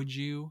 Would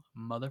you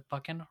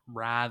motherfucking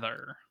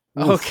rather?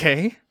 Oof.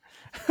 Okay.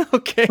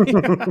 Okay.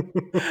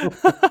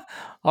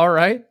 All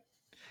right.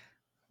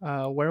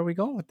 Where are we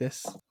going with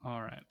this?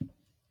 All right.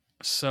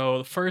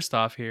 So, first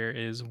off, here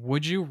is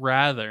would you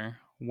rather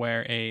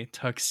wear a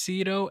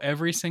tuxedo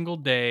every single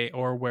day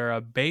or wear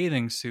a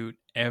bathing suit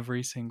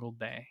every single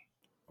day?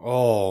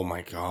 Oh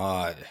my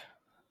god.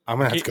 I'm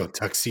gonna have to Get, go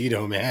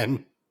tuxedo,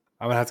 man.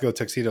 I'm gonna have to go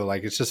tuxedo.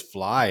 Like it's just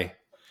fly.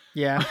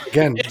 Yeah.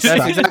 Again, It's- That's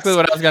style, exactly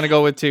what I was gonna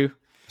go with too.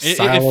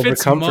 style over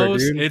fits comfort,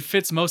 most dude. it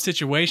fits most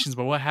situations,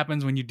 but what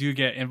happens when you do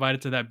get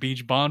invited to that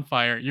beach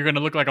bonfire? You're gonna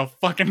look like a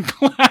fucking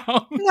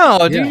clown.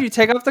 No, dude, Yeah. you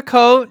take off the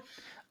coat,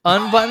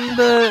 unbutton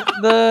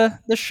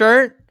the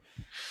shirt,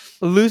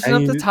 loosen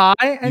And up the you- tie,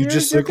 and you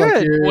just you're look like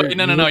good. you're. Wait,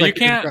 no. look You like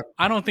you're- can't.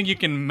 I don't think you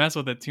can mess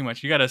with it too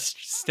much. You gotta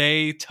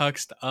stay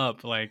tuxed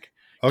up. Like,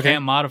 Okay.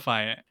 can't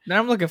modify it. Then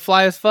I'm looking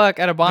fly as fuck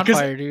at a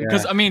bonfire, dude.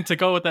 Because I mean, to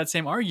go with that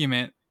same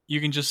argument, you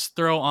can just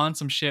throw on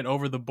some shit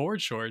over the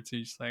board shorts.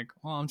 You're just like,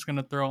 well, I'm just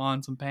gonna throw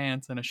on some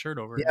pants and a shirt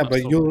over it. Yeah, I'm but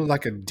still- you look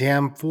like a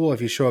damn fool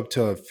if you show up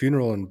to a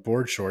funeral in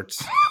board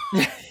shorts.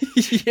 Yeah.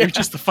 you're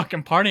just a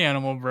fucking party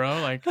animal, bro.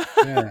 Like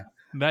Yeah,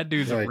 that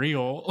dude's Like-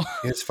 real.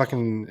 he's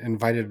fucking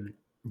invited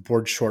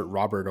board short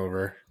Robert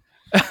over.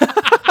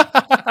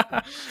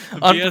 The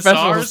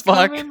Unprofessional VSR's as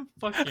fuck. coming?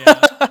 Fuck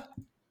yeah.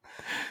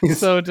 He's,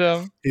 So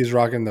dumb. he's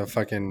rocking the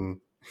fucking.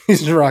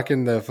 He's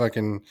rocking the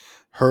fucking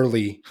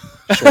Hurley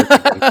shorts.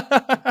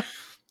 again.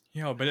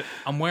 Yo, but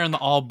I'm wearing the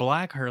all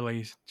black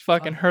Hurleys.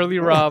 Fucking Hurley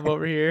Rob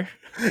over here.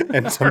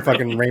 And some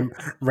fucking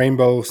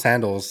rainbow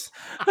sandals.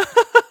 You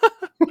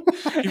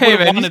Hey would've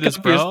man, wanted he's this,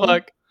 comfy as bro.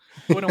 fuck.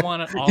 Wouldn't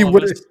want it all He of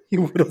would us. have. He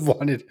would have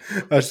wanted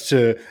us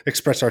to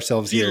express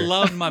ourselves He here.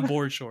 loved my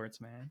board shorts,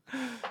 man.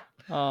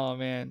 Oh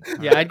man.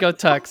 Yeah, I'd go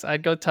tux.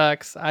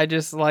 I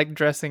just like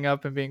dressing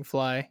up and being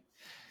fly.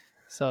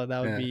 So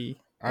that would Yeah. be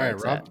All right, where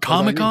it's Rob. at. what about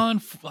Comic you?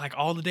 Con, like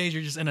all the days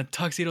you're just in a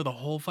tuxedo the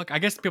whole fuck. I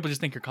guess people just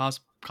think you're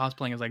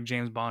cosplaying as like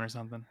James Bond or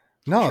something.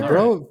 No, Sure.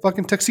 bro.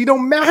 Fucking tuxedo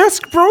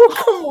mask, bro.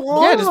 Come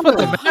on. Yeah, just put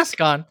the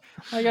mask on.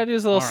 All you gotta do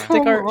is a little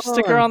Alright.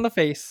 sticker Come on the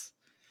face.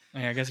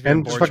 Yeah, I guess if you're And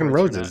in just board fucking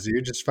shorts, you're roses.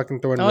 You just fucking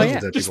throwing Oh, roses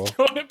yeah. at Just people.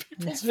 throwing at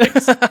people's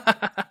face.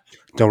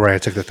 Don't worry, I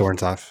took the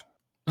thorns off.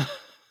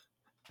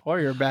 Or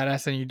you're a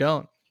badass and you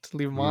don't. Just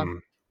leave them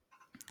on.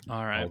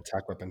 All Oh, right.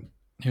 attack weapon.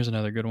 Here's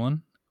another good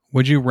one.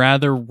 Would you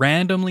rather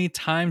randomly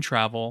time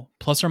travel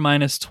plus or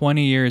minus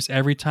 20 years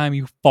every time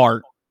you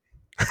fart,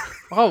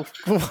 Oh,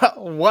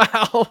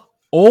 wow.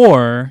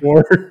 or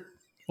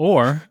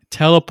Or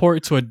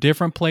teleport to a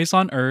different place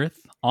on Earth,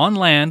 on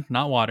land,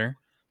 not water,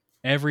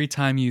 every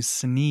time you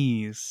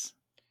sneeze?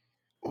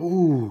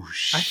 ooh,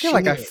 shit. I feel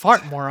like I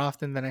fart more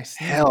often than I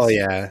sneeze. Hell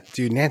yeah,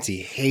 dude.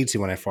 Nancy hates it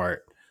when I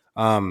fart.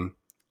 I'm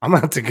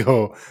gonna have to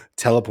go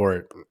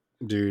teleport,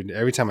 dude.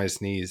 Every time I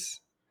sneeze,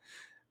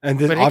 and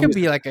then But it could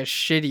obviously be like a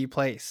shitty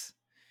place.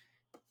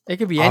 It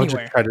could be I'll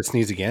anywhere. just try to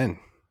sneeze again.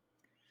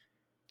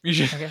 You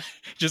should Okay.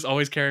 just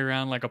always carry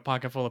around like a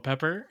pocket full of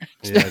pepper.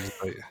 Yeah,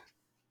 just like,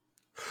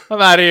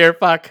 I'm out of here.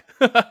 Fuck.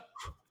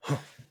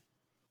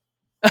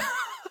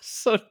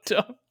 So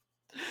dumb.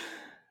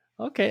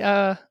 Okay.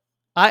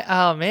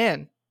 Oh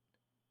man.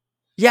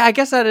 Yeah, I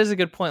guess that is a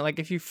good point. Like,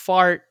 if you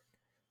fart,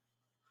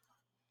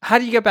 how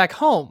do you get back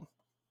home?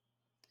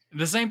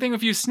 The same thing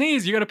if you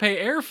sneeze, you got to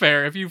pay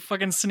airfare. If you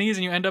fucking sneeze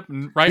and you end up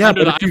right Yeah,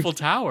 under but the if you- Eiffel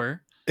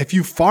Tower. if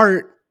you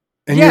fart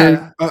and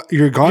Yeah.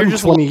 you're gone You're in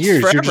just 20 lost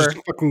years, you're forever.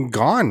 just fucking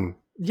gone.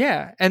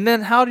 Yeah, and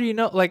then how do you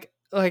know? Like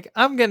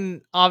I'm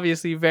getting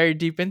obviously very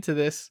deep into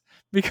this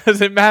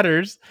because it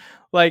matters.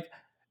 Like,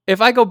 if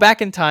I go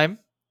back in time,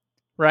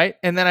 right,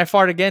 and then I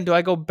fart again, do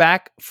I go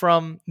back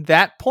from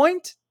that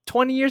point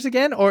 20 years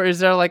again, or is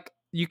there like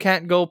you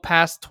can't go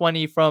past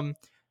 20 from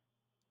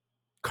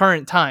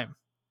current time?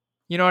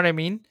 You know what I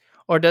mean?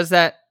 Or does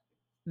that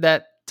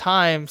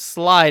time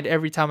slide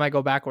every time I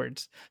go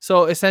backwards?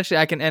 So essentially,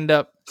 I can end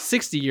up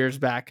 60 years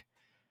back.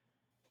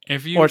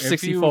 If you Or if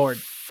 60 you forward.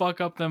 fuck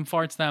up them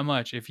farts that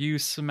much, if you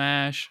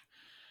smash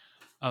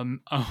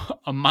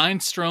a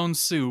mind stone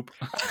soup,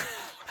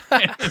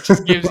 and it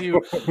just gives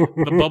you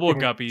the bubble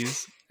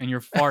guppies, and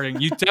you're farting,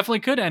 you definitely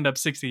could end up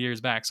 60 years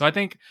back. So I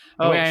think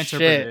the way I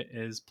interpret it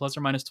is plus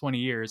or minus 20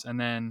 years, and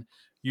then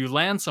you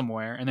land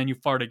somewhere, and then you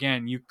fart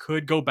again. You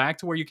could go back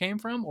to where you came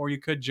from, or you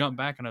could jump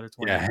back another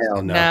 20 Yeah, years.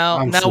 hell no. Now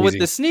I'm with sneezing.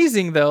 the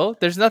sneezing though,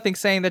 there's nothing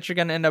saying that you're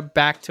gonna end up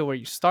back to where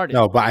you started.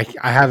 No, but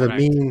I have a Correct.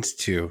 means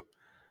to.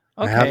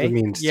 I okay. have the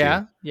means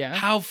to. Yeah.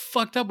 How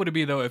fucked up would it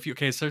be though if you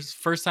so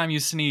first time you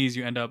sneeze,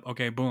 you end up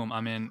okay, boom,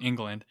 I'm in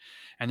England,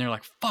 and they're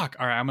like, fuck,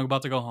 all right, I'm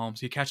about to go home.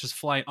 So you catch this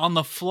flight. On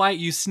the flight,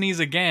 you sneeze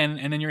again,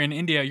 and then you're in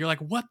India. You're like,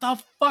 what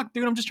the fuck,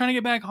 dude? I'm just trying to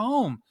get back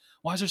home.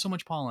 Why is there so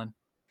much pollen?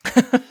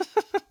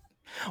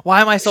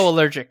 Why am I so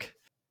allergic?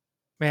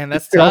 Man,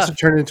 that's It tough. also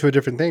turn into a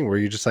different thing where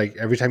you just like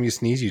every time you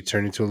sneeze, you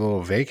turn into a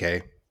little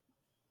vacay.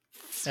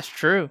 That's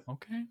true.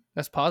 Okay.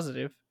 That's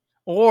positive.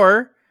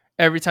 Or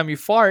every time you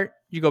fart,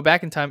 you go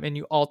back in time and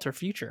you alter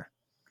future.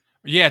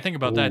 Yeah, think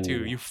about that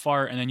too. Ooh. You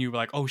fart and then you're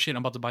like, oh shit,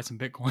 I'm about to buy some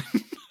Bitcoin.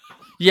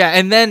 Yeah,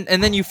 and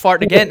then you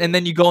fart again, and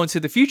then you go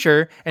into the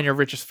future and you're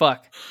rich as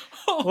fuck.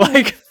 Oh,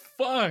 Like,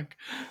 fuck.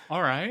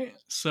 All right.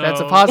 So that's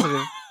a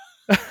positive.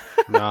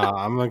 Nah,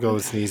 I'm gonna go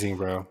with sneezing,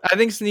 bro. I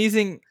think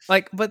sneezing,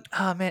 like, but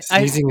oh man,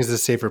 Sneezing is a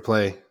safer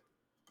play.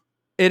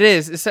 it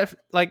is. Except,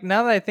 like,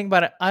 now that I think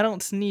about it, I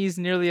don't sneeze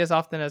nearly as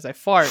often as I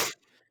fart.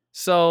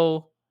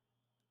 So,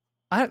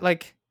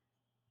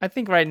 I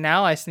think right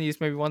now I sneeze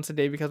maybe once a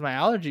day because of my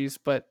allergies,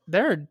 but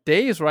there are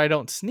days where I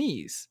don't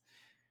sneeze.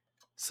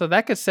 So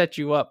that could set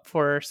you up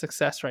for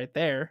success right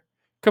there.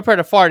 Compared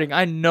to farting,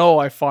 I know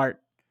I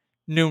fart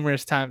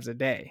numerous times a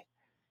day.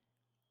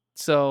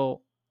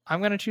 So I'm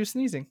going to choose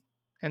sneezing.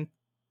 And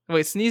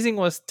wait, sneezing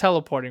was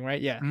teleporting,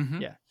 right? Yeah.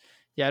 Mhm. Yeah.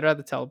 Yeah, I'd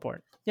rather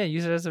teleport. Yeah,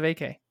 use it as a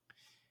vacay.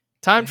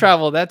 Time Yeah.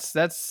 travel, that's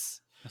That's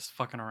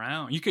fucking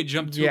around. You could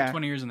jump Yeah.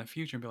 20 years in the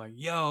future and be like,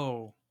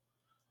 yo,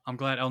 I'm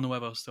glad El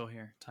Nuevo's still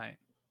here. Tight.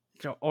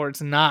 or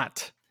it's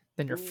not.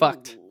 Then you're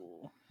fucked.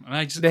 Ooh. And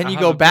I Then you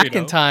have go a back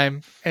in burrito.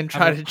 time and Have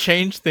try a- to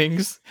change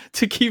things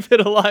to keep it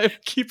alive.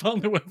 Keep El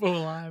Nuevo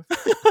alive.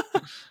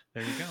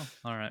 There you go.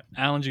 All right.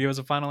 Alan, did you give us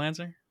a final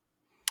answer?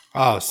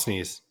 Oh,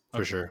 sneeze for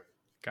Okay. sure.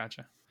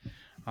 Gotcha.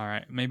 All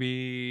right.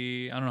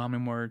 Maybe, I don't know how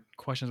many more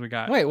questions we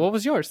got. Wait, what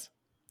was yours?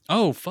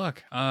 Oh,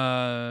 fuck.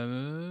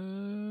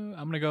 I'm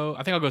going to go,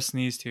 I think I'll go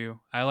sneeze too.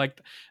 I liked,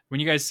 when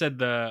you guys said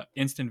the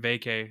instant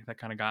vacay, that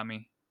kind of got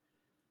me.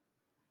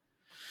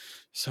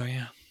 So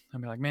yeah, I'll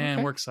be like, man,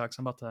 Okay. work sucks.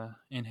 I'm about to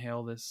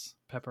inhale this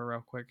pepper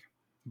real quick.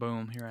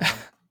 Boom, here I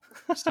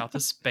am. South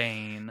of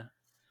Spain.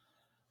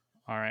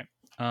 All right.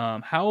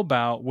 How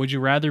about would you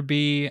rather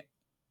there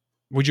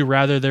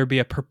be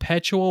a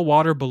perpetual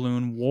water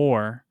balloon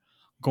war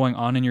going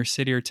on in your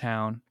city or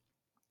town,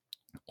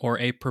 or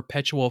a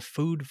perpetual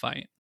food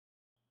fight?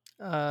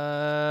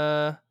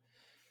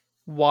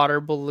 Water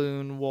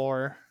balloon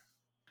war.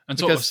 And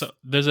Because- so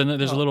there's a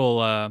Oh.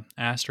 little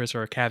asterisk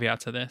or a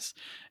caveat to this.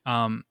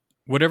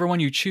 Whatever one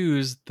you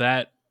choose,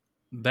 that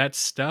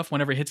stuff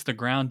whenever it hits the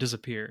ground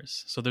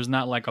disappears. So there's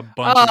not like a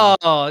bunch of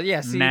Oh,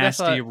 yeah. See, that's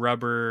nasty what,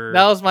 rubber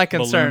that was my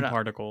concern. balloon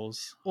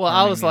particles. Well, I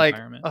harming was the like,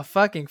 environment. a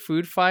fucking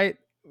food fight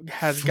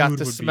has Food got to would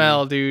be-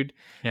 smell, dude.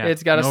 Yeah,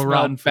 It's got to no smell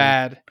rotten food.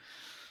 bad.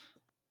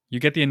 You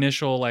get the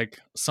initial like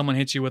someone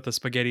hits you with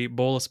a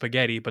bowl of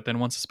spaghetti, but then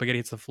once the spaghetti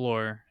hits the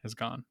floor, it's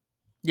gone.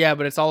 Yeah,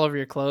 but it's all over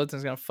your clothes and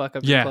it's going to fuck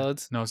up your Yeah,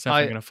 clothes. no, it's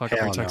definitely I- gonna fuck up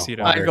your Hell no.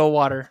 tuxedo. Water. I go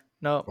water.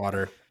 No,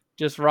 Water.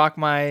 just rock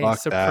my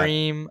Fuck that.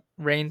 Supreme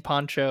rain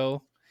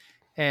poncho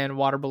and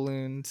water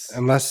balloons.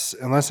 Unless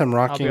I'm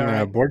rocking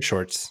alright. board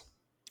shorts.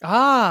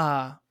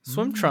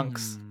 Swim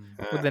trunks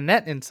Mm. with a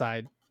net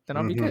inside. Then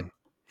I'll be good. Mhm.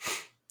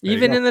 There you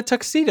Even go. in the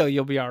tuxedo,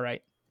 you'll be all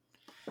right.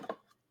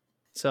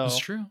 So, That's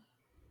true,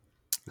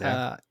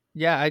 Yeah.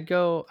 yeah, I'd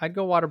go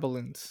water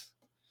balloons.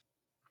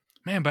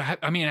 man. But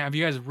I mean, have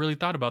you guys really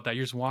thought about that?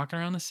 You're just walking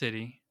around the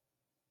city,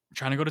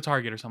 trying to go to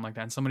Target or something like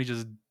that, and somebody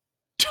just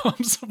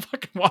dumps a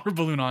fucking water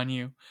balloon on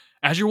you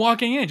as you're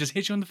walking in, just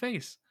hits you in the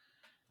face.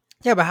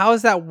 Yeah, but how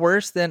is that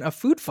worse than a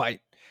food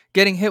fight?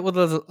 Getting hit with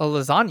a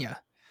lasagna.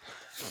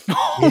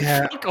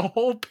 Yeah. Like a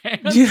whole pan.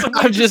 Yeah,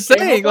 Somebody I'm just came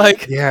saying, up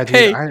like, Yeah, dude.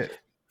 hey,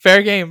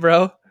 fair game,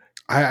 bro.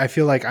 I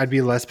feel like I'd be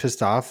less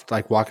pissed off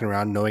like walking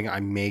around knowing I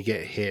may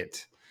get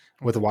hit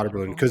with a water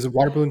balloon because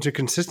water balloons are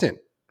consistent,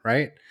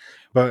 right?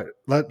 But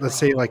let's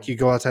say like Bro. you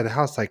go outside the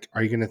house, like,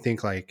 are you gonna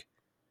think like,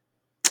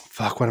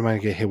 fuck, what am I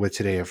gonna get hit with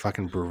today? A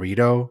fucking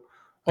burrito?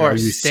 Or are a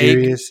you steak.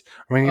 serious?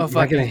 A Am I gonna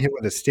fucking- hit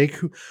with a steak?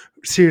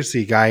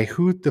 Seriously, guy,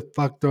 who the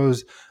fuck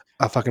throws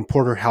a fucking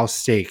porterhouse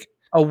steak?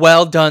 A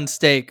well done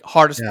steak,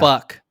 hard as Yeah.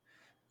 fuck.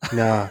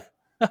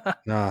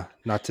 Nah,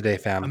 not today,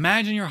 fam.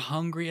 Imagine you're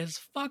hungry as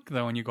fuck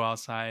though when you go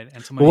outside and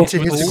But someone once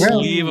hits it you with a hits the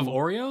ground- sleeve of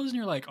Oreos and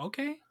you're like,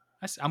 okay,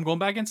 I'm going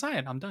back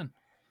inside. I'm done.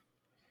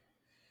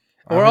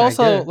 I Or mean, I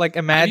also get it. like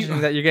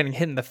imagining that you're getting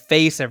hit in the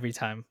face every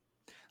time.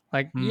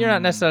 Like you're not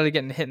Hmm. necessarily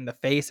getting hit in the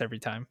face every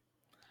time.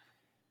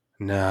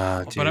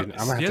 Nah, But, dude, I'm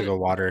gonna have yeah. to go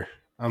water.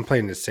 I'm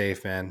playing it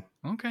safe, man.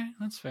 Okay,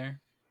 that's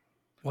fair.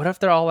 What if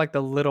they're all like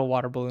the little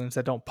water balloons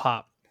that don't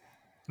pop?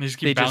 They just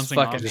They keep just bouncing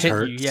fucking off. Just hit you.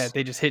 hurts. Yeah,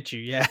 they just hit you.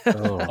 Yeah.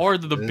 Oh, Or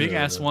the big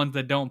ass ew. ones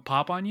that don't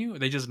pop on you,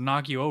 they just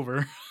knock you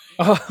over.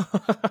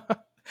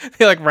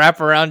 They like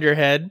wrap around your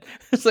head.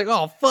 It's like,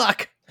 oh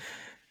fuck.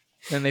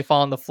 Then they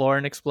fall on the floor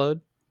and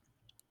explode.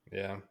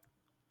 Yeah.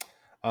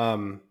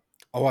 Oh,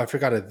 I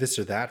forgot a this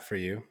or that for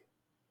you.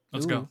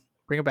 Let's Ooh, go.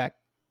 Bring it back.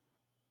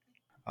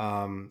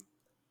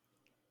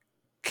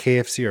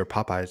 KFC or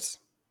Popeyes?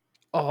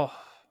 Oh,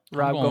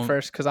 Rob, go going-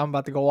 first because I'm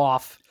about to go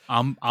off.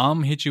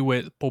 I'm hit you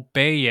with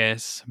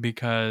Popeyes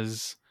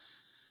because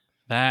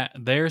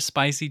their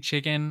spicy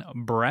chicken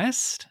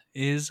breast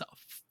is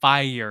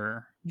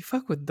fire. You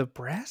fuck with the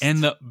breast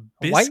And the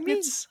White meat?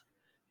 biscuits,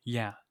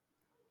 yeah.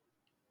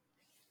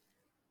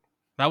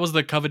 That was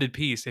the coveted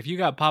piece. If you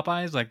got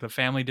Popeyes, like the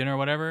family dinner or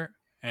whatever,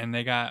 and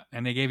they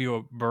gave you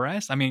a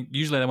breast, I mean,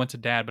 usually that went to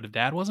dad, but if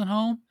dad wasn't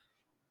home,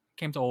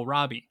 came to old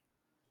Robbie.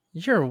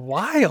 You're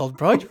wild,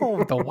 bro. You went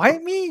with the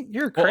white meat?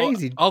 You're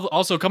crazy. Well,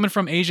 also, coming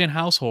from Asian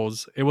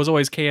households, it was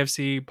always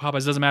KFC,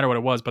 Popeyes. Doesn't matter what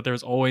it was, but there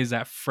was always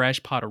that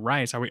fresh pot of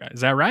rice.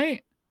 Is that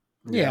right?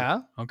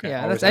 Yeah. Okay.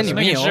 Yeah, Always that's has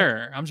any that.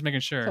 meal. I'm just making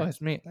It's sure.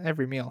 always meat.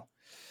 Every meal.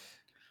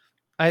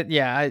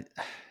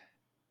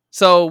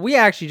 So we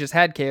actually just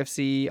had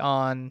KFC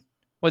on,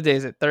 what day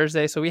is it?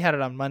 Thursday. So we had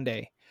it on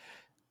Monday.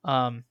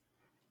 And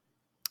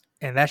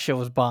that shit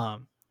was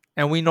bomb.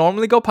 And we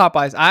normally go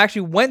Popeyes. I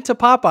actually went to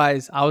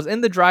Popeyes. I was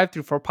in the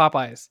drive-thru for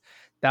Popeyes.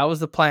 That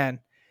was the plan.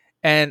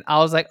 And I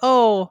was like,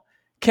 "Oh,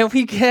 can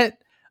we get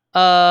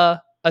a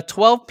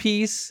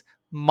 12-piece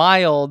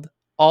mild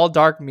all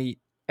dark meat?"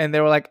 And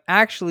they were like,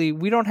 "Actually,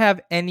 we don't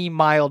have any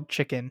mild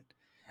chicken."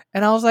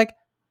 And I was like,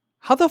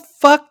 "How the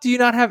fuck do you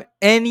not have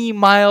any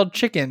mild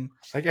chicken?"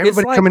 Like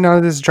everybody coming out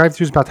of this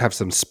drive-thru is about to have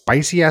some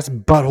spicy ass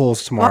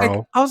buttholes tomorrow.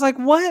 Like, I was like,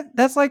 "What?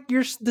 That's like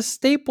the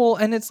staple,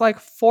 and it's like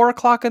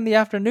 4:00 in the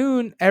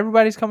afternoon.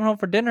 Everybody's coming home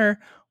for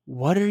dinner.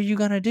 What are you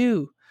gonna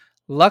do?"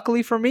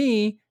 Luckily for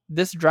me,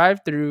 this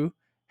drive-thru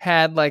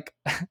had like,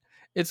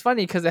 it's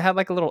funny because it had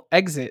like a little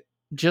exit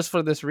just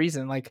for this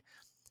reason. Like,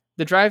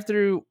 the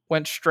drive-thru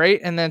went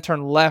straight and then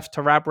turned left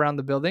to wrap around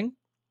the building,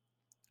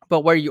 but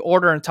where you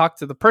order and talk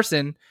to the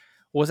person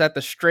was at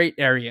the straight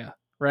area,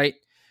 right?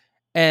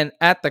 And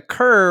at the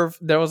curve,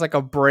 there was like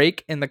a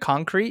break in the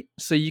concrete,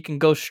 so you can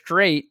go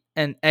straight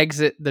and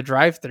exit the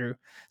drive-thru.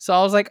 So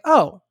I was like,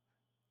 "Oh,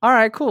 all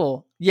right,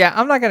 cool. Yeah,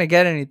 I'm not gonna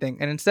get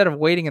anything." And instead of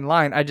waiting in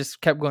line, I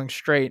just kept going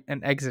straight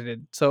and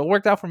exited. So it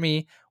worked out for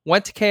me.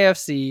 Went to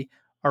KFC,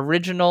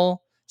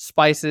 original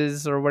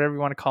spices or whatever you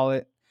want to call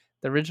it,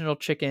 the original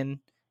chicken,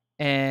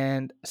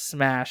 and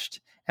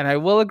smashed. And I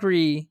will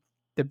agree,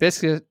 the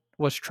biscuit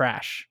was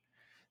trash.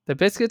 The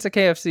biscuits at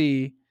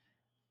KFC,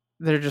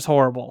 they're just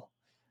horrible.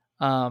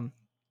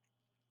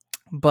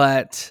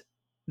 But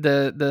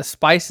the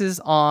spices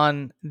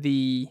on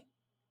the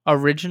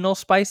original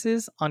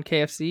spices on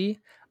KFC,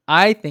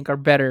 I think are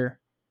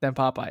better than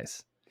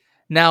Popeyes.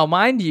 Now,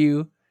 mind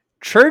you,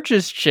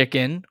 Church's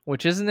chicken,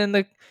 which isn't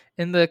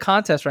in the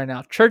contest right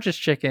now, Church's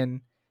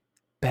chicken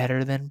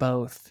better than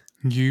both.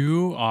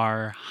 You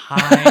are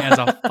high as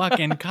a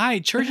fucking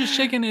kite. Church's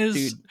chicken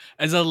is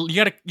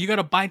you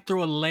gotta bite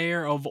through a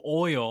layer of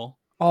oil.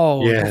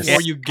 Oh, yes.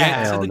 Before you get to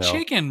Hell the no.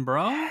 chicken,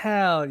 bro.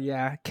 Hell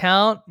yeah.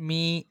 Count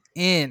me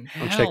in.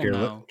 Check your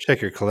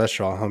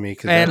cholesterol, homie.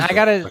 And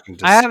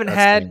I haven't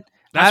had.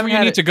 That's where you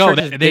need to go.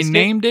 Church's They biscuit.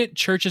 named it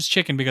Church's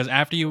Chicken because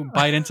after you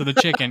bite into the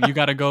chicken, you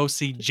got to go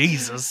see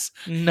Jesus.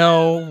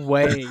 No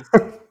way.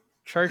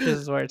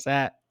 Church's is where it's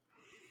at.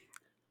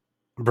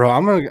 Bro,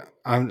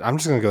 I'm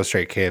just gonna go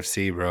straight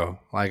KFC, bro.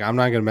 Like I'm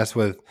not gonna mess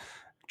with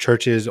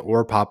Churches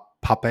or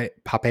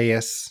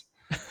Popeyes.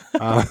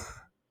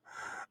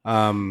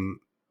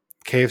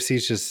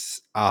 KFC's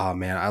just, oh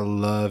man, I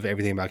love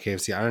everything about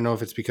KFC. I don't know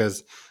if it's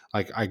because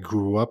like I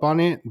grew up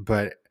on it,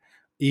 but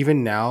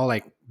even now,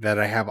 like that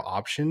I have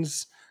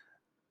options,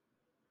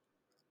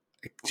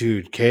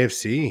 dude,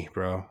 KFC,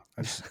 bro.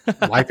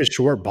 Life is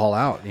short, ball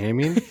out. You know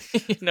what I mean?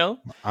 You know?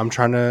 I'm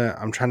trying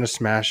to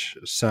smash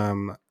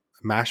some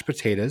mashed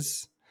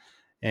potatoes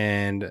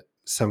and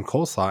some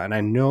coleslaw. And I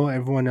know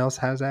everyone else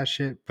has that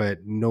shit, but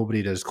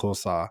nobody does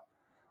coleslaw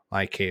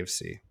like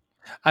KFC.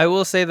 I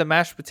will say the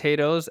mashed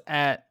potatoes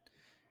at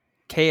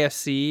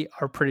KFC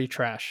are pretty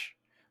trash.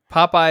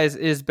 Popeyes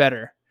is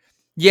better.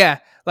 Yeah,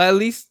 at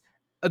least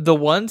the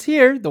ones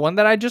here, the one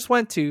that I just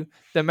went to,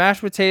 the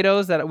mashed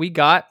potatoes that we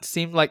got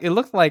seemed like, it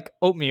looked like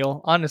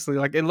oatmeal, honestly.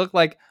 Like it looked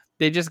like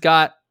they just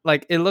got,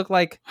 like, it looked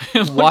like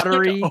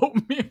watery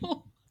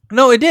oatmeal.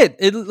 No, it did.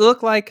 It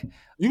looked like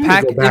You need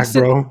to go back,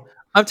 instant, bro.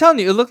 I'm telling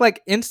you, it looked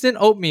like instant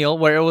oatmeal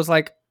where it was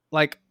like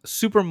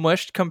super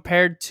mushed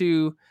compared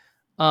to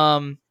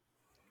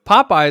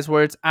Popeyes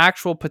where it's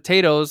actual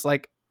potatoes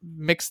like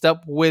mixed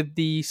up with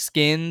the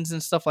skins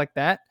and stuff like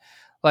that.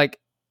 Like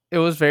it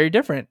was very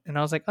different. And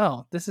I was like,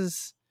 "Oh, this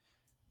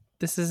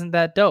isn't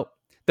that dope."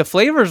 The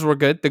flavors were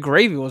good. The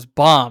gravy was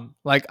bomb.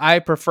 Like I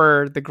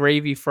prefer the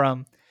gravy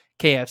from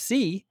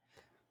KFC.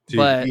 Dude,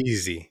 but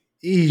easy.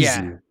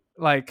 yeah,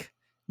 like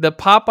the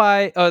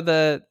Popeyes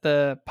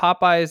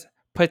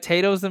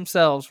potatoes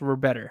themselves were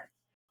better.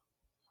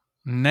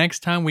 Next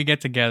time we get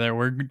together,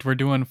 we're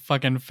doing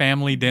fucking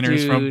family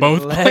dinners from Dude,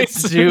 both let's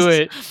places. do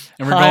it.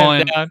 And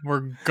I'm down.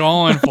 we're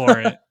going for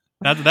it.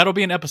 That'll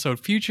be an episode,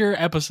 future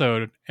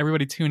episode.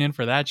 Everybody tune in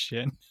for that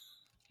shit.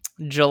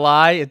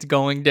 July, it's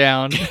going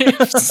down.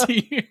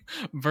 KFC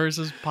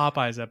versus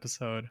Popeyes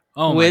episode.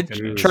 Oh with my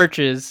goodness.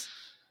 Churches.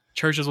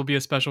 Churches will be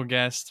a special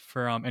guest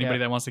for anybody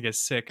that wants to get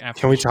sick after.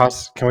 Can we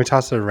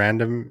toss a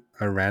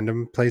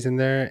random place in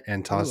there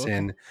and toss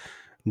in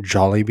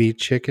Jollibee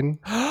chicken?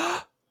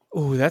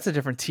 Ooh, that's a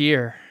different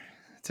tier.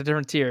 It's a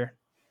different tier.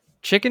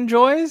 Chicken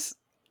Joys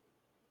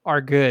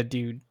are good,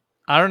 dude.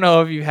 I don't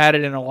know if you've had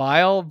it in a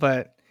while,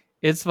 but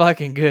it's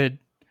fucking good.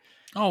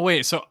 Oh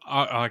wait, so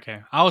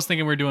okay. I was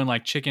thinking we are doing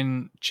like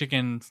chicken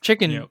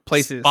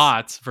places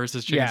spots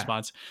versus chicken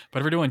spots. But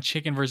if we're doing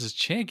chicken versus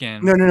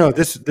chicken, no.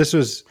 This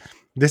was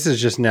this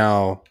is just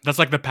now. That's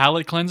like the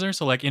palate cleanser.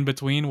 So like in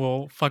between,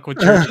 we'll fuck with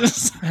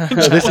churches. No,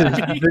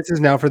 this is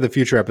now for the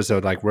future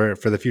episode. Like we're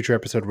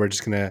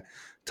just gonna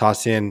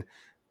toss in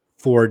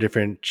 4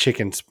 different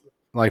chickens,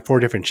 like 4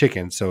 different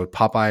chickens. So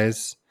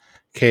Popeyes,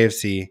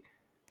 KFC,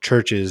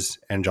 Churches,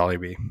 and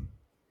Jollibee.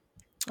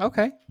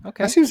 Okay.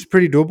 That seems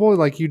pretty doable.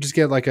 Like you just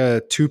get like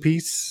a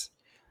 2-piece.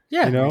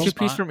 Yeah, you know?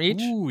 2-piece from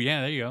each. Ooh,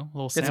 yeah, there you go. A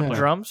little Get some sampler.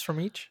 drums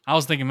from each. I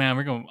was thinking, man,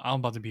 I'm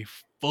about to be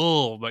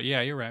full, but yeah,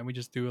 you're right. We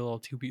just do a little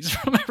 2-piece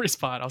from every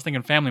spot. I was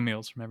thinking family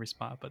meals from every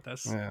spot, but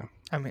that's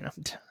I mean,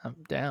 I'm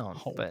down.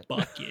 whole But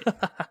bucket.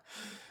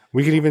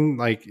 We could even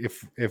like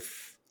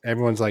if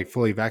everyone's like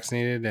fully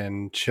vaccinated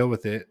and chill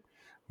with it,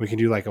 we can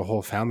do like a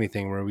whole family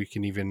thing where we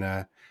can even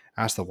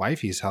ask the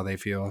wifeys how they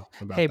feel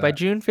about hey, that. by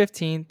June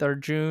 15th or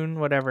June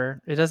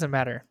whatever, it doesn't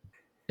matter.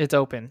 It's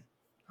open.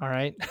 All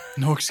right.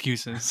 No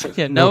excuses.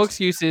 Yeah, no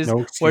excuses.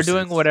 no We're doing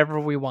excuses. whatever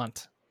we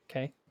want.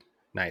 Okay.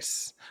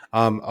 Nice.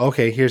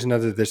 Okay, here's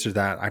another this or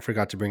that I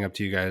forgot to bring up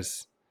to you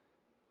guys.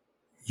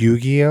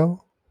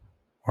 Yu-Gi-Oh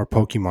or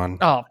Pokemon?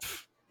 Oh,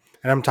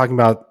 And I'm talking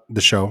about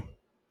the show.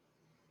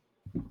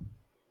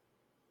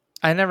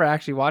 I never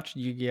actually watched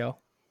Yu-Gi-Oh.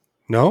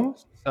 No?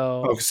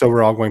 So Oh, so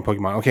we're all going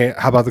Pokemon. Okay,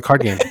 how about the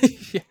card game?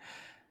 yeah.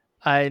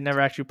 I never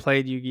actually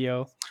played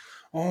Yu-Gi-Oh.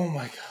 Oh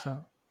my god.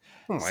 So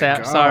Oh my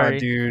god, sorry.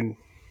 dude.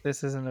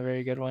 this isn't a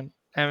very good one.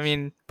 I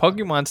mean,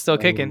 Pokemon's still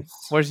kicking.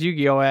 Where's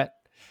Yu-Gi-Oh at?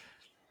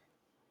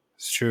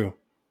 It's true.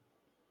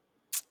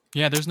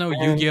 Yeah, there's no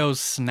Yu-Gi-Oh!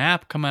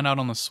 Snap coming out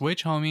on the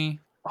Switch, homie.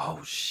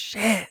 Oh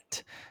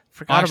shit! Oh,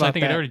 Forgot actually, I about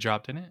think that. it already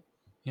dropped, didn't it?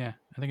 Yeah,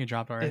 I think it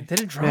dropped already. It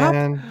didn't drop.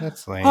 Man,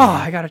 that's lame. Oh,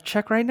 I gotta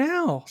check right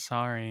now.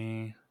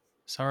 Sorry,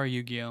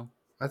 Yu-Gi-Oh!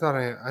 I thought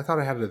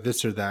I had a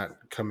this or that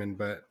coming,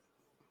 but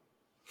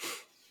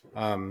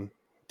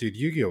dude,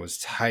 Yu-Gi-Oh was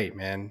tight,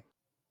 man.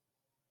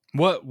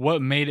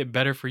 What made it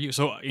better for you?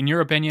 So, in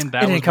your opinion, that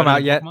It didn't was come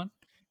better out than yet.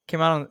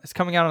 Pokemon? It's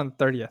coming out on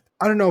the 30th.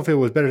 I don't know if it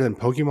was better than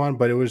Pokemon,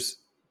 but it was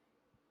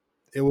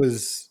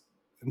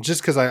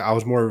just because I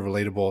was more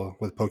relatable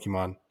with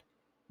Pokemon.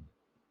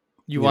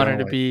 You You wanted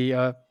know, to be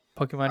a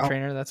Pokemon I'll-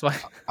 trainer. That's why.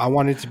 I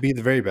wanted to be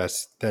the very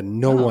best that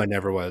no Oh. one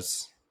ever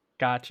was.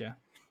 Gotcha.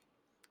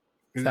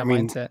 It's I that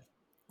mean, mindset.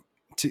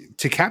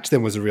 to catch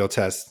them was a real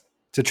test.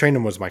 To train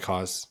them was my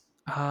cause.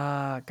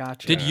 Ah,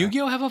 gotcha. Did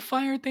Yu-Gi-Oh have a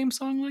fire theme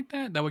song like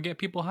that would get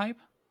people hype?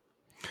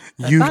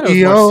 I thought it was more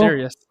Yu-Gi-Oh.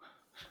 serious.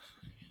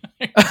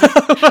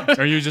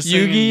 Are you just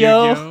singing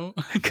Yu-Gi-Oh?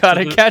 Yu-Gi-Oh?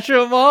 Gotta catch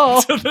them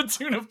all. to the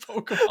tune of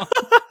Pokemon?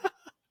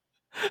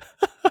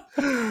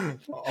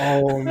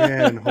 Oh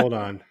man, hold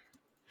on.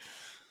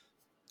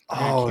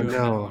 Very Oh cute on that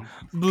no, one.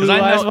 Blue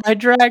I Eyes know- White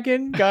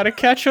Dragon. Gotta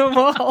catch them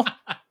all.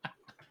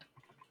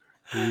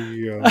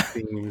 Yu-Gi-Oh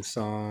theme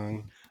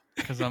song.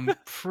 Because I'm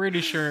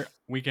pretty sure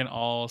we can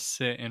all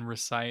sit and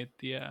recite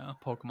the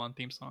Pokemon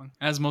theme song,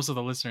 as most of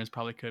the listeners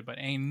probably could, but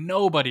ain't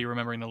nobody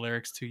remembering the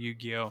lyrics to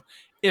Yu-Gi-Oh,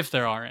 if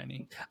there are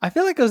any. I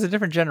feel like it was a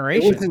different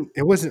generation.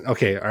 It wasn't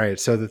okay. All right,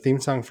 so the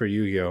theme song for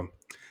Yu-Gi-Oh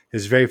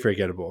is very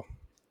forgettable,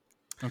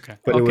 Okay.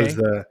 but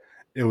Okay.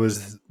 it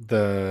was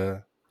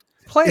the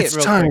Play It's it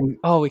real time. quick.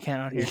 Oh, we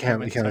can't out here. you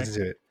can't Sorry.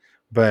 listen to it,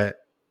 but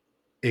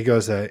it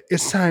goes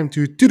it's time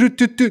to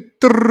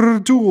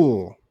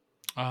duel.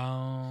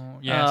 Oh,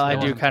 yeah. I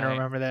do kind of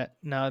remember that.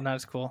 No, not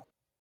as cool.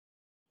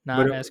 Not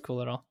But it- as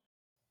cool at all.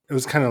 It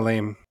was kind of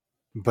lame,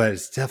 but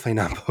it's definitely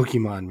not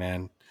Pokemon,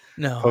 man.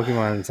 No.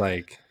 Pokemon is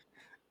like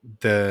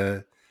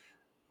the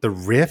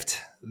rift,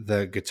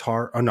 the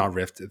guitar, oh not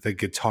rift, the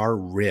guitar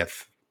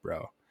riff,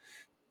 bro.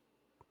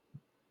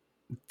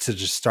 To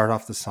just start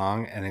off the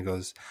song and it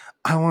goes,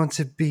 I want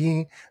to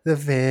be the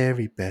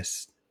very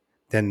best.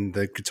 Then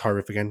the guitar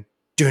riff again.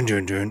 Dun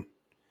dun dun.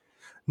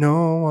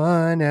 No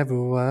one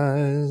ever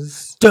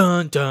was.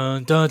 Dun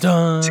dun dun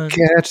dun. To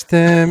catch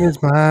them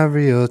is my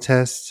real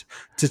test.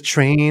 To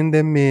train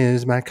them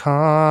is my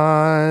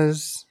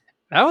cause.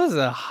 That was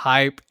a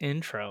hype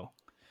intro.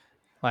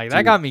 Like that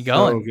Dude, got me so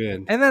going.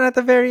 good. And then at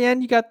the very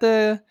end, you got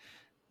the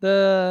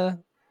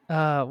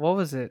what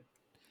was it?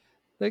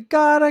 The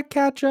gotta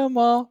catch 'em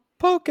all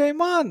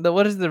Pokemon. The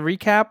what is the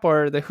recap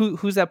or the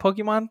who's that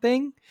Pokemon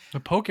thing? The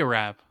Poke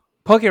Rap.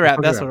 Poke Rap.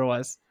 Poke That's Rap. what it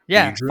was.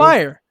 Yeah, drew?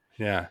 fire,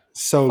 Yeah,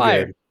 so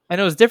fire. good. And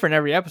it was different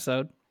every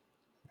episode.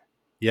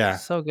 Yeah.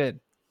 So good.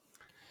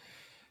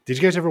 Did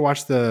you guys ever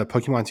watch the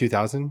Pokemon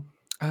 2000?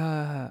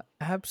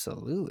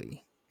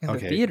 Absolutely. In the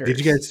Okay. theaters.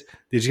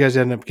 Did you guys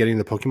end up getting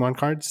the Pokemon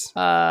cards?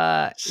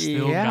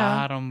 Still yeah.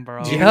 got them,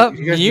 bro. Do you, Yep,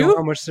 you guys Mew? know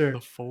how much they're? The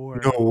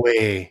 4. No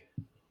way.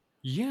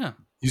 Yeah.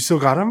 You still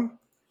got them?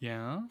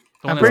 Yeah. I'm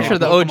one pretty that's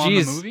sure on the Pokemon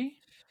OGs movie?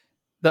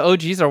 The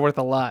OGs are worth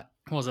a lot.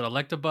 What was it?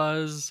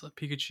 Electabuzz,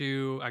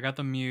 Pikachu. I got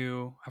the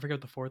Mew. I forget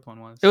what the fourth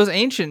one was. It was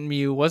Ancient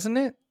Mew, wasn't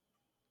it?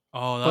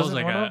 Oh, that was wasn't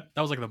like one of-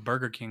 that was like the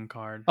Burger King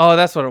card. Oh,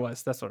 that's what it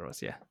was. That's what it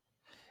was. Yeah.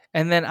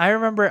 And then I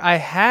remember I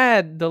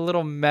had the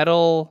little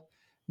metal,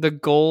 the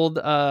gold,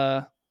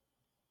 like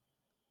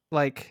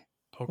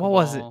Pokeball, what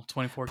was it?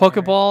 24 karat.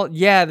 Pokeball.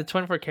 Yeah, the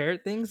 24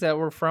 karat things that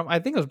were from. I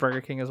think it was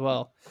Burger King as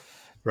well.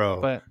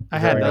 Bro. But I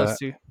had the- those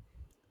two.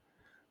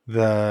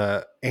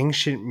 The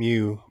Ancient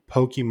Mew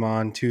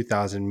Pokemon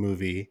 2000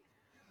 movie,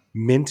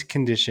 mint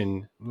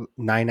condition,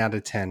 9 out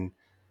of 10,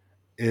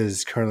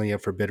 is currently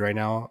up for bid right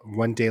now.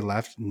 1 day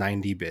left,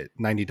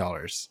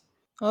 $90.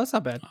 Oh, that's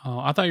not bad. Oh,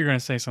 I thought you were gonna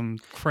say some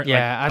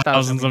Yeah, I like thought it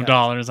was thousands gonna of be nuts.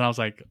 dollars, and I was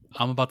like,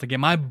 I'm about to get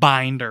my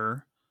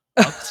binder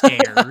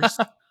upstairs.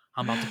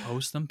 I'm about to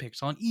post some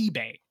pics on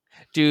eBay.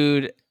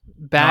 Dude,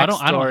 No,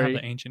 backstory. I don't have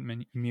the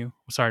ancient Mew.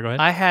 Sorry, go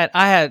ahead.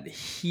 I had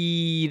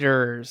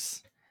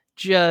heaters,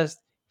 just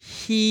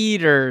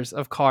heaters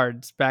of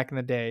cards back in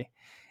the day.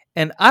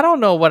 And I don't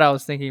know what I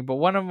was thinking, but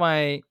I'm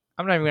not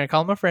even going to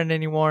call him a friend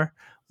anymore,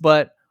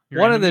 but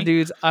Your one of the enemy?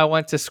 dudes I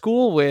went to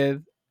school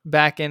with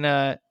back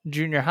in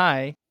junior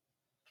high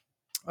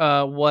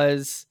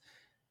was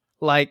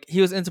like,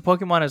 he was into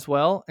Pokemon as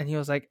well. And he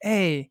was like,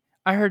 hey,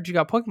 I heard you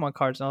got Pokemon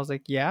cards. And I was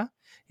like, yeah.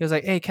 He was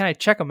like, hey, can I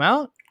check them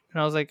out?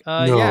 And I was like,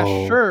 yeah,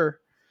 No. sure.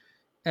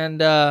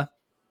 And I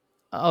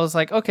was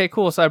like, okay,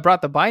 cool. So I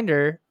brought the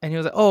binder and he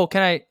was like, oh,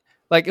 can I,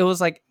 like, it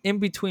was like in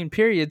between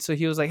periods. So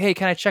he was like, hey,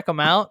 can I check them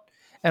out?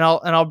 And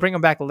I'll bring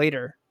them back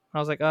later. And I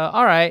was like,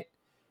 all right.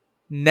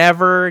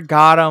 Never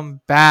got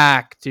them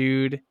back,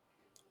 dude.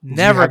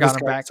 Never got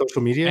them back.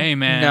 Social media? Hey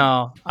man,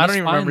 No, I don't let's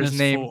even find remember his this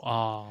name. fool.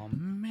 Oh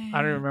man,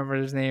 I don't remember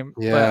his name.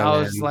 Yeah, but I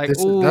was man. like,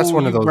 That's ooh,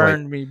 one of you those,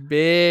 burned me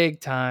big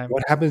time.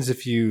 What happens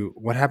if you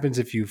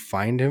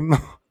find him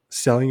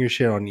selling your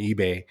shit on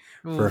eBay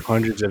for Oof.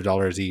 hundreds of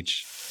dollars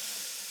each?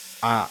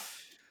 I'd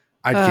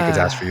kick his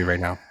ass for you right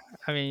now.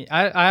 I mean,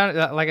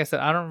 I like I said,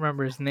 I don't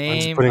remember his name. I'm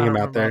just putting I him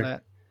don't out remember all there.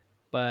 that.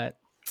 But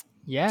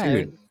yeah,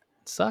 Dude. it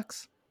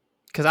sucks.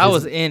 Because I His-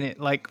 was in it.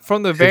 Like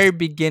from the very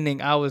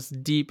beginning, I was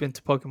deep into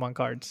Pokemon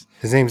cards.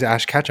 His name's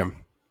Ash Ketchum.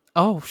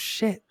 Oh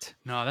shit.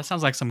 no, that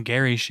sounds like some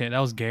Gary shit. That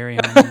was Gary.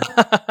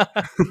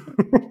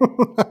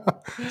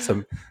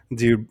 Some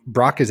dude,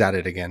 Brock is at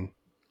it again.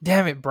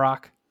 Damn it,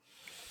 Brock.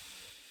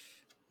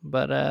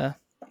 But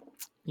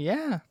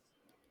yeah.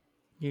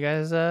 You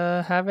guys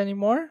have any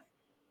more?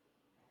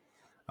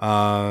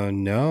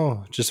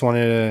 No, just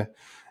wanted to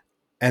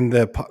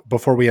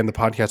before we end the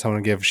podcast, I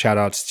want to give shout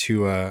outs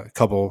to a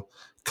couple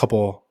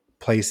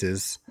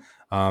places.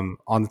 On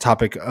the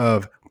topic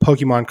of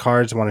Pokemon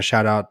cards, I want to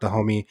shout out the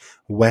homie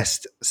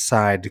West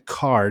Side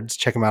Cards.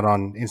 Check him out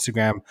on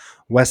Instagram.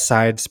 West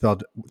Side,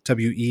 spelled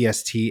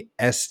WESTSEID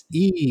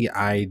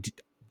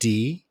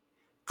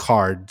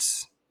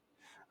cards.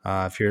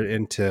 If you're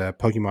into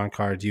Pokemon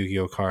cards,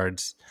 Yu-Gi-Oh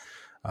cards,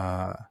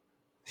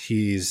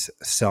 he's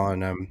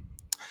selling them.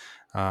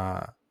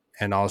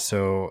 And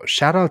also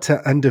shout out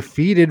to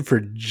Undefeated for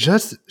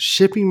just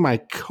shipping my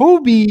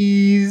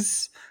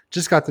Kobe's.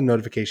 Just got the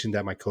notification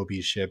that my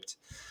Kobe's shipped.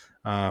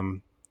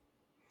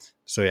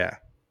 So yeah,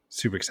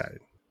 super excited.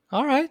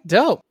 All right,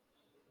 dope.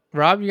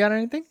 Rob, you got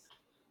anything?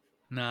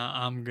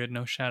 Nah, I'm good.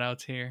 No shout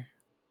outs here.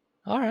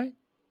 All right.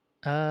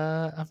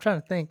 I'm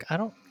trying to think. I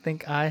don't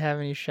think I have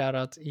any shout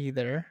outs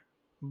either.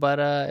 But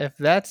if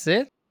that's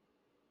it,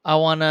 I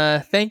want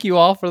to thank you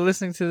all for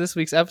listening to this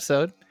week's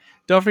episode.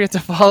 Don't forget to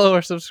follow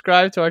or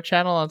subscribe to our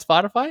channel on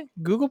Spotify,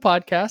 Google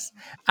Podcasts,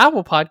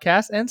 Apple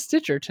Podcasts, and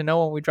Stitcher to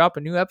know when we drop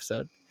a new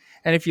episode.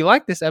 And if you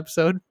like this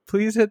episode,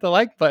 please hit the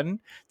like button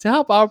to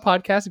help our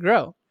podcast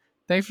grow.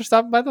 Thanks for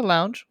stopping by the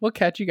lounge. We'll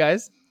catch you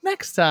guys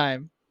next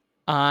time.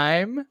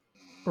 I'm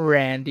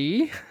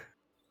Randy.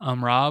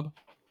 I'm Rob.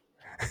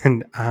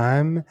 And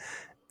I'm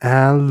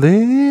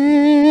Alan.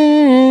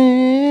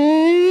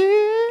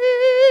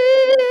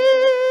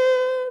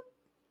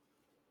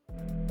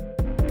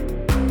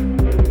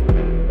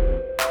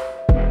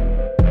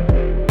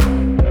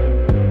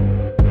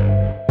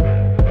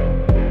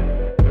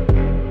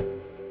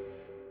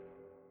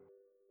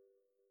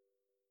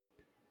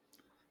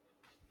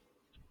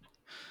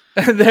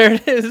 There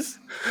it is.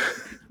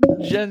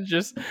 Jen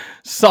just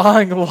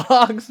sawing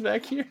logs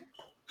back here.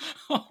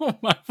 Oh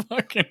my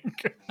fucking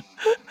god.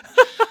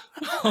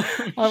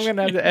 I'm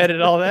gonna have to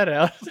edit all that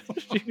out.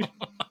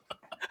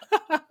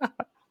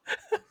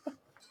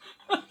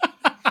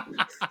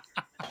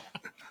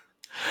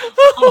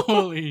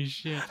 Holy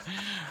shit.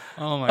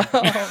 Oh my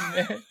god. Oh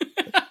man.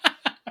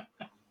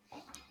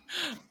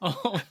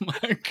 Oh my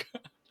god.